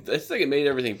still did. I think it made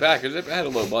everything back because it had a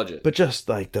low budget. But just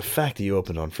like the fact that you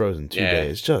opened on Frozen 2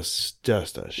 days, just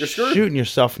shooting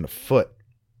yourself in the foot.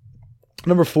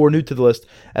 Number 4, new to the list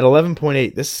at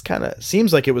 11.8. This kind of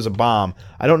seems like it was a bomb.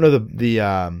 I don't know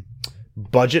the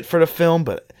budget for the film,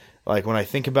 but like when I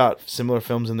think about similar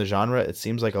films in the genre, it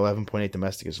seems like 11.8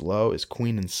 domestic is low. Is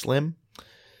Queen and Slim?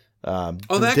 That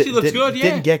actually looks good. Yeah,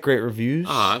 didn't get great reviews.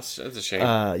 That's a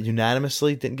shame.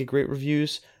 Unanimously, didn't get great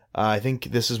reviews. I think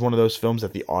this is one of those films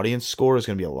that the audience score is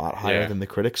going to be a lot higher than the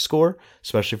critics score,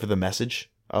 especially for the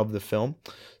message of the film.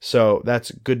 So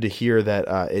that's good to hear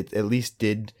that it at least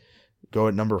did go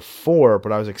at number 4.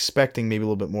 But I was expecting maybe a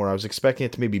little bit more. I was expecting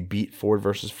it to maybe beat Ford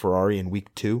versus Ferrari in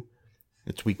week 2.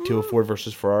 It's week 2 of Ford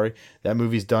versus Ferrari. That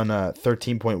movie's done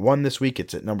 13.1 this week.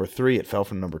 It's at number 3. It fell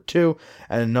from number 2.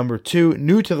 And number 2,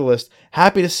 new to the list,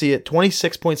 happy to see it,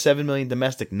 $26.7 million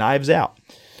domestic, Knives Out.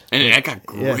 And it got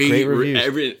great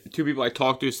reviews. 2 people I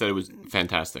talked to said it was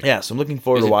fantastic. Yeah, so I'm looking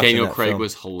forward to watching Daniel that Craig film.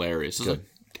 was hilarious. I was like,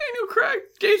 Daniel Craig,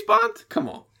 James Bond? Come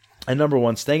on. And number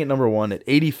 1, staying at number 1 at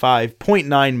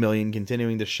 $85.9 million,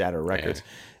 continuing to shatter records,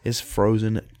 is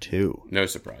Frozen 2. No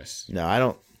surprise. No, I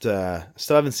don't.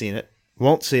 Still haven't seen it.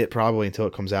 Won't see it probably until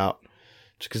it comes out,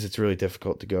 just because it's really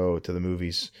difficult to go to the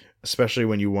movies, especially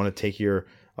when you want to take your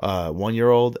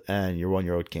 1-year-old and your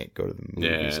 1-year-old can't go to the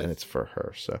movies, and it's for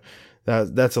her. So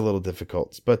that's a little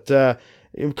difficult. But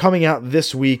coming out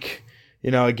this week,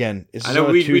 again, it's I know on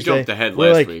a Tuesday. We jumped ahead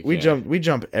last week. We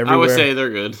jump everywhere. I would say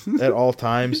they're good at all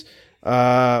times.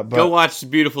 But, go watch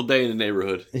Beautiful Day in the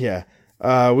Neighborhood. Yeah,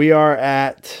 we are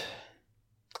at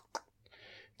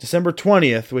December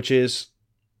 20th, which is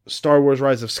Star Wars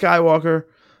Rise of Skywalker,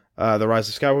 The Rise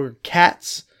of Skywalker,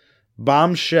 Cats,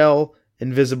 Bombshell,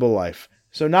 Invisible Life.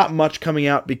 So not much coming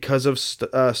out because of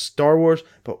Star Wars.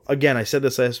 But again, I said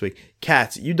this last week.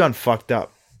 Cats, you done fucked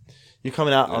up. You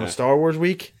coming out on a Star Wars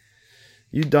week?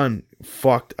 You done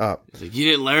fucked up. It's like, you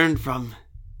didn't learn from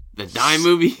the Die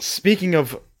movie? Speaking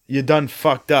of you done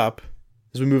fucked up,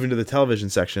 as we move into the television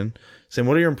section, saying,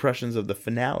 what are your impressions of the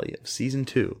finale of Season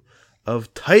 2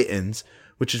 of Titans?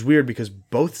 Which is weird because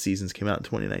both seasons came out in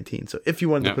 2019. So if you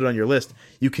wanted to put it on your list,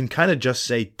 you can kind of just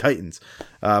say Titans.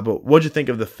 But what'd you think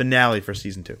of the finale for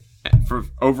Season 2? For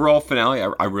overall finale,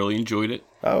 I really enjoyed it.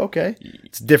 Oh, okay.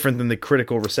 It's different than the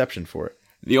critical reception for it.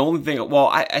 The only thing,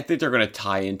 I think they're going to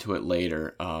tie into it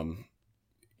later.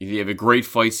 You have a great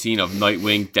fight scene of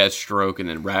Nightwing, Deathstroke, and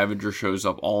then Ravager shows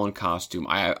up all in costume.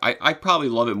 I probably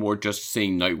love it more just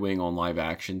seeing Nightwing on live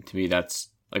action. To me, that's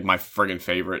like my friggin'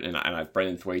 favorite, and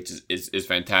Brendan Thwaites is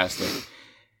fantastic.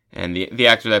 And the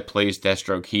actor that plays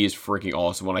Deathstroke, he is freaking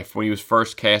awesome. When he was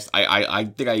first cast, I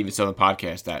think I even said on the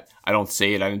podcast that I don't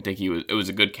say it. I didn't think it was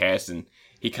a good cast, and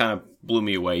he kind of blew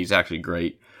me away. He's actually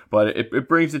great. But it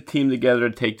brings the team together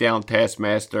to take down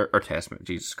Taskmaster,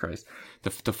 Jesus Christ,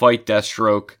 to fight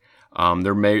Deathstroke.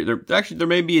 There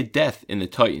may be a death in the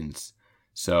Titans.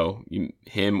 So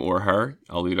him or her,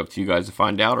 I'll leave it up to you guys to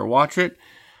find out or watch it.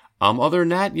 Other than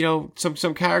that,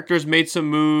 some characters made some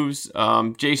moves.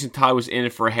 Jason Todd was in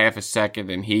it for a half a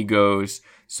second, and he goes.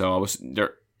 So I was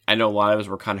there. I know a lot of us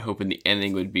were kind of hoping the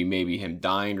ending would be maybe him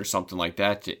dying or something like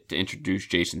that to introduce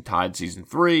Jason Todd Season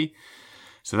 3.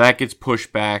 So that gets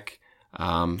pushed back.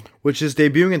 Which is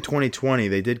debuting in 2020.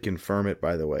 They did confirm it,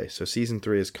 by the way. So Season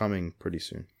 3 is coming pretty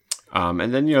soon.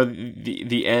 And then,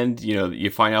 the end, you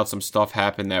find out some stuff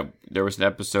happened, that there was an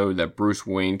episode that Bruce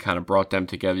Wayne kind of brought them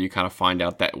together. You kind of find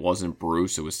out that it wasn't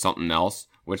Bruce, it was something else,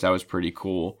 which that was pretty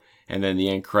cool. And then the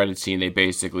end credit scene, they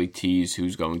basically tease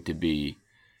who's going to be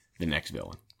the next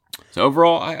villain. So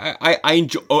overall, I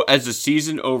enjoy, as a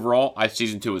season overall,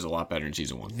 Season 2 is a lot better than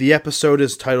Season 1. The episode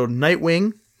is titled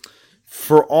Nightwing,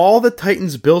 For all the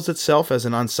Titans builds itself as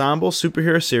an ensemble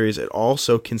superhero series, it's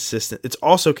also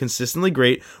consistently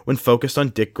great when focused on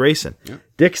Dick Grayson. Yeah.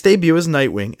 Dick's debut as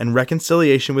Nightwing and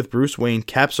reconciliation with Bruce Wayne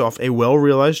caps off a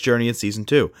well-realized journey in Season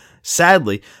 2.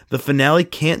 Sadly, the finale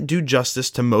can't do justice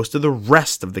to most of the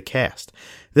rest of the cast.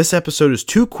 This episode is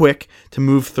too quick to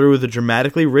move through the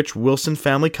dramatically rich Wilson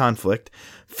family conflict,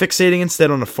 fixating instead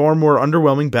on a far more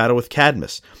underwhelming battle with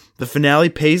Cadmus. The finale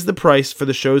pays the price for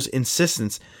the show's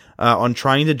insistence on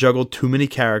trying to juggle too many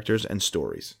characters and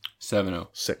stories. 7-0.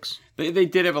 6. They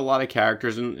did have a lot of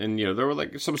characters, and there were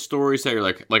like some stories that are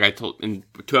like I told in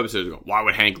 2 episodes ago. Why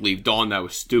would Hank leave Dawn? That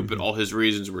was stupid. All his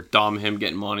reasons were dumb. Him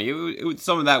getting money.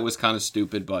 Some of that was kind of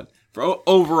stupid, but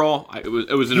overall, it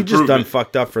was an improvement. He just done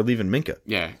fucked up for leaving Minka.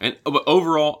 Yeah, but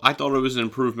overall, I thought it was an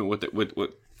improvement with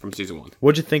from Season 1.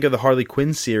 What'd you think of the Harley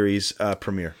Quinn series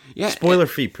premiere? Yeah, spoiler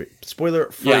free.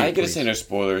 Yeah, I gotta say no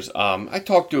spoilers. I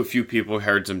talked to a few people who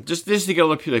heard some just to get a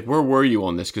look. Like, where were you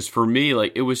on this? Because for me,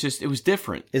 like it was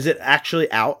different. Is it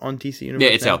actually out on DC Universe? Yeah,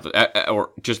 it's out.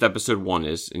 Or just episode 1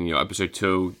 is, and episode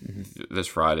 2 this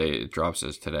Friday. It drops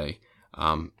as today.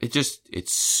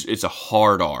 It's a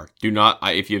hard R. Do not.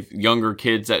 If you have younger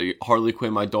kids that Harley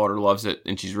Quinn, my daughter loves it,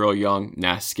 and she's real young.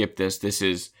 Nah, skip this. This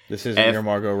isn't your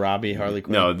Margot Robbie Harley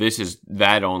Quinn. No, this is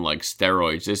that on like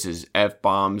steroids. This is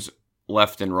F-bombs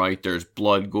left and right. There's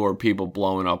blood, gore, people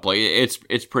blowing up. Like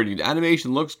it's pretty. The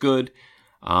animation looks good.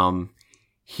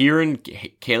 Hearing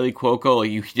Kaylee Cuoco,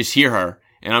 like you just hear her,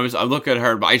 and I look at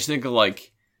her, but I just think of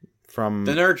like from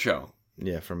the Nerd Show.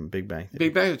 Yeah, from Big Bang.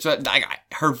 Big Bang. So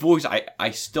her voice,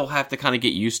 I still have to kind of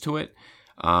get used to it.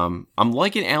 I'm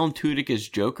liking Alan Tudyk as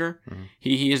Joker. Mm-hmm.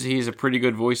 He's a pretty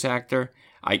good voice actor.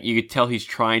 You could tell he's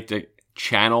trying to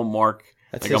channel Mark,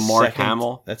 Mark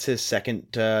Hamill. That's his second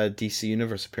DC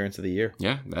Universe appearance of the year.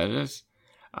 Yeah, that is.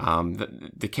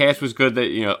 The cast was good.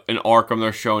 That in Arkham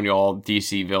they're showing you all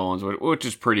DC villains, which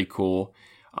is pretty cool.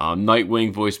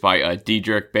 Nightwing voiced by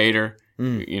Diedrich Bader.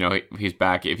 He's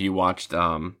back. If you watched,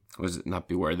 was it not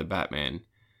Beware the Batman?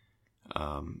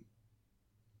 It's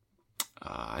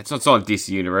on DC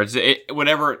Universe.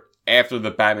 Whatever after the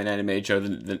Batman animated show,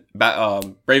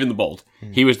 Brave and the Bold.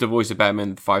 Mm-hmm. He was the voice of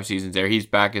Batman 5 seasons there. He's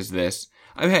back as this.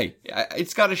 Hey,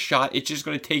 it's got a shot. It's just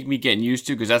going to take me getting used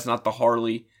to because that's not the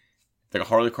Harley, like a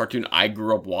Harley cartoon I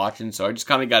grew up watching. So I just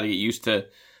kind of got to get used to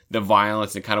the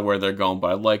violence and kind of where they're going.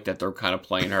 But I like that they're kind of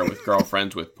playing her with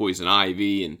girlfriends with Poison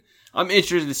Ivy, and I'm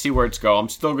interested to see where it's going. I'm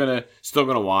still gonna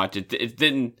watch it. It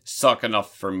didn't suck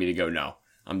enough for me to go, no,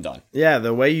 I'm done. Yeah,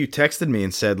 the way you texted me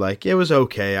and said like it was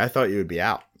okay, I thought you would be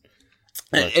out.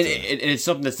 But, and it's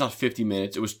something that's not 50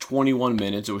 minutes. It was 21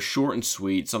 minutes. It was short and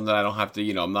sweet. Something I don't have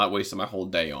to, I'm not wasting my whole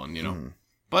day on, Mm.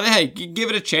 But hey, give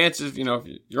it a chance. If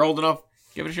you're old enough,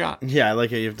 give it a shot. Yeah, I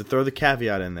like it. You have to throw the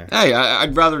caveat in there. Hey,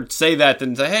 I'd rather say that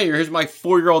than say, hey, here's my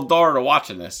 4-year-old daughter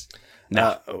watching this.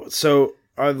 No. So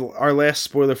our last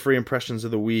spoiler-free impressions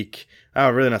of the week. Oh,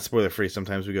 really not spoiler-free.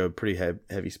 Sometimes we go pretty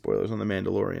heavy spoilers on The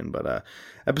Mandalorian. But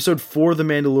episode 4 of The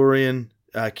Mandalorian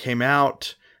came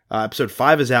out. Episode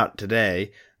 5 is out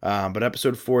today, but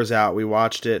episode 4 is out. We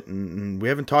watched it, and we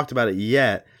haven't talked about it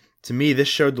yet. To me, this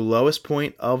showed the lowest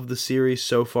point of the series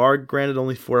so far. Granted,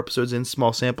 only 4 episodes in,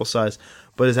 small sample size.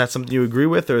 But is that something you agree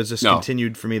with, or is this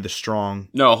continued for me the strong?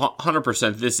 No,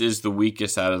 100%. This is the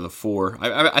weakest out of the 4.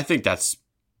 I think that's.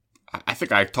 I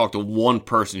think I talked to one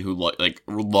person who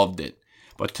loved it.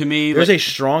 But to me, there's a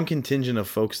strong contingent of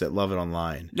folks that love it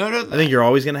online. No, I think you're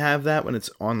always going to have that when it's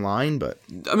online. But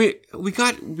I mean, we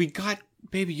got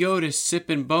Baby Yoda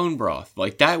sipping bone broth.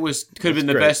 Like that could have been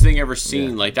the best thing ever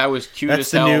seen. Yeah. Like that was cute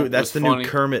as hell. That's the new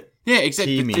Kermit. Yeah,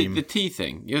 exactly. The tea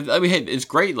thing. I mean, hey, it's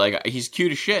great. Like he's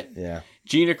cute as shit. Yeah.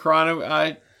 Gina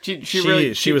Carano.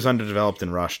 She was underdeveloped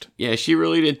and rushed. Yeah, she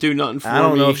really didn't do nothing for me. I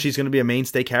don't know if she's going to be a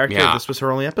mainstay character. Yeah. This was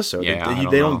her only episode. Yeah,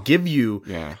 they don't give you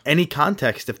any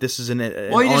context if this is an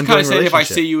well, you just kind of say if I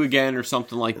see you again or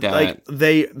something like that. Like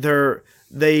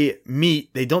they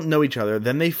meet, they don't know each other,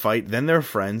 then they fight, then they're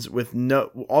friends with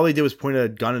all they did was point a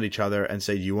gun at each other and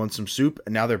say, "Do you want some soup?"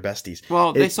 And now they're besties.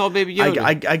 Well, they saw Baby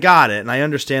Yoda. I got it, and I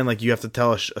understand like you have to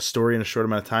tell a story in a short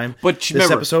amount of time. But this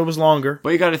episode was longer. But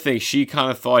you got to think she kind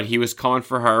of thought he was coming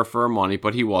for her money,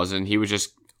 but he wasn't. He was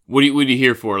just what are you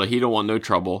here for? Like he don't want no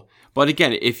trouble. But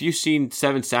again, if you've seen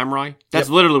Seven Samurai, that's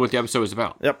literally what the episode was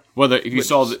about. Yep. Whether if you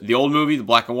saw the old movie, the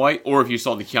black and white, or if you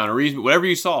saw the Keanu Reeves, whatever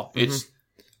you saw, it's.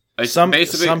 Some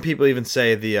people even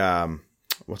say the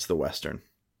what's the Western?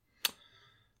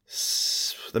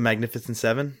 The Magnificent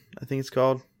Seven, I think it's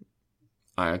called.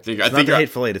 I think the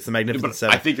Hateful Eight. It's the Magnificent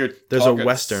Seven. I think there's a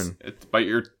Western. But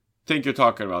you're think you're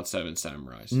talking about Seven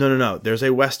Samurais. No. There's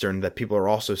a Western that people are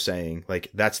also saying, like,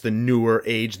 that's the newer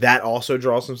age. That also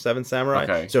draws from Seven Samurai.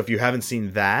 Okay. So if you haven't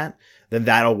seen that, then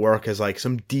that'll work as, like,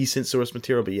 some decent source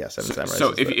material. But yeah, Seven Samurai.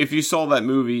 So if you saw that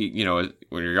movie, you know,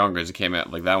 when you're younger, as it came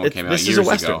out, like that one came out this years is a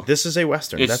Western. ago. This is a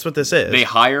Western. That's what this is. They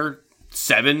hire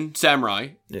 7 samurai,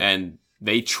 and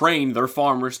they train their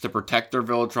farmers to protect their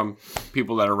village from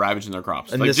people that are ravaging their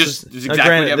crops. And like, this just is exactly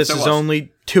granted, what the this episode is was.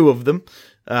 only 2 of them.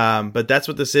 But that's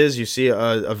what this is. You see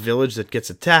a village that gets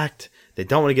attacked. They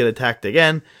don't want to get attacked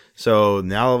again. So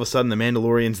now all of a sudden the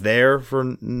Mandalorian's there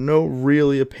for no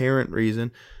really apparent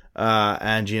reason.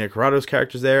 And Gina Carano's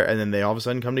character's there. And then they all of a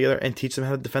sudden come together and teach them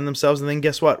how to defend themselves. And then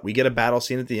guess what? We get a battle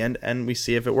scene at the end and we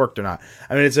see if it worked or not.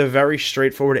 I mean, it's a very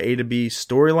straightforward A to B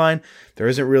storyline. There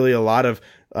isn't really a lot of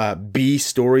B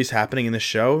stories happening in the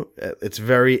show. It's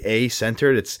very A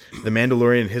centered. It's the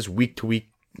Mandalorian and his week to week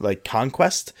like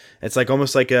conquest. It's like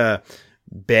almost like a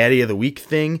baddie of the week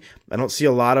thing. I don't see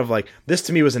a lot of like this.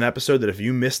 To me was an episode that if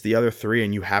you missed the other 3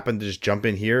 and you happened to just jump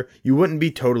in here, you wouldn't be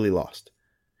totally lost.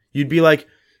 You'd be like,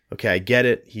 okay, I get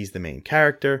it. He's the main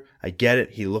character. I get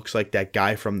it. He looks like that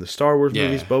guy from the Star Wars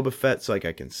movies, Boba Fett. So like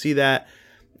I can see that.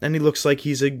 And he looks like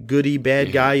he's a goody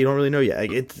bad guy. You don't really know yet.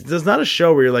 Like, it's not a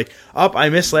show where you're like, I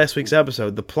missed last week's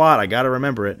episode. The plot, I got to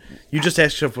remember it. You just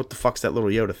ask yourself, what the fuck's that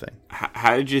little Yoda thing?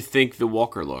 How did you think the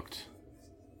Walker looked?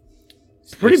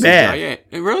 Pretty bad.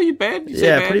 Yeah, really bad?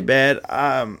 Yeah, pretty bad.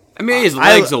 I mean, his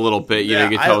legs a little bit. You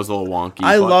can tell it's a little wonky.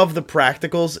 I love the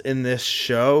practicals in this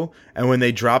show. And when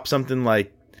they drop something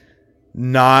like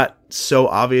not so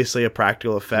obviously a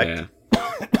practical effect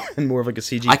and more of like a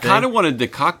CG I kind of wanted the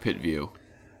cockpit view.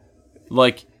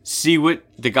 Like, see what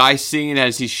the guy's seeing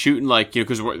as he's shooting, like, you know,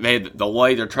 because they had the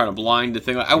light, they're trying to blind the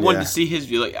thing. Like, I wanted to see his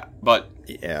view, like, but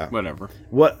whatever.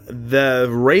 What the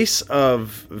race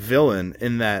of villain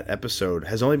in that episode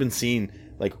has only been seen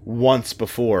like once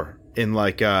before in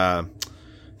like I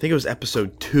think it was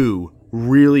episode 2,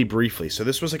 really briefly. So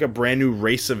this was like a brand new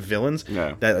race of villains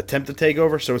that attempt to take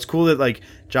over. So it's cool that like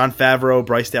Jon Favreau,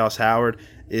 Bryce Dallas Howard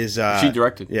is she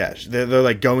directed. Yeah, they're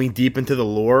like going deep into the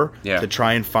lore to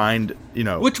try and find, you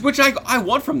know, which I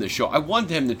want from this show. I want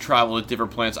him to travel to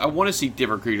different planets. I want to see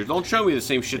different creatures. Don't show me the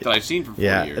same shit that I've seen for 4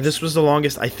 years. This was the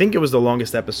longest. I think it was the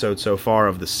longest episode so far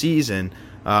of the season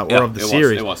or of the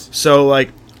series. It was. So like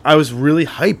I was really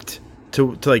hyped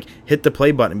to like hit the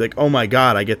play button and be like, oh my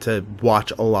god, I get to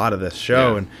watch a lot of this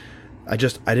show, and I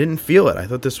didn't feel it. I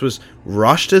thought this was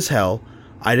rushed as hell.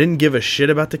 I didn't give a shit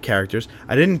about the characters.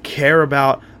 I didn't care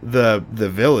about the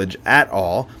village at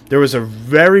all. There was a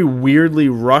very weirdly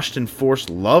rushed and forced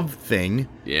love thing.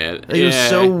 Yeah, it was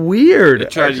so weird. They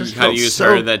tried to kind of use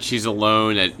her that she's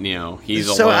alone. That he's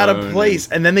alone. So out of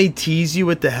place. And then they tease you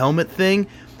with the helmet thing,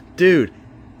 dude.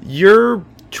 You're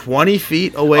 20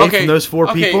 feet away from those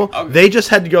 4 people. They just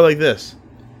had to go like this.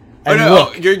 And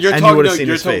you're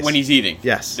talking when he's eating.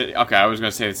 Yes. Okay, I was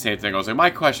going to say the same thing. I was like, my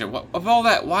question, of all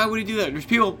that, why would he do that? There's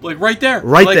people like right there.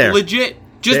 Right there. Legit.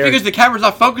 Just because the camera's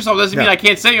not focused on doesn't mean I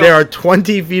can't say it. They are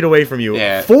 20 feet away from you.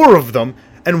 Yeah. 4 of them.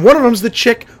 And one of them's the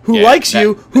chick who likes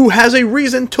you, who has a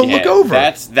reason to look over.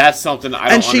 That's something I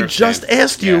don't understand. And she just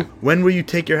asked you, when will you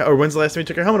take when's the last time you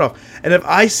took your helmet off? And if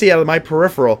I see out of my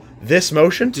peripheral this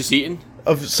motion. Just eating?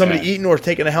 Of somebody eating or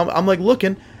taking a helmet, I'm like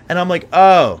looking, and I'm like,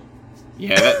 oh.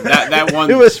 Yeah, that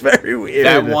one. It was very weird.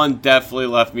 That one definitely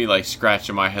left me like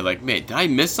scratching my head, like, man, did I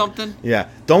miss something? Yeah,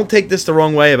 don't take this the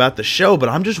wrong way about the show, but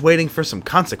I'm just waiting for some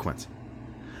consequence.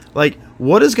 Like,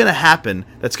 what is going to happen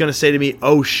that's going to say to me,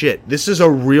 oh shit, this is a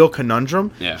real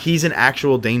conundrum? Yeah. He's in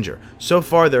actual danger. So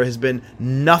far, there has been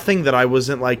nothing that I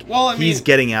wasn't like, he's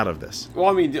getting out of this. Well,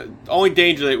 I mean, the only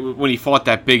danger when he fought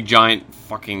that big giant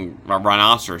fucking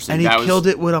rhinoceros. And he killed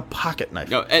it with a pocket knife.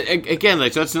 No, again,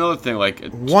 like, so that's another thing. Like,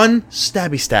 one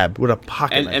stabby stab with a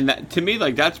pocket knife. And that, to me,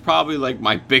 like, that's probably like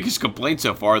my biggest complaint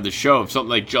so far of the show. Something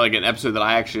like an episode that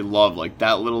I actually love, like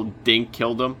that little dink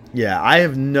killed him. Yeah, I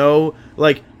have no,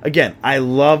 like, again, I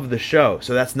love the show,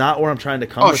 so that's not where I'm trying to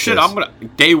come. Oh shit! This. I'm gonna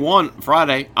day 1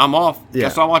 Friday. I'm off. Yeah.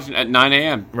 Guess I'm watching at 9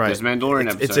 a.m. Right, this Mandalorian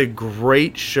episode. It's a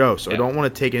great show, so I don't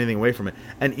want to take anything away from it.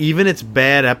 And even its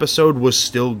bad episode was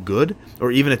still good,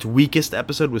 or even its weakest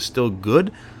episode was still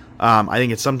good. I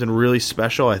think it's something really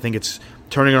special. I think it's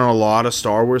turning on a lot of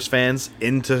Star Wars fans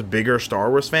into bigger Star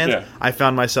Wars fans. Yeah. I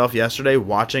found myself yesterday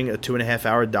watching a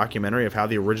 2.5-hour documentary of how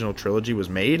the original trilogy was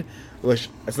made. Which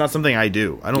it's not something I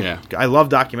do. I don't. Yeah. I love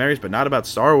documentaries, but not about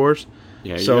Star Wars.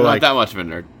 Yeah, so you're not that much of a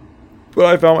nerd. But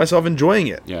I found myself enjoying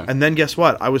it. Yeah. And then guess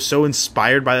what? I was so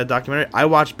inspired by that documentary. I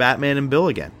watched Batman and Bill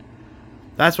again.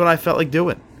 That's what I felt like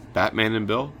doing. Batman and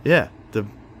Bill? Yeah,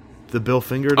 the Bill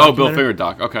Finger. Oh, Bill Finger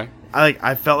doc. Okay.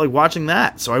 I felt like watching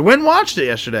that. So I went and watched it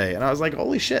yesterday, and I was like,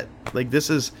 holy shit. Like, this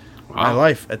is my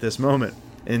life at this moment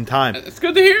in time. It's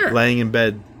good to hear. Laying in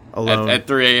bed alone. At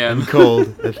 3 a.m. And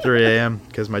cold at 3 a.m.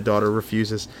 because my daughter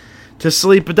refuses to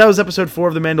sleep. But that was episode 4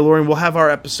 of The Mandalorian. We'll have our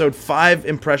episode 5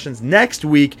 impressions next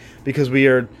week because we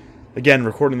are, again,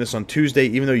 recording this on Tuesday.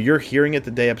 Even though you're hearing it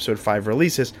the day episode 5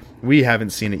 releases, we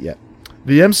haven't seen it yet.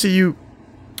 The MCU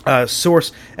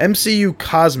source, MCU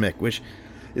Cosmic, which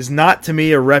is not to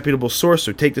me a reputable source,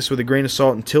 so take this with a grain of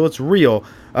salt until it's real,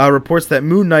 reports that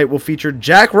Moon Knight will feature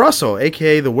Jack Russell,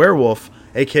 a.k.a. the Werewolf,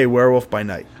 a.k.a. Werewolf by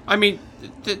Night. I mean,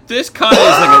 this kind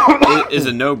of is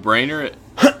a no-brainer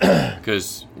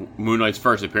because Moon Knight's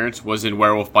first appearance was in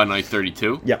Werewolf by Night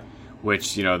 32. Yep.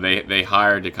 Which, they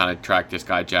hired to kind of track this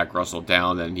guy Jack Russell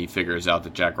down, and he figures out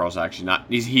that Jack Russell actually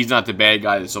he's not the bad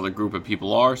guy this other group of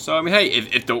people are. So, I mean, hey,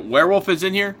 if the werewolf is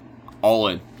in here, all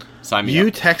in. Sign me up.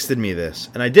 You texted me this,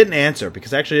 and I didn't answer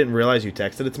because I actually didn't realize you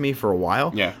texted it to me for a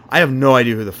while. Yeah. I have no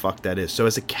idea who the fuck that is. So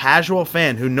as a casual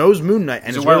fan who knows Moon Knight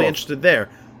and is really interested there,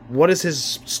 what is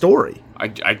his story?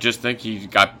 I just think he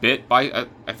got bit by...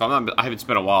 I haven't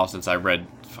been a while since I read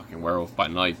fucking Werewolf by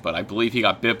Night, but I believe he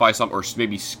got bit by something, or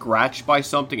maybe scratched by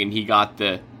something, and he got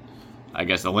the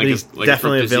He's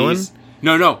definitely a villain?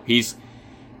 No, he's...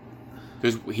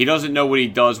 Because he doesn't know what he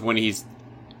does when he's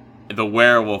the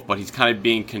werewolf, but he's kind of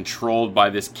being controlled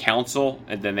by this council,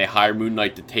 and then they hire Moon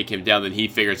Knight to take him down. Then he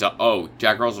figures out, oh,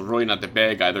 Jack Russell's really not the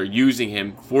bad guy. They're using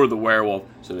him for the werewolf,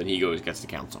 so then he gets the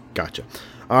council. Gotcha.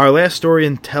 Our last story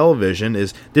in television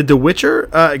is, did The Witcher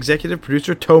executive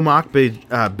producer Tomasz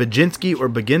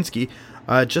Baginski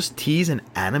just tease an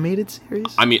animated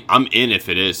series? I mean, I'm in if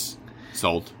it is.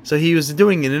 Sold. So he was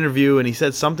doing an interview, and he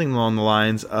said something along the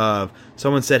lines of,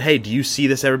 someone said, hey, do you see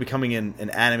this ever becoming an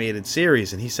animated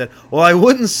series? And he said, well, I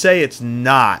wouldn't say it's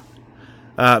not.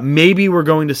 Maybe we're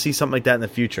going to see something like that in the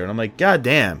future. And I'm like, God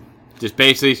damn. Just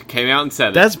basically came out and said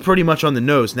it. That's pretty much on the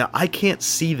nose. Now, I can't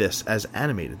see this as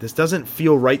animated. This doesn't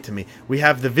feel right to me. We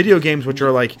have the video games, which are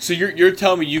like... So you're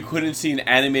telling me you couldn't see an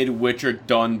animated Witcher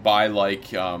done by, like...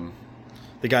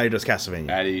 the guy who does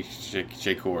Castlevania. Adi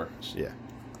Shakur. Yeah.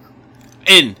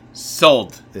 In.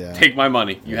 Sold. Yeah. Take my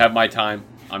money. You have my time.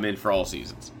 I'm in for all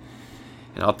seasons.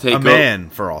 And I'll take...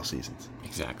 for all seasons.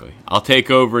 Exactly. I'll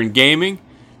take over in gaming.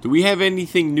 Do we have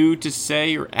anything new to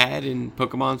say or add in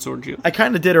Pokemon Sword and Shield? I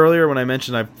kind of did earlier when I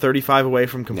mentioned I'm 35 away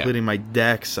from completing my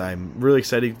decks. I'm really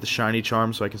excited to get the shiny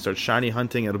charm so I can start shiny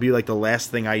hunting. It'll be like the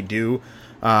last thing I do.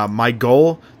 My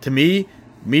goal, to me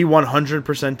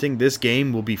 100%ing this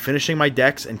game will be finishing my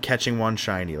decks and catching one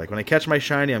shiny. Like when I catch my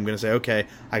shiny, I'm going to say, okay,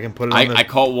 I can put it on I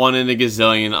caught one in a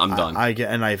gazillion. I'm done.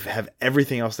 I have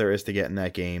everything else there is to get in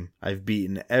that game. I've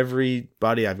beaten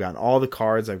everybody. I've gotten all the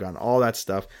cards. I've gotten all that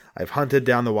stuff. I've hunted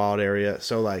down the wild area.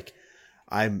 So like,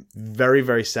 I'm very,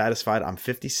 very satisfied. I'm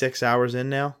 56 hours in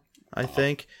now, I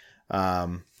think.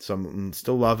 So I'm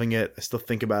still loving it. I still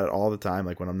think about it all the time.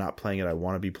 Like when I'm not playing it, I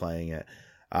want to be playing it.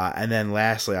 And then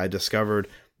lastly, I discovered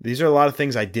these are a lot of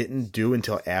things I didn't do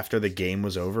until after the game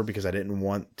was over because I didn't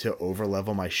want to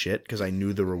over-level my shit because I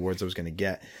knew the rewards I was going to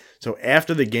get. So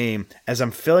after the game, as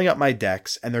I'm filling up my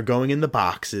decks and they're going in the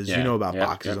boxes, you know about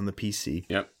boxes on the PC,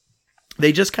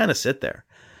 they just kind of sit there.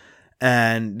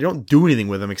 And you don't do anything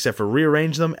with them except for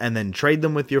rearrange them and then trade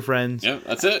them with your friends. Yeah,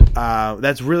 that's it.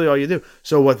 That's really all you do.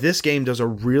 So what this game does a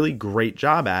really great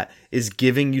job at is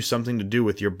giving you something to do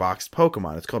with your boxed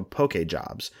Pokemon. It's called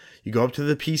Pokejobs. You go up to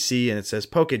the PC and it says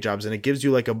Pokejobs, and it gives you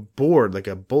like a board, like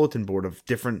a bulletin board of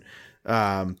different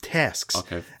tasks.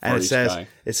 Okay. And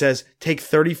it says take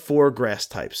 34 grass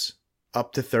types,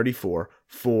 up to 34,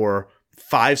 for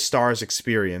 5 stars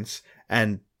experience,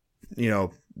 and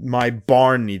my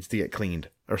barn needs to get cleaned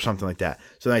or something like that.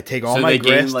 So then I take all my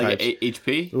grass like types.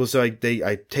 HP? Well, so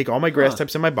I take all my grass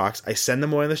types in my box. I send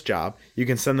them away on this job. You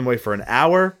can send them away for an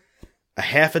hour, a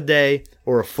half a day,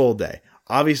 or a full day.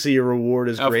 Obviously, your reward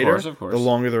is greater of course. the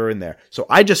longer they're in there. So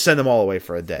I just send them all away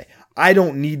for a day. I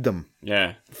don't need them.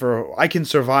 Yeah. I can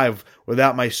survive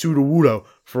without my Sudowoodo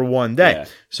for one day. Yeah.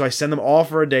 So I send them all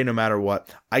for a day no matter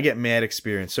what. I get mad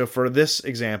experience. So for this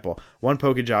example, one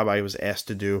Pokejob I was asked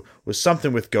to do was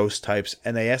something with ghost types,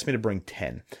 and they asked me to bring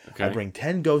 10. Okay. I bring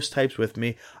 10 ghost types with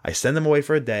me. I send them away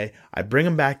for a day. I bring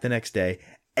them back the next day.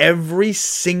 Every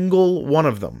single one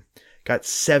of them got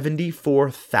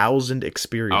 74,000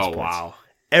 experience points. Wow.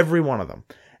 Every one of them.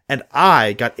 And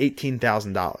I got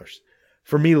 $18,000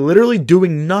 for me literally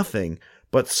doing nothing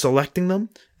but selecting them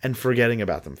and forgetting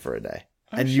about them for a day.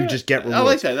 And you just get rewards. I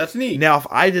like that. That's neat. Now, if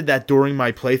I did that during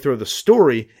my playthrough of the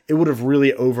story, it would have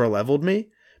really over-leveled me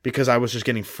because I was just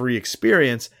getting free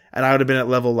experience, and I would have been at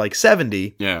level like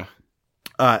 70. Yeah.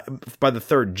 by the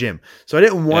third gym. So I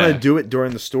didn't want to Yeah. do it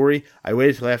during the story. I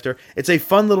waited till after. It's a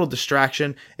fun little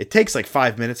distraction. It takes like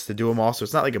 5 minutes to do them all, so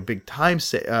it's not like a big time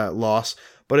loss,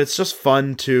 but it's just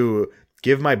fun to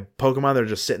give my Pokemon that are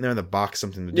just sitting there in the box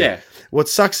something to do. Yeah. What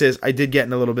sucks is I did get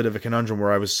in a little bit of a conundrum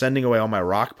where I was sending away all my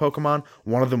rock Pokemon.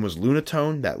 One of them was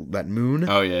Lunatone, that moon.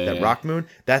 Oh, yeah, That yeah. rock moon.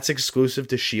 That's exclusive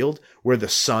to Shield, where the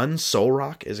Sun, Soul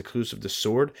Rock, is exclusive to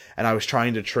Sword. And I was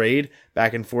trying to trade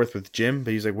back and forth with Jim,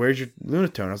 but he's like, "Where's your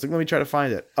Lunatone?" I was like, "Let me try to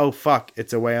find it." Oh, fuck.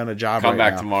 It's away on a job Come right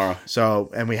back now. tomorrow. So,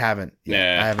 and we haven't.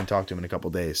 Yeah. I haven't talked to him in a couple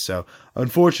days. So,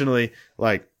 unfortunately,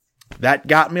 like, that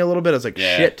got me a little bit. I was like,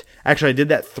 Yeah. shit. Actually, I did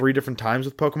that 3 different times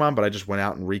with Pokemon, but I just went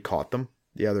out and recaught them,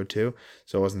 the other 2.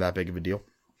 So it wasn't that big of a deal.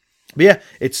 But yeah,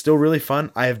 it's still really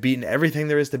fun. I have beaten everything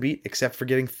there is to beat except for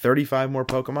getting 35 more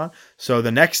Pokemon. So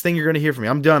the next thing you're going to hear from me,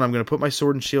 I'm done. I'm going to put my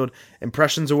Sword and Shield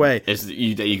impressions away. It's that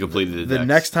you completed the The dex.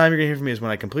 next time you're going to hear from me is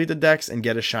when I complete the decks and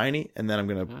get a shiny, and then I'm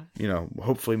going to,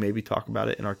 hopefully maybe talk about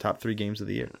it in our top 3 games of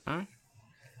the year. All right.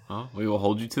 Well, we will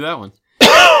hold you to that one.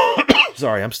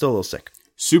 Sorry, I'm still a little sick.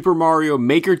 Super Mario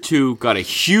Maker 2 got a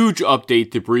huge update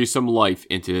to breathe some life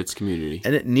into its community.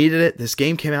 And it needed it. This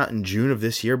game came out in June of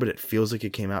this year, but it feels like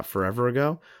it came out forever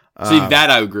ago. See,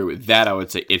 that I agree with. That I would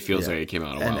say it feels like it came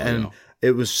out a while And ago.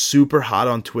 it was super hot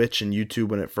on Twitch and YouTube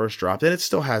when it first dropped. And it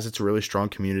still has its really strong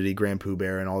community. Grand Pooh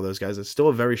Bear and all those guys. It's still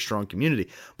a very strong community.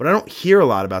 But I don't hear a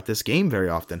lot about this game very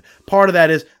often. Part of that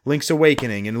is Link's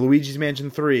Awakening and Luigi's Mansion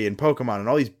 3 and Pokemon and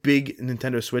all these big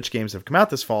Nintendo Switch games that have come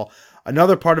out this fall.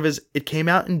 Another part of it is it came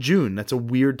out in June. That's a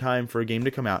weird time for a game to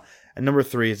come out. And number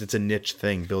 3 is it's a niche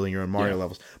thing, building your own Mario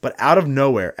levels. But out of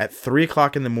nowhere, at 3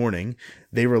 o'clock in the morning,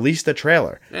 they released a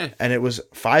trailer. And it was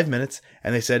 5 minutes.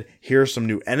 And they said, here are some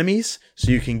new enemies.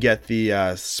 So you can get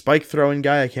the spike throwing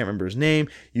guy. I can't remember his name.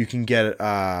 You can get,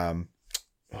 oh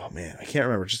man, I can't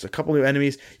remember. Just a couple new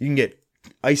enemies. You can get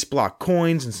ice block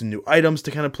coins and some new items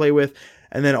to kind of play with.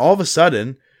 And then all of a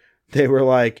sudden, they were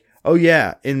like, oh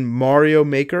yeah, in Mario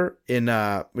Maker,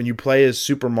 when you play as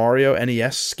Super Mario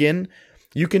NES skin,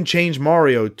 you can change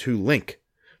Mario to Link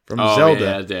from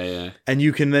Zelda. Yeah. And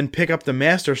you can then pick up the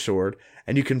Master Sword,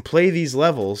 and you can play these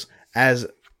levels as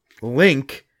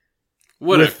Link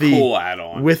What with a cool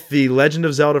add-on. with the Legend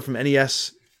of Zelda from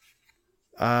NES,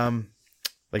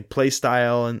 like play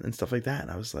style and stuff like that.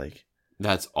 And I was like,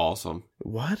 That's awesome.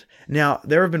 what? Now,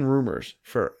 there have been rumors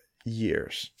for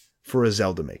years for a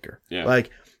Zelda Maker. Yeah. Like,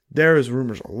 there is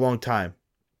rumors a long time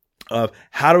of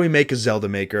how do we make a Zelda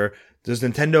Maker? Does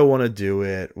Nintendo want to do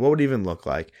it? What would it even look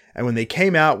like? And when they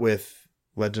came out with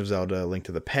Legend of Zelda: Link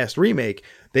to the Past remake,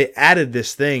 they added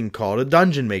this thing called a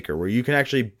Dungeon Maker, where you can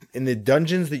actually, in the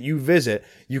dungeons that you visit,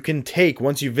 you can take,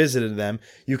 once you visited them,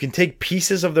 you can take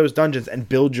pieces of those dungeons and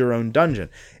build your own dungeon.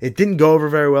 It didn't go over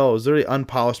very well. It was really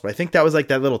unpolished, but I think that was like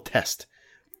that little test.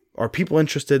 Are people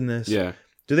interested in this? Yeah.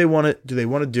 Do they want it? Do they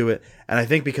want to do it? And I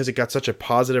think because it got such a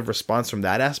positive response from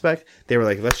that aspect, they were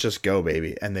like, let's just go,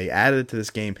 baby. And they added it to this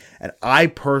game. And I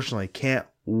personally can't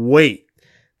wait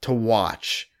to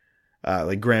watch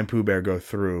like Grand Pooh Bear go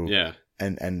through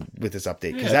and with this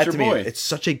update. Because that to me, it's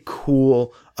such a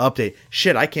cool update.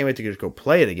 Shit, I can't wait to just go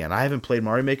play it again. I haven't played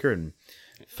Mario Maker in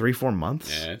 3-4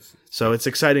 months. Yeah, So it's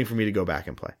exciting for me to go back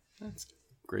and play. that's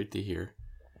great to hear.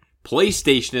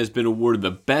 PlayStation has been awarded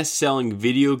the best-selling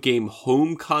video game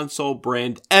home console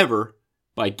brand ever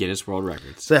by Guinness World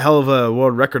Records. It's a hell of a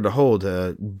world record to hold.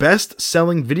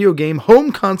 Best-selling video game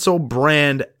home console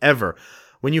brand ever.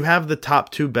 When you have the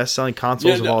top 2 best-selling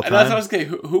consoles of all time, That's what I was saying.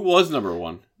 Who was number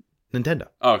 1? Nintendo.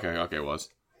 Oh, okay, it was.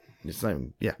 It's not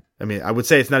even, yeah. I mean, I would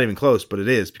say it's not even close, but it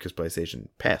is because PlayStation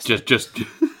passed them. Just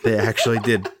They actually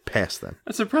did pass them.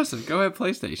 That's impressive. Go ahead,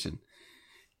 PlayStation.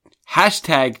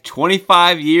 Hashtag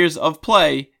 25 years of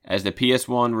play as the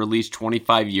PS1 released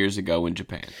 25 years ago in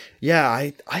Japan. Yeah,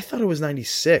 I thought it was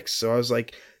 96, so I was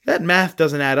like, that math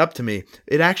doesn't add up to me.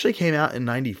 It actually came out in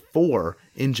 94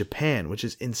 in Japan, which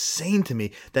is insane to me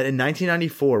that in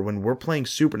 1994, when we're playing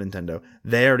Super Nintendo,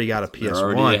 they already got a PS1. They're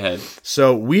already ahead.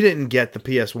 So we didn't get the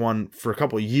PS1 for a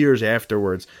couple of years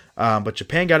afterwards, but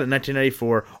Japan got it in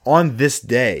 1994 on this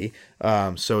day.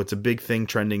 So it's a big thing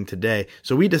trending today.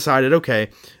 So we decided, okay,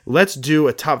 let's do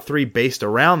a top 3 based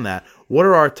around that. What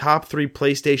are our top 3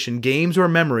 PlayStation games or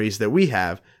memories that we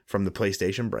have from the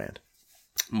PlayStation brand?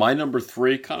 My number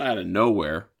 3, kind of out of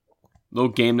nowhere,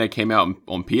 little game that came out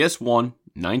on PS1,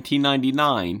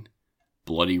 1999,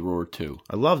 Bloody Roar 2.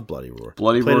 I loved Bloody Roar.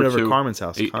 Bloody Played Roar it over 2. at Carmen's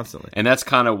house constantly. And that's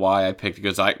kind of why I picked it,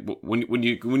 because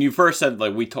when you first said,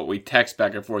 like, we text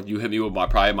back and forth, you hit me with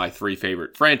probably my 3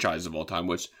 favorite franchises of all time,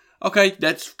 which, okay,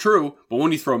 that's true, but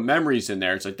when you throw memories in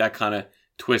there, it's like that kind of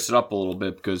twists it up a little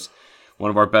bit, because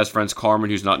one of our best friends, Carmen,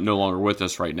 who's no longer with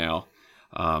us right now,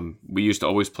 We used to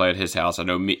always play at his house. I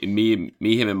know me,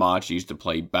 him, and Machi used to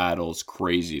play battles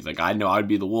crazy. Like, I know I'd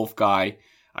be the wolf guy.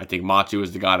 I think Machi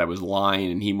was the guy that was lion,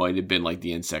 and he might have been like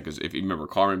the insect. Because if you remember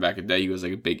Carmen back in the day, he was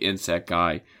like a big insect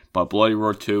guy. But Bloody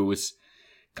Roar 2 was,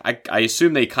 I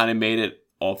assume they kind of made it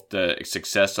off the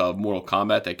success of Mortal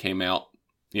Kombat that came out.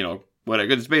 You know,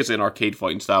 it's basically an arcade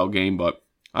fighting style game, but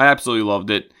I absolutely loved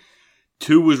it.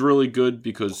 2 was really good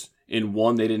because in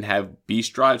 1 they didn't have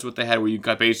beast drives. What they had, where you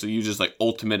got basically use this like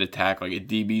ultimate attack, like a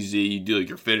DBZ. You do like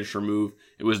your finisher move.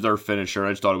 It was their finisher.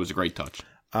 I just thought it was a great touch.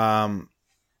 When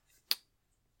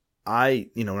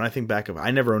I think back of,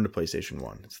 I never owned a PlayStation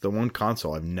 1. It's the one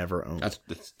console I've never owned.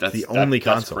 That's the only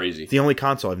console. That's crazy. The only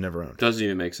console I've never owned. Doesn't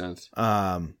even make sense.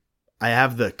 I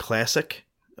have the classic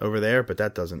over there, but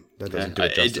that doesn't do it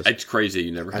justice. It's crazy.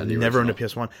 You never had. I've never owned a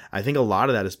PS1. I think a lot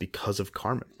of that is because of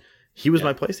Carmen. He was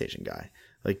my PlayStation guy.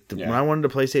 Like when I wanted a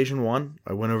PlayStation 1,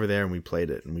 I went over there and we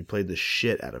played it, and we played the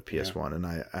shit out of PS1.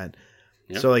 And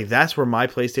so like that's where my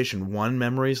PlayStation 1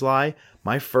 memories lie.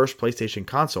 My first PlayStation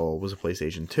console was a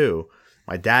PlayStation 2.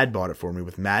 My dad bought it for me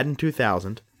with Madden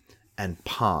 2000 and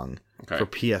Pong for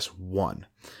PS1.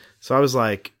 So I was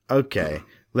like, okay,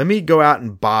 let me go out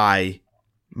and buy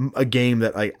a game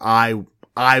that like I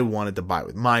wanted to buy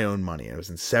with my own money. I was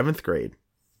in 7th grade,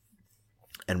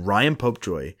 and Ryan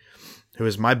Popejoy, who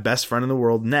is my best friend in the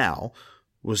world now,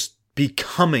 was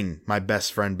becoming my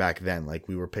best friend back then. Like,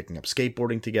 we were picking up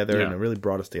skateboarding together, and it really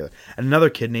brought us together. And another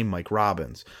kid named Mike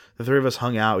Robbins. The three of us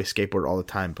hung out. We skateboarded all the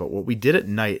time. But what we did at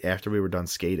night after we were done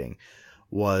skating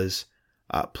was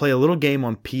play a little game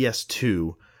on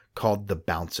PS2 called The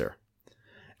Bouncer.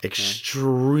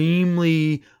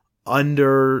 Extremely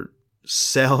underselling,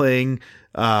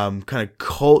 kind of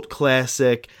cult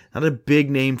classic, not a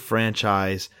big name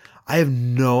franchise. I have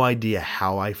no idea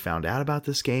how I found out about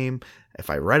this game, if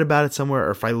I read about it somewhere,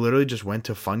 or if I literally just went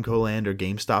to Funko Land or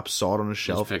GameStop, saw it on a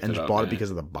shelf, and just bought it because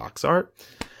of the box art.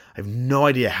 I have no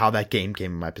idea how that game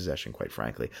came in my possession, quite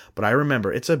frankly. But I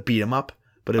remember it's a beat 'em up,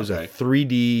 but it was a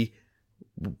 3D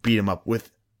beat 'em up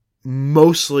with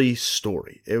mostly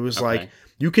story. It was like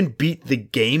you can beat the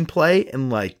gameplay in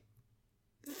like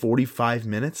 45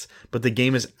 minutes, but the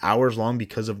game is hours long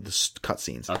because of the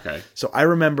cutscenes. So I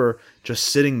remember just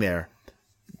sitting there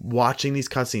watching these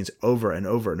cutscenes over and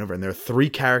over and over, and there are 3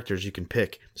 characters you can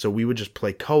pick. So we would just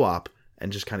play co-op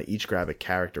and just kind of each grab a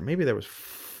character. Maybe there was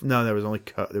there was only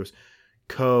there was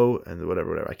Co and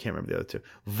whatever. I can't remember the other 2.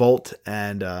 Volt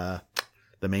and the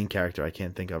main character I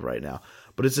can't think of right now.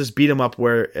 But it's this beat 'em up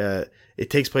where it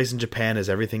takes place in Japan, as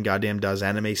everything goddamn does,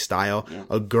 anime style.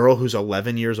 A girl who's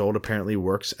 11 years old apparently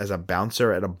works as a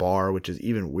bouncer at a bar, which is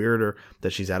even weirder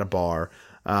that she's at a bar.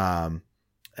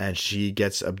 And she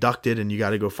gets abducted, and you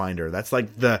got to go find her. That's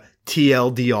like the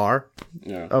TLDR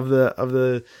of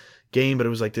the game. But it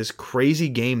was like this crazy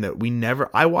game that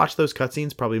I watched those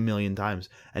cutscenes probably a million times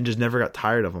and just never got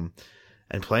tired of them.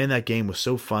 And playing that game was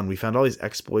so fun. We found all these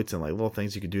exploits and like little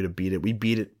things you could do to beat it. We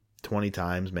beat it 20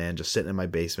 times, man, just sitting in my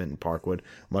basement in Parkwood,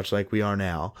 much like we are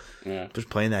now. Just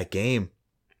playing that game.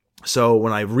 So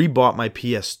when I rebought my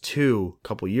PS2 a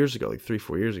couple years ago, like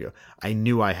 3-4 years ago, I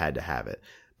knew I had to have it.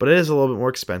 But it is a little bit more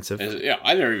expensive.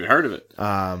 I never even heard of it.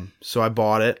 So I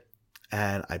bought it,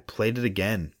 and I played it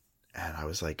again, and I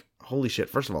was like, holy shit.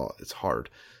 First of all, it's hard.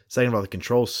 Second of all, the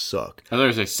controls suck. I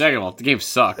was like, second of all, the game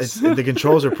sucks. The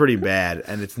controls are pretty bad,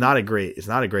 and it's not a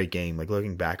great game. Like,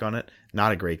 looking back on it,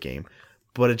 not a great game.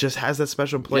 But it just has that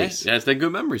special place. Yeah, it's the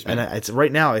good memories, man. And it's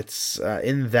right now, it's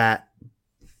in that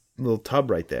little tub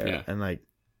right there. And like,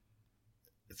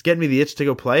 it's getting me the itch to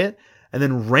go play it. And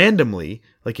then randomly,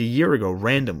 like a year ago,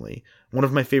 one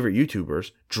of my favorite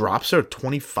YouTubers drops a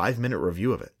 25-minute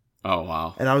review of it. Oh,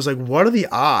 wow. And I was like, what are the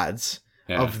odds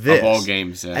of this? Of all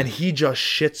games, And he just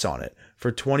shits on it for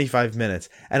 25 minutes.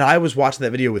 And I was watching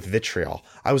that video with vitriol.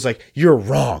 I was like, you're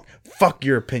wrong. Fuck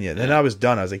your opinion. And I was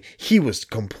done. I was like, he was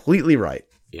completely right.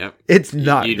 Yep. It's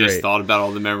not You great. just thought about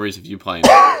all the memories of you playing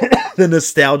The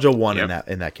nostalgia won in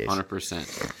that case.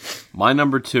 100%. My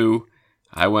number 2,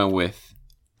 I went with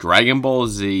Dragon Ball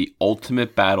Z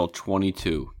Ultimate Battle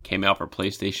 22. Came out for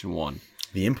PlayStation 1.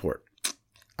 The import.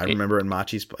 I remember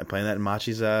playing that in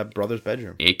Machi's brother's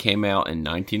bedroom. It came out in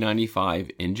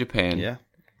 1995 in Japan. Yeah,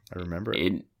 I remember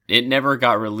it. It never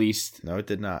got released. No, it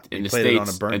did not. In the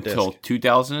States until disc.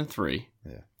 2003.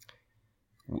 Yeah.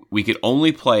 We could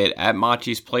only play it at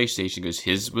Machi's PlayStation because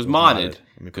his was modded.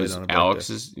 Because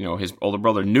Alex's, his older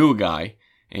brother knew a guy.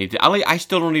 And I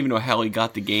still don't even know how he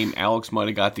got the game. Alex might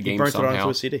have got the game somehow. He burnt it onto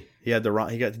a CD. He had the ROM.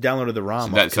 He downloaded the ROM.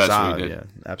 So that's what he did. Yeah,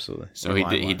 absolutely. So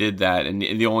he did that, and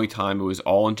the only time it was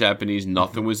all in Japanese,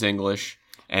 nothing was English,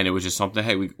 And it was just something,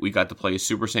 hey, we got to play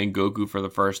Super Saiyan Goku for the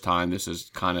first time. This is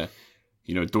kind of,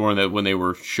 during that when they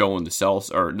were showing the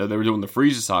Cells, or no, they were doing the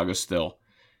Frieza saga still.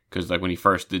 Because like when he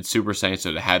first did Super Saiyan,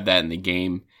 so to have that in the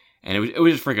game. And it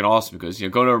was just freaking awesome because,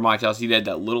 going over to my house, he had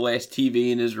that little ass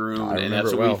TV in his room. And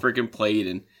that's what we freaking played.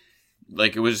 And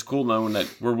like, it was just cool knowing that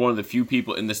we're one of the few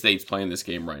people in the States playing this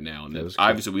game right now. And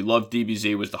obviously we loved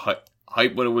DBZ. It was the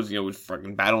hype when it was, was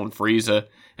freaking battling Frieza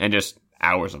and just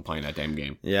hours of playing that damn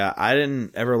game. Yeah, I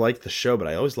didn't ever like the show, but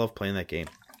I always loved playing that game.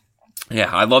 Yeah,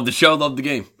 I love the show, love the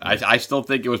game. I still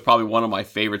think it was probably one of my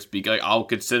favorites because I'll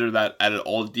consider that out of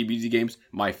all the DBZ games,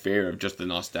 my favorite of just the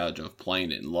nostalgia of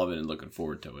playing it and loving it and looking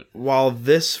forward to it. While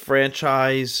this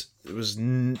franchise was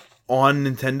on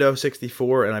Nintendo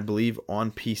 64 and I believe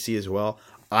on PC as well,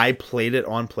 I played it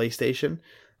on PlayStation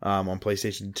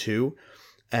 2,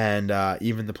 and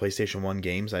even the PlayStation 1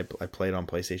 games I played on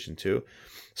PlayStation 2.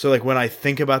 So like when I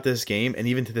think about this game, and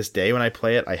even to this day when I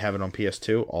play it, I have it on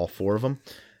PS2, all 4 of them.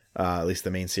 At least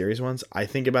the main series ones. I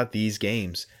think about these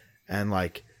games, and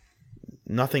like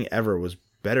nothing ever was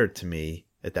better to me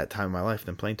at that time in my life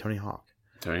than playing Tony Hawk.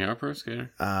 Tony Hawk Pro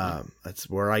Skater. That's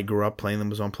where I grew up playing them,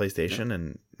 was on PlayStation,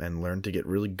 and learned to get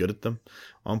really good at them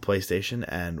on PlayStation,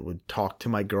 and would talk to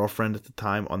my girlfriend at the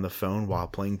time on the phone while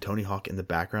playing Tony Hawk in the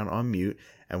background on mute.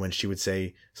 And when she would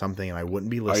say something and I wouldn't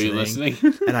be listening, are you listening?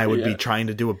 And I would be trying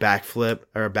to do a backflip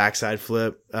or a backside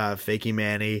flip, fakie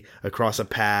manny across a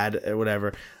pad or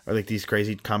whatever, or like these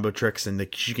crazy combo tricks, and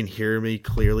she can hear me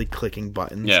clearly clicking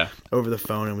buttons over the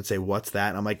phone and would say, "What's that?"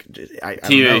 And I'm like, I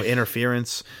don't know,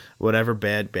 interference, whatever,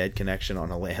 bad connection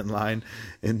on a landline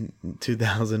in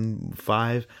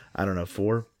 2005. I don't know,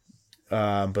 4.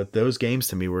 But those games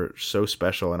to me were so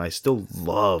special, and I still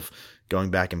love going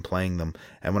back and playing them.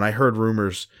 And when I heard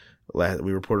rumors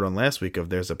we reported on last week of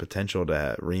there's a potential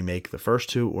to remake the first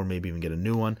 2 or maybe even get a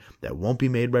new one that won't be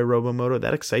made by Robomoto,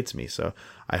 that excites me. So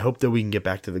I hope that we can get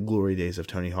back to the glory days of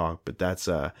Tony Hawk, but that's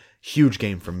a huge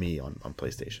game for me on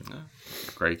PlayStation. Yeah,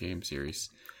 great game series.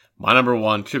 My number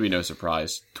 1, should be no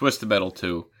surprise, Twisted Metal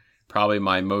 2. Probably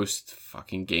my most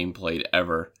fucking game played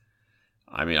ever.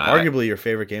 I mean, arguably your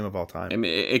favorite game of all time. I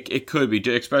mean, it could be,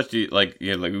 especially like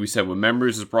like we said, when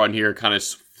Memories is brought in here, kind of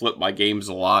flipped my games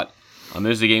a lot.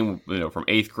 There's a game from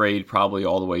 8th grade probably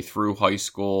all the way through high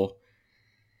school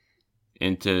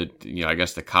into I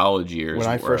guess the college years. When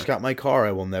I first got my car,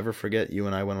 I will never forget. You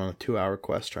and I went on a 2-hour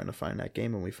quest trying to find that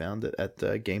game, and we found it at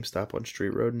GameStop on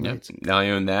Street Road. Now I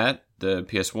own that. The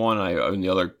PS1, I own the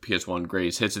other PS1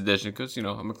 Greatest Hits Edition because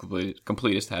I'm a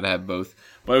completist, had to have both.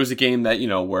 But it was a game that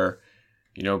where.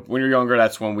 When you're younger,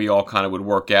 that's when we all kind of would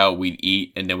work out, we'd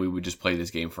eat, and then we would just play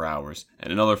this game for hours.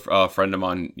 And another friend of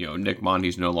mine, Nick Mond,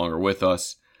 he's no longer with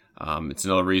us. It's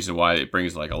another reason why it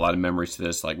brings like a lot of memories to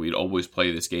this. Like we'd always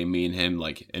play this game, me and him,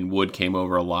 and Wood came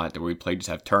over a lot. That we'd play, just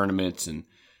have tournaments, and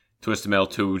Twisted Metal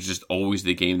 2 was just always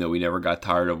the game that we never got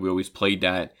tired of. We always played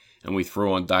that, and we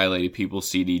threw on Dilated People's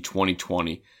CD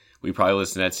 2020. We probably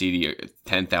listened to that CD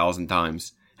 10,000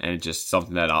 times. And it's just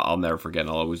something that I'll never forget and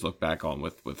I'll always look back on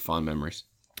with fond memories.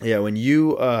 Yeah, when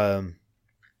you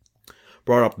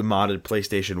brought up the modded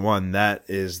PlayStation 1, that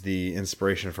is the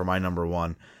inspiration for my number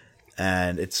 1.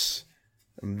 And it's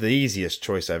the easiest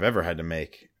choice I've ever had to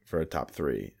make for a top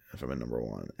 3 for my number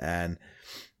 1. And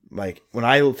like when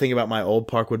I think about my old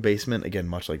Parkwood basement, again,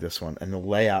 much like this one, and the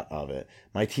layout of it,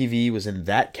 my TV was in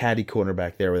that caddy corner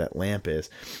back there where that lamp is.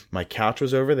 My couch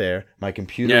was over there. My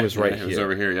computer was right here. It was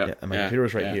over here, and my computer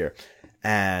was right here.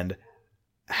 And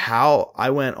how I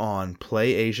went on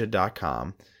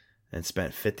PlayAsia.com and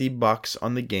spent $50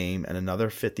 on the game and another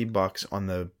 $50 on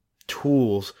the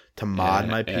tools to mod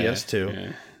my PS2.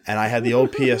 Yeah. And I had the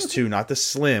old PS2, not the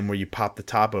Slim where you pop the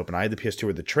top open. I had the PS2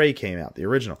 where the tray came out, the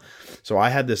original. So I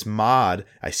had this mod.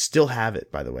 I still have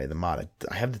it, by the way, the mod.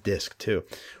 I have the disc too,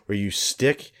 where you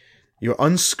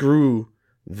unscrew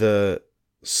the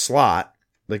slot,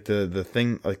 like the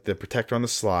thing, like the protector on the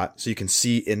slot, so you can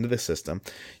see into the system.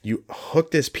 You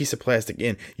hook this piece of plastic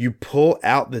in. You pull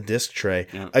out the disc tray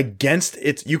against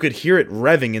it. You could hear it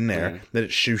revving in there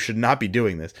that you should not be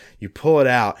doing this. You pull it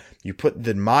out. You put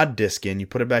the mod disc in. You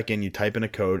put it back in. You type in a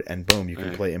code, and boom, you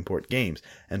can play import games.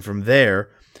 And from there,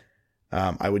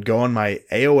 I would go on my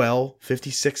AOL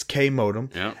 56K modem,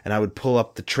 and I would pull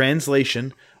up the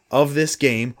translation of this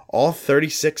game, all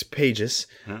 36 pages,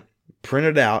 print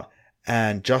it out.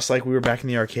 And just like we were back in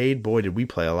the arcade, boy, did we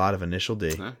play a lot of Initial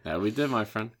D. Yeah, we did, my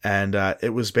friend. And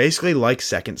it was basically like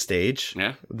Second Stage,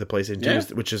 the PlayStation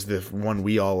 2, which is the one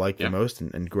we all liked the most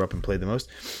and grew up and played the most.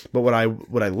 But what I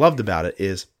loved about it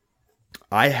is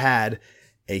I had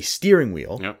a steering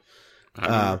wheel,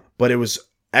 but it was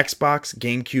Xbox,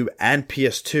 GameCube, and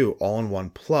PS2 all in one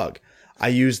plug. I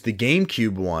used the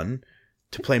GameCube one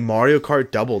to play Mario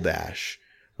Kart Double Dash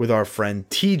with our friend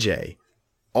TJ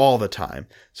all the time.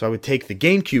 So I would take the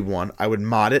GameCube one, I would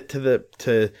mod it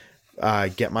to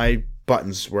get my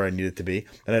buttons where I needed to be,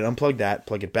 and I'd unplug that,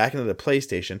 plug it back into the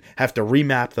PlayStation, have to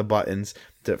remap the buttons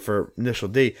for Initial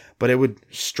D, but it would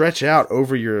stretch out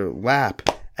over your lap,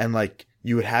 and like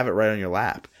you would have it right on your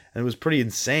lap, and it was pretty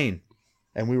insane.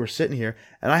 And we were sitting here,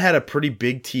 and I had a pretty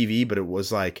big TV, but it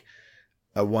was like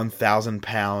a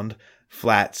 1,000-pound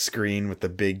flat screen with the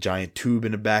big giant tube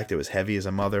in the back that was heavy as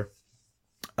a mother.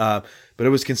 But it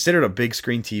was considered a big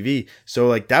screen TV. So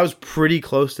like that was pretty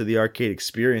close to the arcade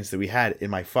experience that we had in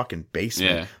my fucking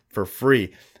basement for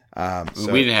free. So,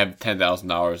 we didn't have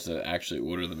 $10,000 to actually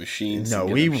order the machines. No,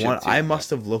 I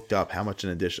must have looked up how much an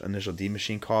Initial D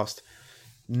machine cost.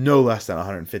 No less than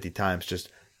 150 times, just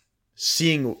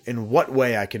seeing in what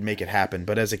way I could make it happen.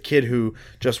 But as a kid who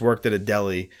just worked at a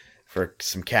deli for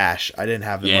some cash, I didn't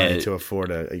have the money to afford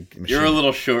a machine. You're a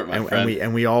little short, my friend.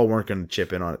 And we all weren't going to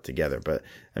chip in on it together. But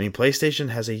I mean, PlayStation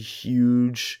has a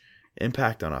huge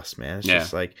impact on us, man. It's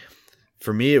just like,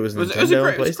 for me, it was Nintendo and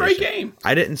PlayStation. It was a great game.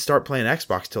 I didn't start playing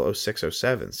Xbox till 06,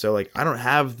 07. So like, I don't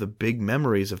have the big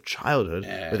memories of childhood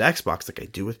with Xbox like I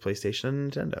do with PlayStation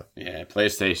and Nintendo. Yeah,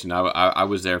 PlayStation. I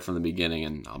was there from the beginning,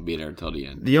 and I'll be there until the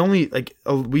end. The only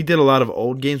we did a lot of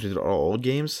old games. We did all old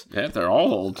games. Yeah, they're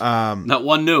all old. Not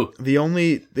one new. The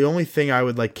only thing I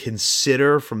would like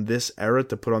consider from this era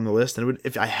to put on the list, and it would,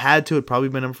 if I had to, it'd probably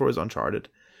be number 4, is Uncharted.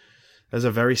 That's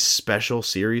a very special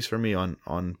series for me on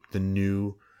the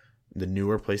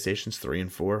newer PlayStations 3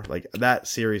 and 4. Like that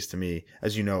series to me,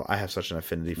 as you know, I have such an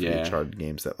affinity for the Uncharted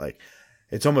games that like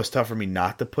it's almost tough for me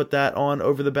not to put that on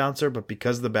over the Bouncer, but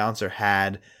because the Bouncer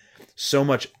had so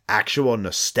much actual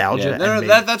nostalgia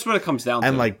that's what it comes down to.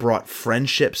 And like brought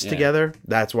friendships together,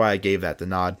 that's why I gave that the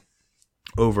nod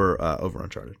over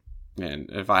Uncharted. Man,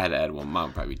 if I had to add one, Mom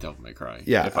would probably be Devil May Cry.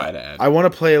 Yeah. If I had to add. I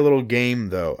want to play a little game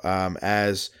though,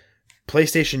 as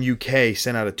PlayStation UK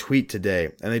sent out a tweet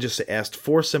today, and they just asked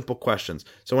 4 simple questions.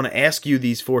 So I want to ask you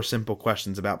these 4 simple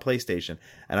questions about PlayStation,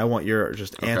 and I want your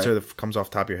answer that comes off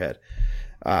the top of your head.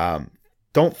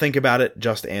 Don't think about it,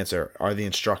 just answer, are the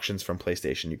instructions from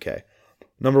PlayStation UK.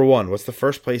 Number 1, what's the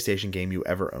first PlayStation game you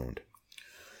ever owned?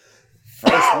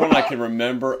 First one I can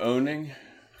remember owning?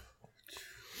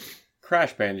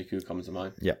 Crash Bandicoot comes to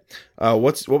mind. Yeah.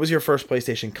 What was your first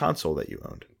PlayStation console that you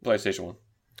owned? PlayStation 1.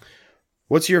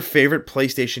 What's your favorite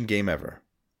PlayStation game ever?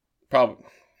 Probably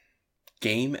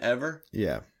game ever?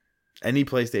 Yeah, any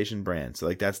PlayStation brand. So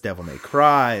like that's Devil May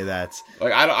Cry. That's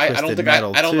like I don't think I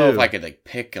don't know if I could like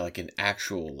pick like an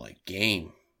actual like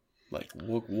game, like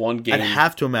one game. I'd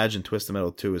have to imagine Twisted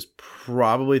Metal 2 is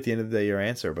probably at the end of the day your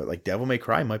answer, but like Devil May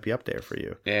Cry might be up there for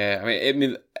you. Yeah, I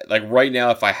mean like right now,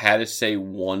 if I had to say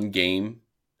one game.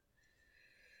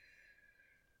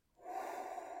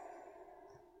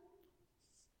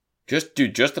 Just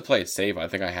to play it safe, I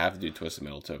think I have to do Twisted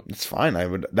Metal 2. It's fine.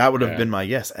 That would have been my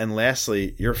guess. And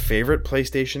lastly, your favorite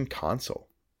PlayStation console?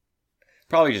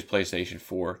 Probably just PlayStation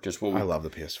 4. I love the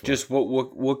PS4. Just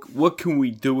what can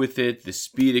we do with it? The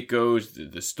speed it goes,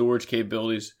 the storage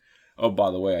capabilities. Oh,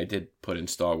 by the way, I did put in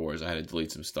Star Wars. I had to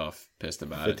delete some stuff. Pissed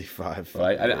about 55.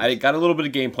 But I got a little bit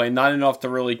of gameplay, not enough to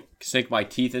really sink my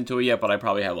teeth into it yet. But I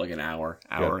probably have like an hour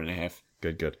and a half.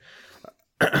 Good.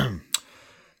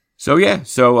 So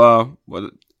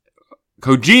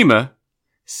Kojima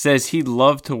says he'd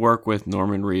love to work with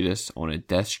Norman Reedus on a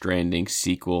Death Stranding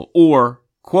sequel or,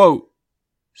 quote,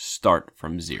 start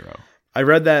from zero. I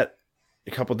read that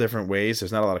a couple different ways.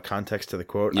 There's not a lot of context to the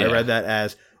quote. Yeah. I read that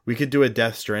as we could do a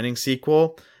Death Stranding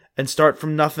sequel and start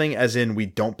from nothing, as in we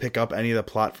don't pick up any of the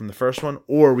plot from the first one,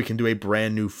 or we can do a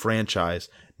brand new franchise,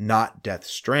 not Death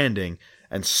Stranding,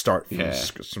 and start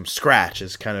from scratch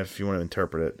is kind of, if you want to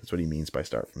interpret it, that's what he means by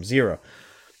start from zero.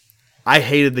 I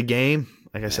hated the game.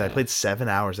 Like I said, I played 7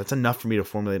 hours. That's enough for me to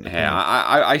formulate an opinion.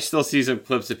 Yeah, I still see some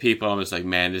clips of people. I'm just like,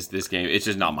 man, this game, it's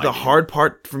just not my game. The hard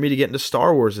part for me to get into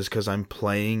Star Wars is because I'm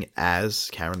playing as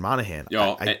Cameron Monaghan.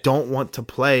 I don't want to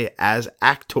play as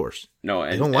actors. No,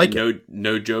 I don't like it.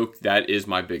 No joke. That is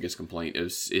my biggest complaint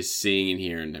is seeing and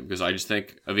hearing them, because I just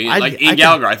think like Ian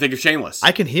Gallagher. I think of Shameless.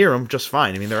 I can hear him just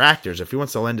fine. I mean, they're actors. If he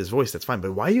wants to lend his voice, that's fine.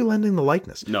 But why are you lending the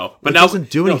likeness? No, but it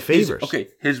doesn't do any favors.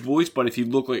 His voice. But if you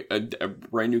look like a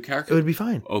brand new character, it would be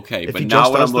fine. Okay, but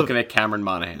now when I'm looking at Cameron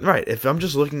Monaghan, right? If I'm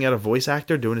just looking at a voice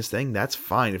actor doing his thing, that's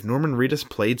fine. If Norman Reedus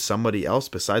played somebody else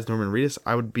besides Norman Reedus,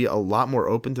 I would be a lot more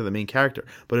open to the main character.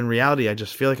 But in reality, I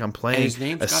just feel like I'm playing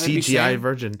a CGI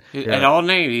version. At all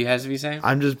name, he has to be same.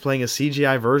 I'm just playing a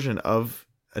CGI version of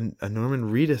a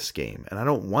Norman Reedus game, and I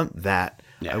don't want that.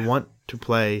 Yeah. I want to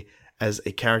play as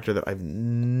a character that I've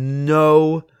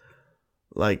no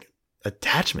like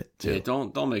attachment to. Yeah,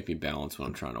 don't make me balance when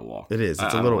I'm trying to walk. It is.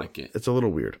 It's I a little don't like it. It's a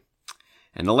little weird.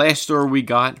 And the last story we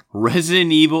got,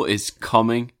 Resident Evil is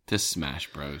coming to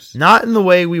Smash Bros. Not in the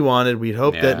way we wanted. We'd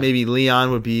hoped Yeah. that maybe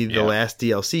Leon would be the Yeah. last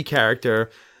DLC character,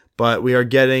 but we are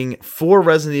getting 4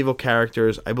 Resident Evil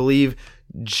characters. I believe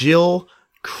Jill,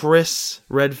 Chris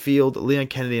Redfield, Leon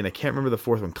Kennedy, and I can't remember the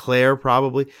fourth one, Claire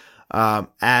probably,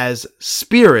 as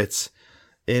spirits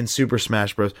in Super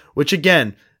Smash Bros. Which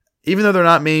again, even though they're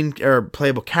not main or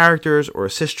playable characters or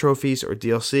assist trophies or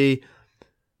DLC,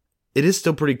 it is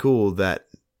still pretty cool that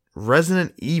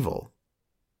Resident Evil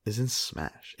is in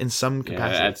Smash in some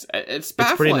capacity. Yeah, it's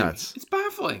baffling. It's pretty nuts. It's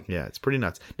baffling. Yeah, it's pretty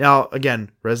nuts. Now,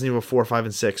 again, Resident Evil 4, 5,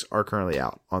 and 6 are currently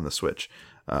out on the Switch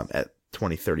at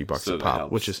 $20-$30 So a that pop,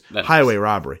 helps. which is That highway helps.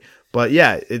 robbery. But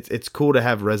yeah, it's cool to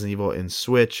have Resident Evil in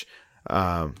Switch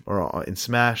or in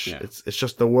Smash. Yeah. It's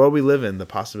just the world we live in. The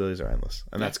possibilities are endless,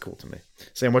 and Yeah. that's cool to me.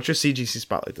 Sam, what's your CGC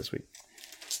spotlight this week?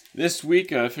 This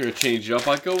week, I figured to change it up.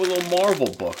 I'd go with a little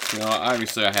Marvel book.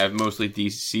 Obviously, I have mostly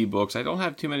DC books. I don't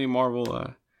have too many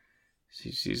Marvel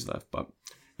CCs left, but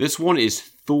this one is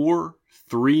Thor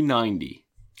 390.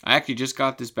 I actually just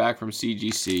got this back from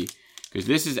CGC because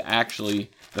this is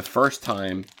actually the first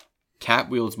time Cap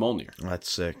wields Mjolnir. That's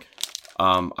sick.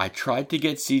 I tried to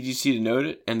get CGC to note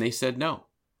it, and they said no.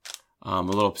 I'm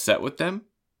a little upset with them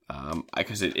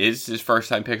because it is his first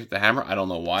time picking up the hammer. I don't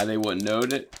know why they wouldn't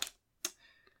note it.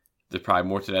 There's probably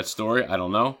more to that story. I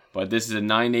don't know. But this is a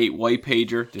 9.8 white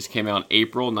pager. This came out in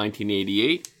April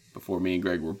 1988, before me and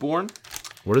Greg were born.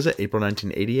 What is it? April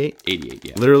 1988? 88,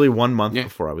 yeah. Literally 1 month Yeah,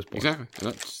 before I was born. Exactly.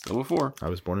 That's still before. I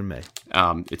was born in May.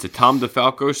 It's a Tom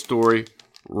DeFalco story.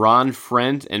 Ron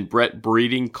Friend and Brett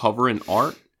Breeding cover and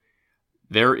art.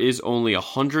 There is only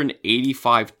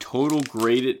 185 total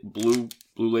graded blue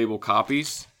label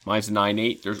copies. Mine's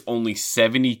 9.8. There's only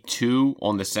 72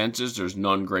 on the census. There's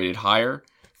none graded higher.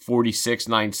 46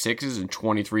 9.6s and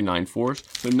 23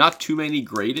 9.4s. So not too many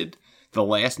graded. The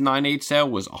last 9.8 sale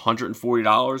was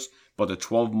 $140, but the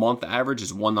 12-month average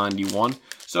is $191.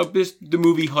 So the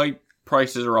movie hype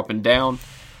prices are up and down,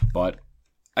 but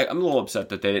I'm a little upset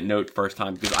that they didn't note first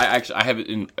time because I have it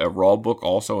in a raw book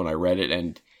also, and I read it,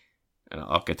 and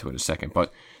I'll get to it in a second.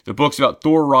 But the book's about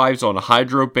Thor arrives on a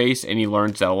Hydro base, and he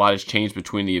learns that a lot has changed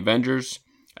between the Avengers.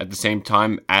 At the same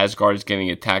time, Asgard is getting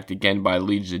attacked again by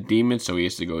legions of demons, so he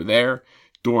has to go there.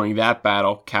 During that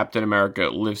battle, Captain America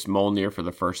lifts Mjolnir for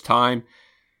the first time,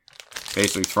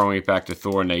 basically throwing it back to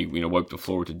Thor, and they wipe the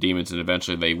floor with the demons, and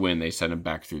eventually they win. They send him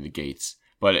back through the gates.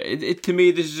 But it to me,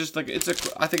 this is just like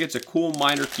I think it's a cool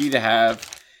minor key to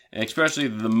have, and especially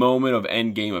the moment of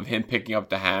Endgame of him picking up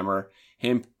the hammer,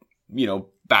 him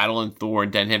battling Thor,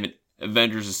 and then him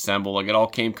Avengers assemble. Like it all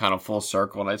came kind of full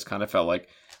circle, and I just kind of felt like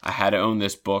I had to own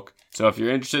this book. So if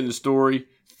you're interested in the story,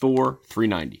 Thor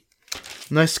 390.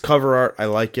 Nice cover art. I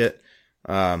like it.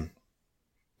 The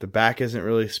back isn't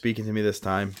really speaking to me this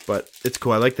time, but it's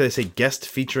cool. I like that they say guest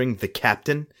featuring the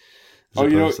Captain. As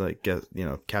opposed to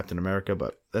like Captain America,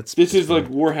 but This is like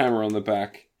Warhammer on the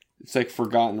back. It's like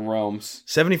Forgotten Realms.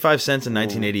 75 cents in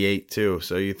 1988 too.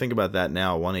 So you think about that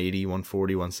now, 180,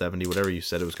 140, 170, whatever you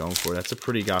said it was going for. That's a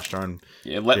pretty gosh darn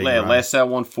big run. Last sale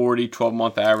 140,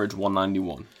 12-month average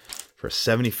 191. For a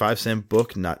 75-cent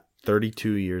book, not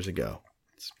 32 years ago.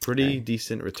 It's pretty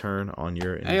decent return on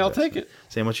your investment. Hey, I'll take it.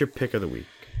 Sam, what's your pick of the week?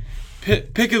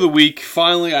 Pick of the week.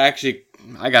 Finally, I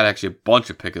got a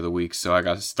bunch of pick of the week, so I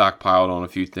got stockpiled on a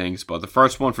few things. But the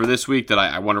first one for this week that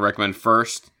I want to recommend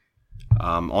first,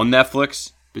 on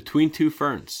Netflix, Between Two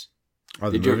Ferns. Oh,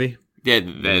 the movie?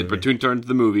 Between Turns,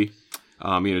 the movie.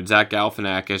 Zach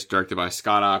Galifianakis, directed by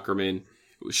Scott Aukerman.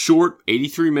 It was short,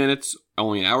 83 minutes,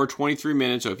 only an hour 23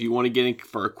 minutes. So if you want to get in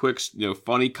for a quick,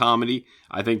 funny comedy,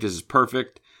 I think this is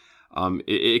perfect.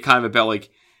 It kind of about like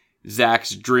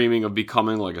Zach's dreaming of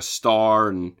becoming like a star,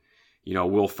 and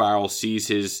Will Ferrell sees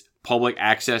his public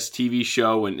access TV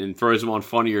show and throws him on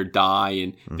Funny or Die,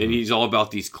 and then he's all about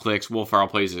these clicks. Will Ferrell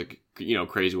plays a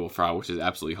crazy Will Ferrell, which is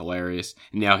absolutely hilarious.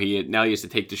 And now he has to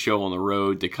take the show on the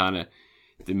road to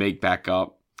make back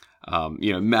up.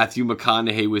 Matthew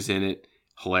McConaughey was in it,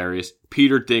 hilarious.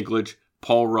 Peter Dinklage,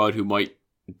 Paul Rudd, who might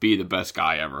be the best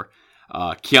guy ever.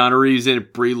 Keanu Reeves in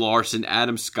it, Brie Larson,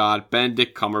 Adam Scott,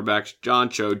 Benedict Cumberbatch, John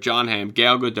Cho, John Hamm,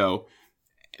 Gal Gadot.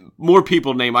 More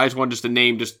people to name. I just wanted to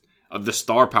name of the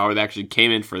star power that actually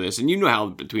came in for this. And you know how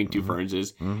Between Two Ferns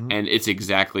is. And it's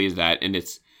exactly as that. And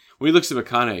it's, when he looks at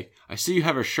McConaughey, I see you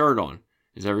have a shirt on.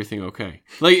 Is everything okay?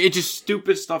 Like, it's just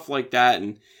stupid stuff like that.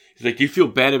 And it's like, you feel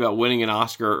bad about winning an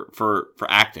Oscar for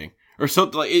acting. Or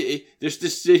something like there's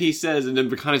this shit he says, and then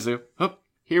McConaughey's like, oh,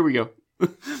 here we go.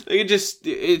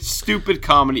 It's stupid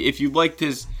comedy. If you liked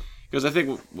his, because I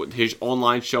think his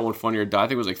online show on Funny or Die, I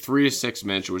think it was like 3 to 6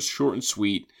 minutes. It was short and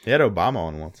sweet. He had Obama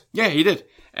on once. Yeah, he did.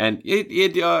 And he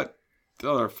had the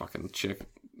other fucking chick,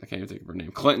 I can't even think of her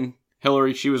name, Clinton,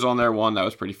 Hillary, she was on there one. That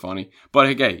was pretty funny.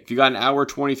 But hey, if you got an hour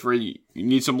 23, you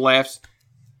need some laughs.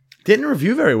 Didn't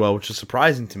review very well, which is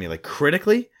surprising to me. Like,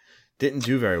 critically, didn't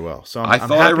do very well. So I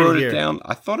thought I wrote it down.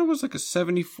 I thought it was like a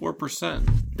 74%.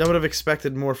 I would have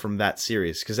expected more from that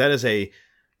series, because that is a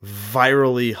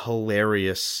virally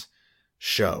hilarious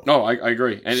show. No, I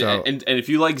agree. And if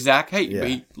you like Zach, hey,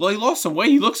 he lost some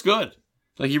weight. He looks good.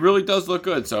 Like, he really does look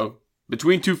good. So,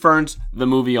 Between Two Ferns, the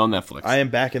movie on Netflix. I am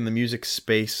back in the music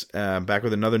space, back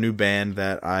with another new band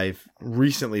that I've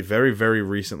recently, very, very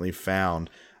recently found.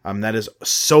 That is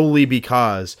solely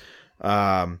because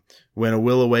when A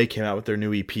Will Away came out with their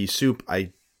new EP, Soup,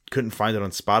 I couldn't find it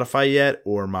on Spotify yet,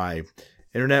 or my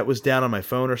internet was down on my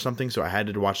phone or something, so I had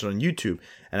to watch it on YouTube.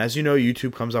 And as you know,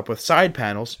 YouTube comes up with side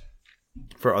panels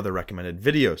for other recommended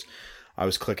videos. I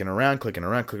was clicking around,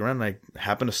 and I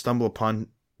happened to stumble upon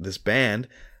this band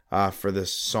for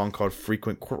this song called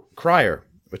Frequent Crier,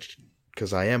 which,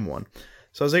 because I am one.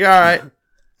 So I was like, all right,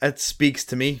 that speaks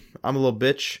to me. I'm a little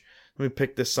bitch. Let me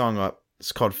pick this song up.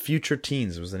 It's called Future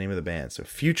Teens was the name of the band. So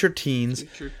Future Teens.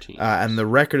 And the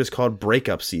record is called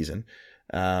Breakup Season.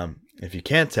 If you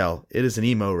can't tell, it is an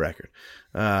emo record.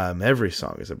 Every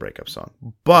song is a breakup song.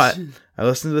 But I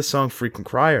listened to the song Frequent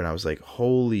Crier, and I was like,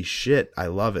 holy shit, I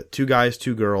love it. 2 guys,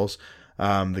 2 girls.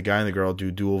 The guy and the girl do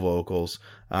dual vocals.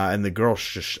 And the girl,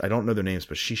 I don't know their names,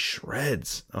 but she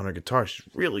shreds on her guitar. She's a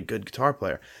really good guitar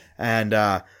player. And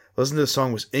listening to the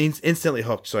song, was instantly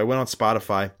hooked. So I went on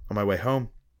Spotify on my way home,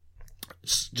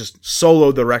 just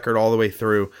soloed the record all the way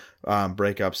through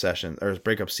breakup season,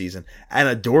 and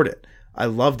adored it. I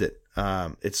loved it.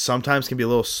 It sometimes can be a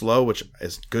little slow, which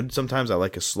is good sometimes. I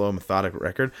like a slow, methodic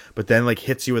record, but then like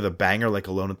hits you with a banger like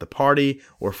Alone at the Party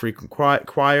or Frequent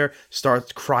Crier.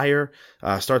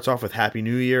 Starts off with Happy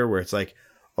New Year, where it's like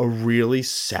a really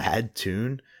sad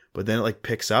tune, but then it like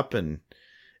picks up and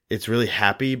it's really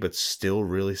happy, but still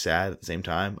really sad at the same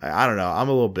time. I don't know. I'm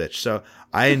a little bitch. So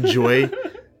I enjoy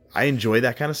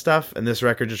that kind of stuff. And this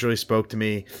record just really spoke to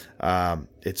me.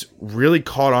 It's really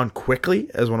caught on quickly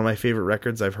as one of my favorite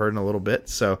records I've heard in a little bit.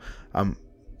 So I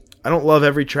don't love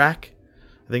every track.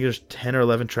 I think there's 10 or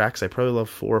 11 tracks. I probably love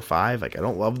 4 or 5. Like, I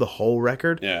don't love the whole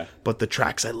record. Yeah. But the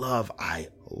tracks I love.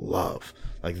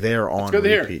 Like, they're on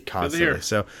repeat constantly.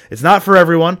 So it's not for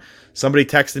everyone. Somebody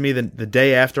texted me the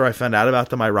day after I found out about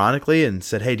them, ironically, and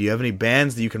said, hey, do you have any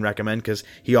bands that you can recommend? Because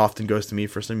he often goes to me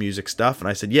for some music stuff. And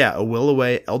I said, yeah, A Will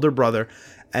Away, Elder Brother.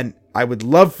 And I would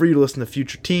love for you to listen to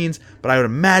Future Teens, but I would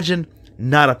imagine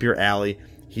not up your alley.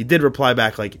 He did reply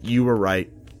back like, you were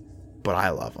right, but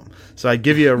I love them. So I'd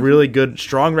give you a really good,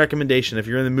 strong recommendation if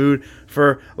you're in the mood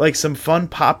for like some fun,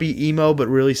 poppy, emo, but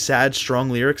really sad, strong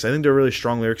lyrics. I think they're really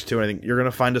strong lyrics too. And I think you're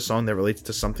going to find a song that relates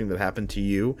to something that happened to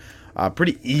you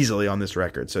pretty easily on this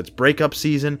record. So it's Breakup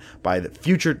Season by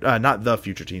not the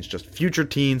Future Teens, just Future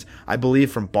Teens, I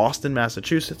believe from Boston,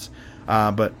 Massachusetts.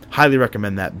 But highly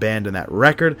recommend that band and that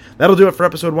record. That'll do it for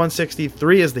episode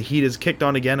 163 as the heat is kicked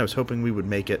on again. I was hoping we would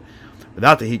make it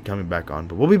without the heat coming back on.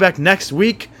 But we'll be back next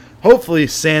week. Hopefully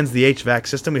sans the HVAC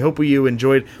system. We hope you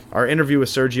enjoyed our interview with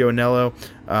Sergio Anello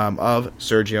of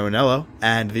Sergio Anello.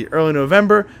 And the early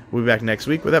November, we'll be back next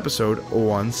week with episode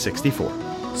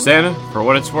 164. Santa, for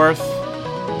what it's worth,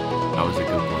 that was a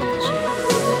good one.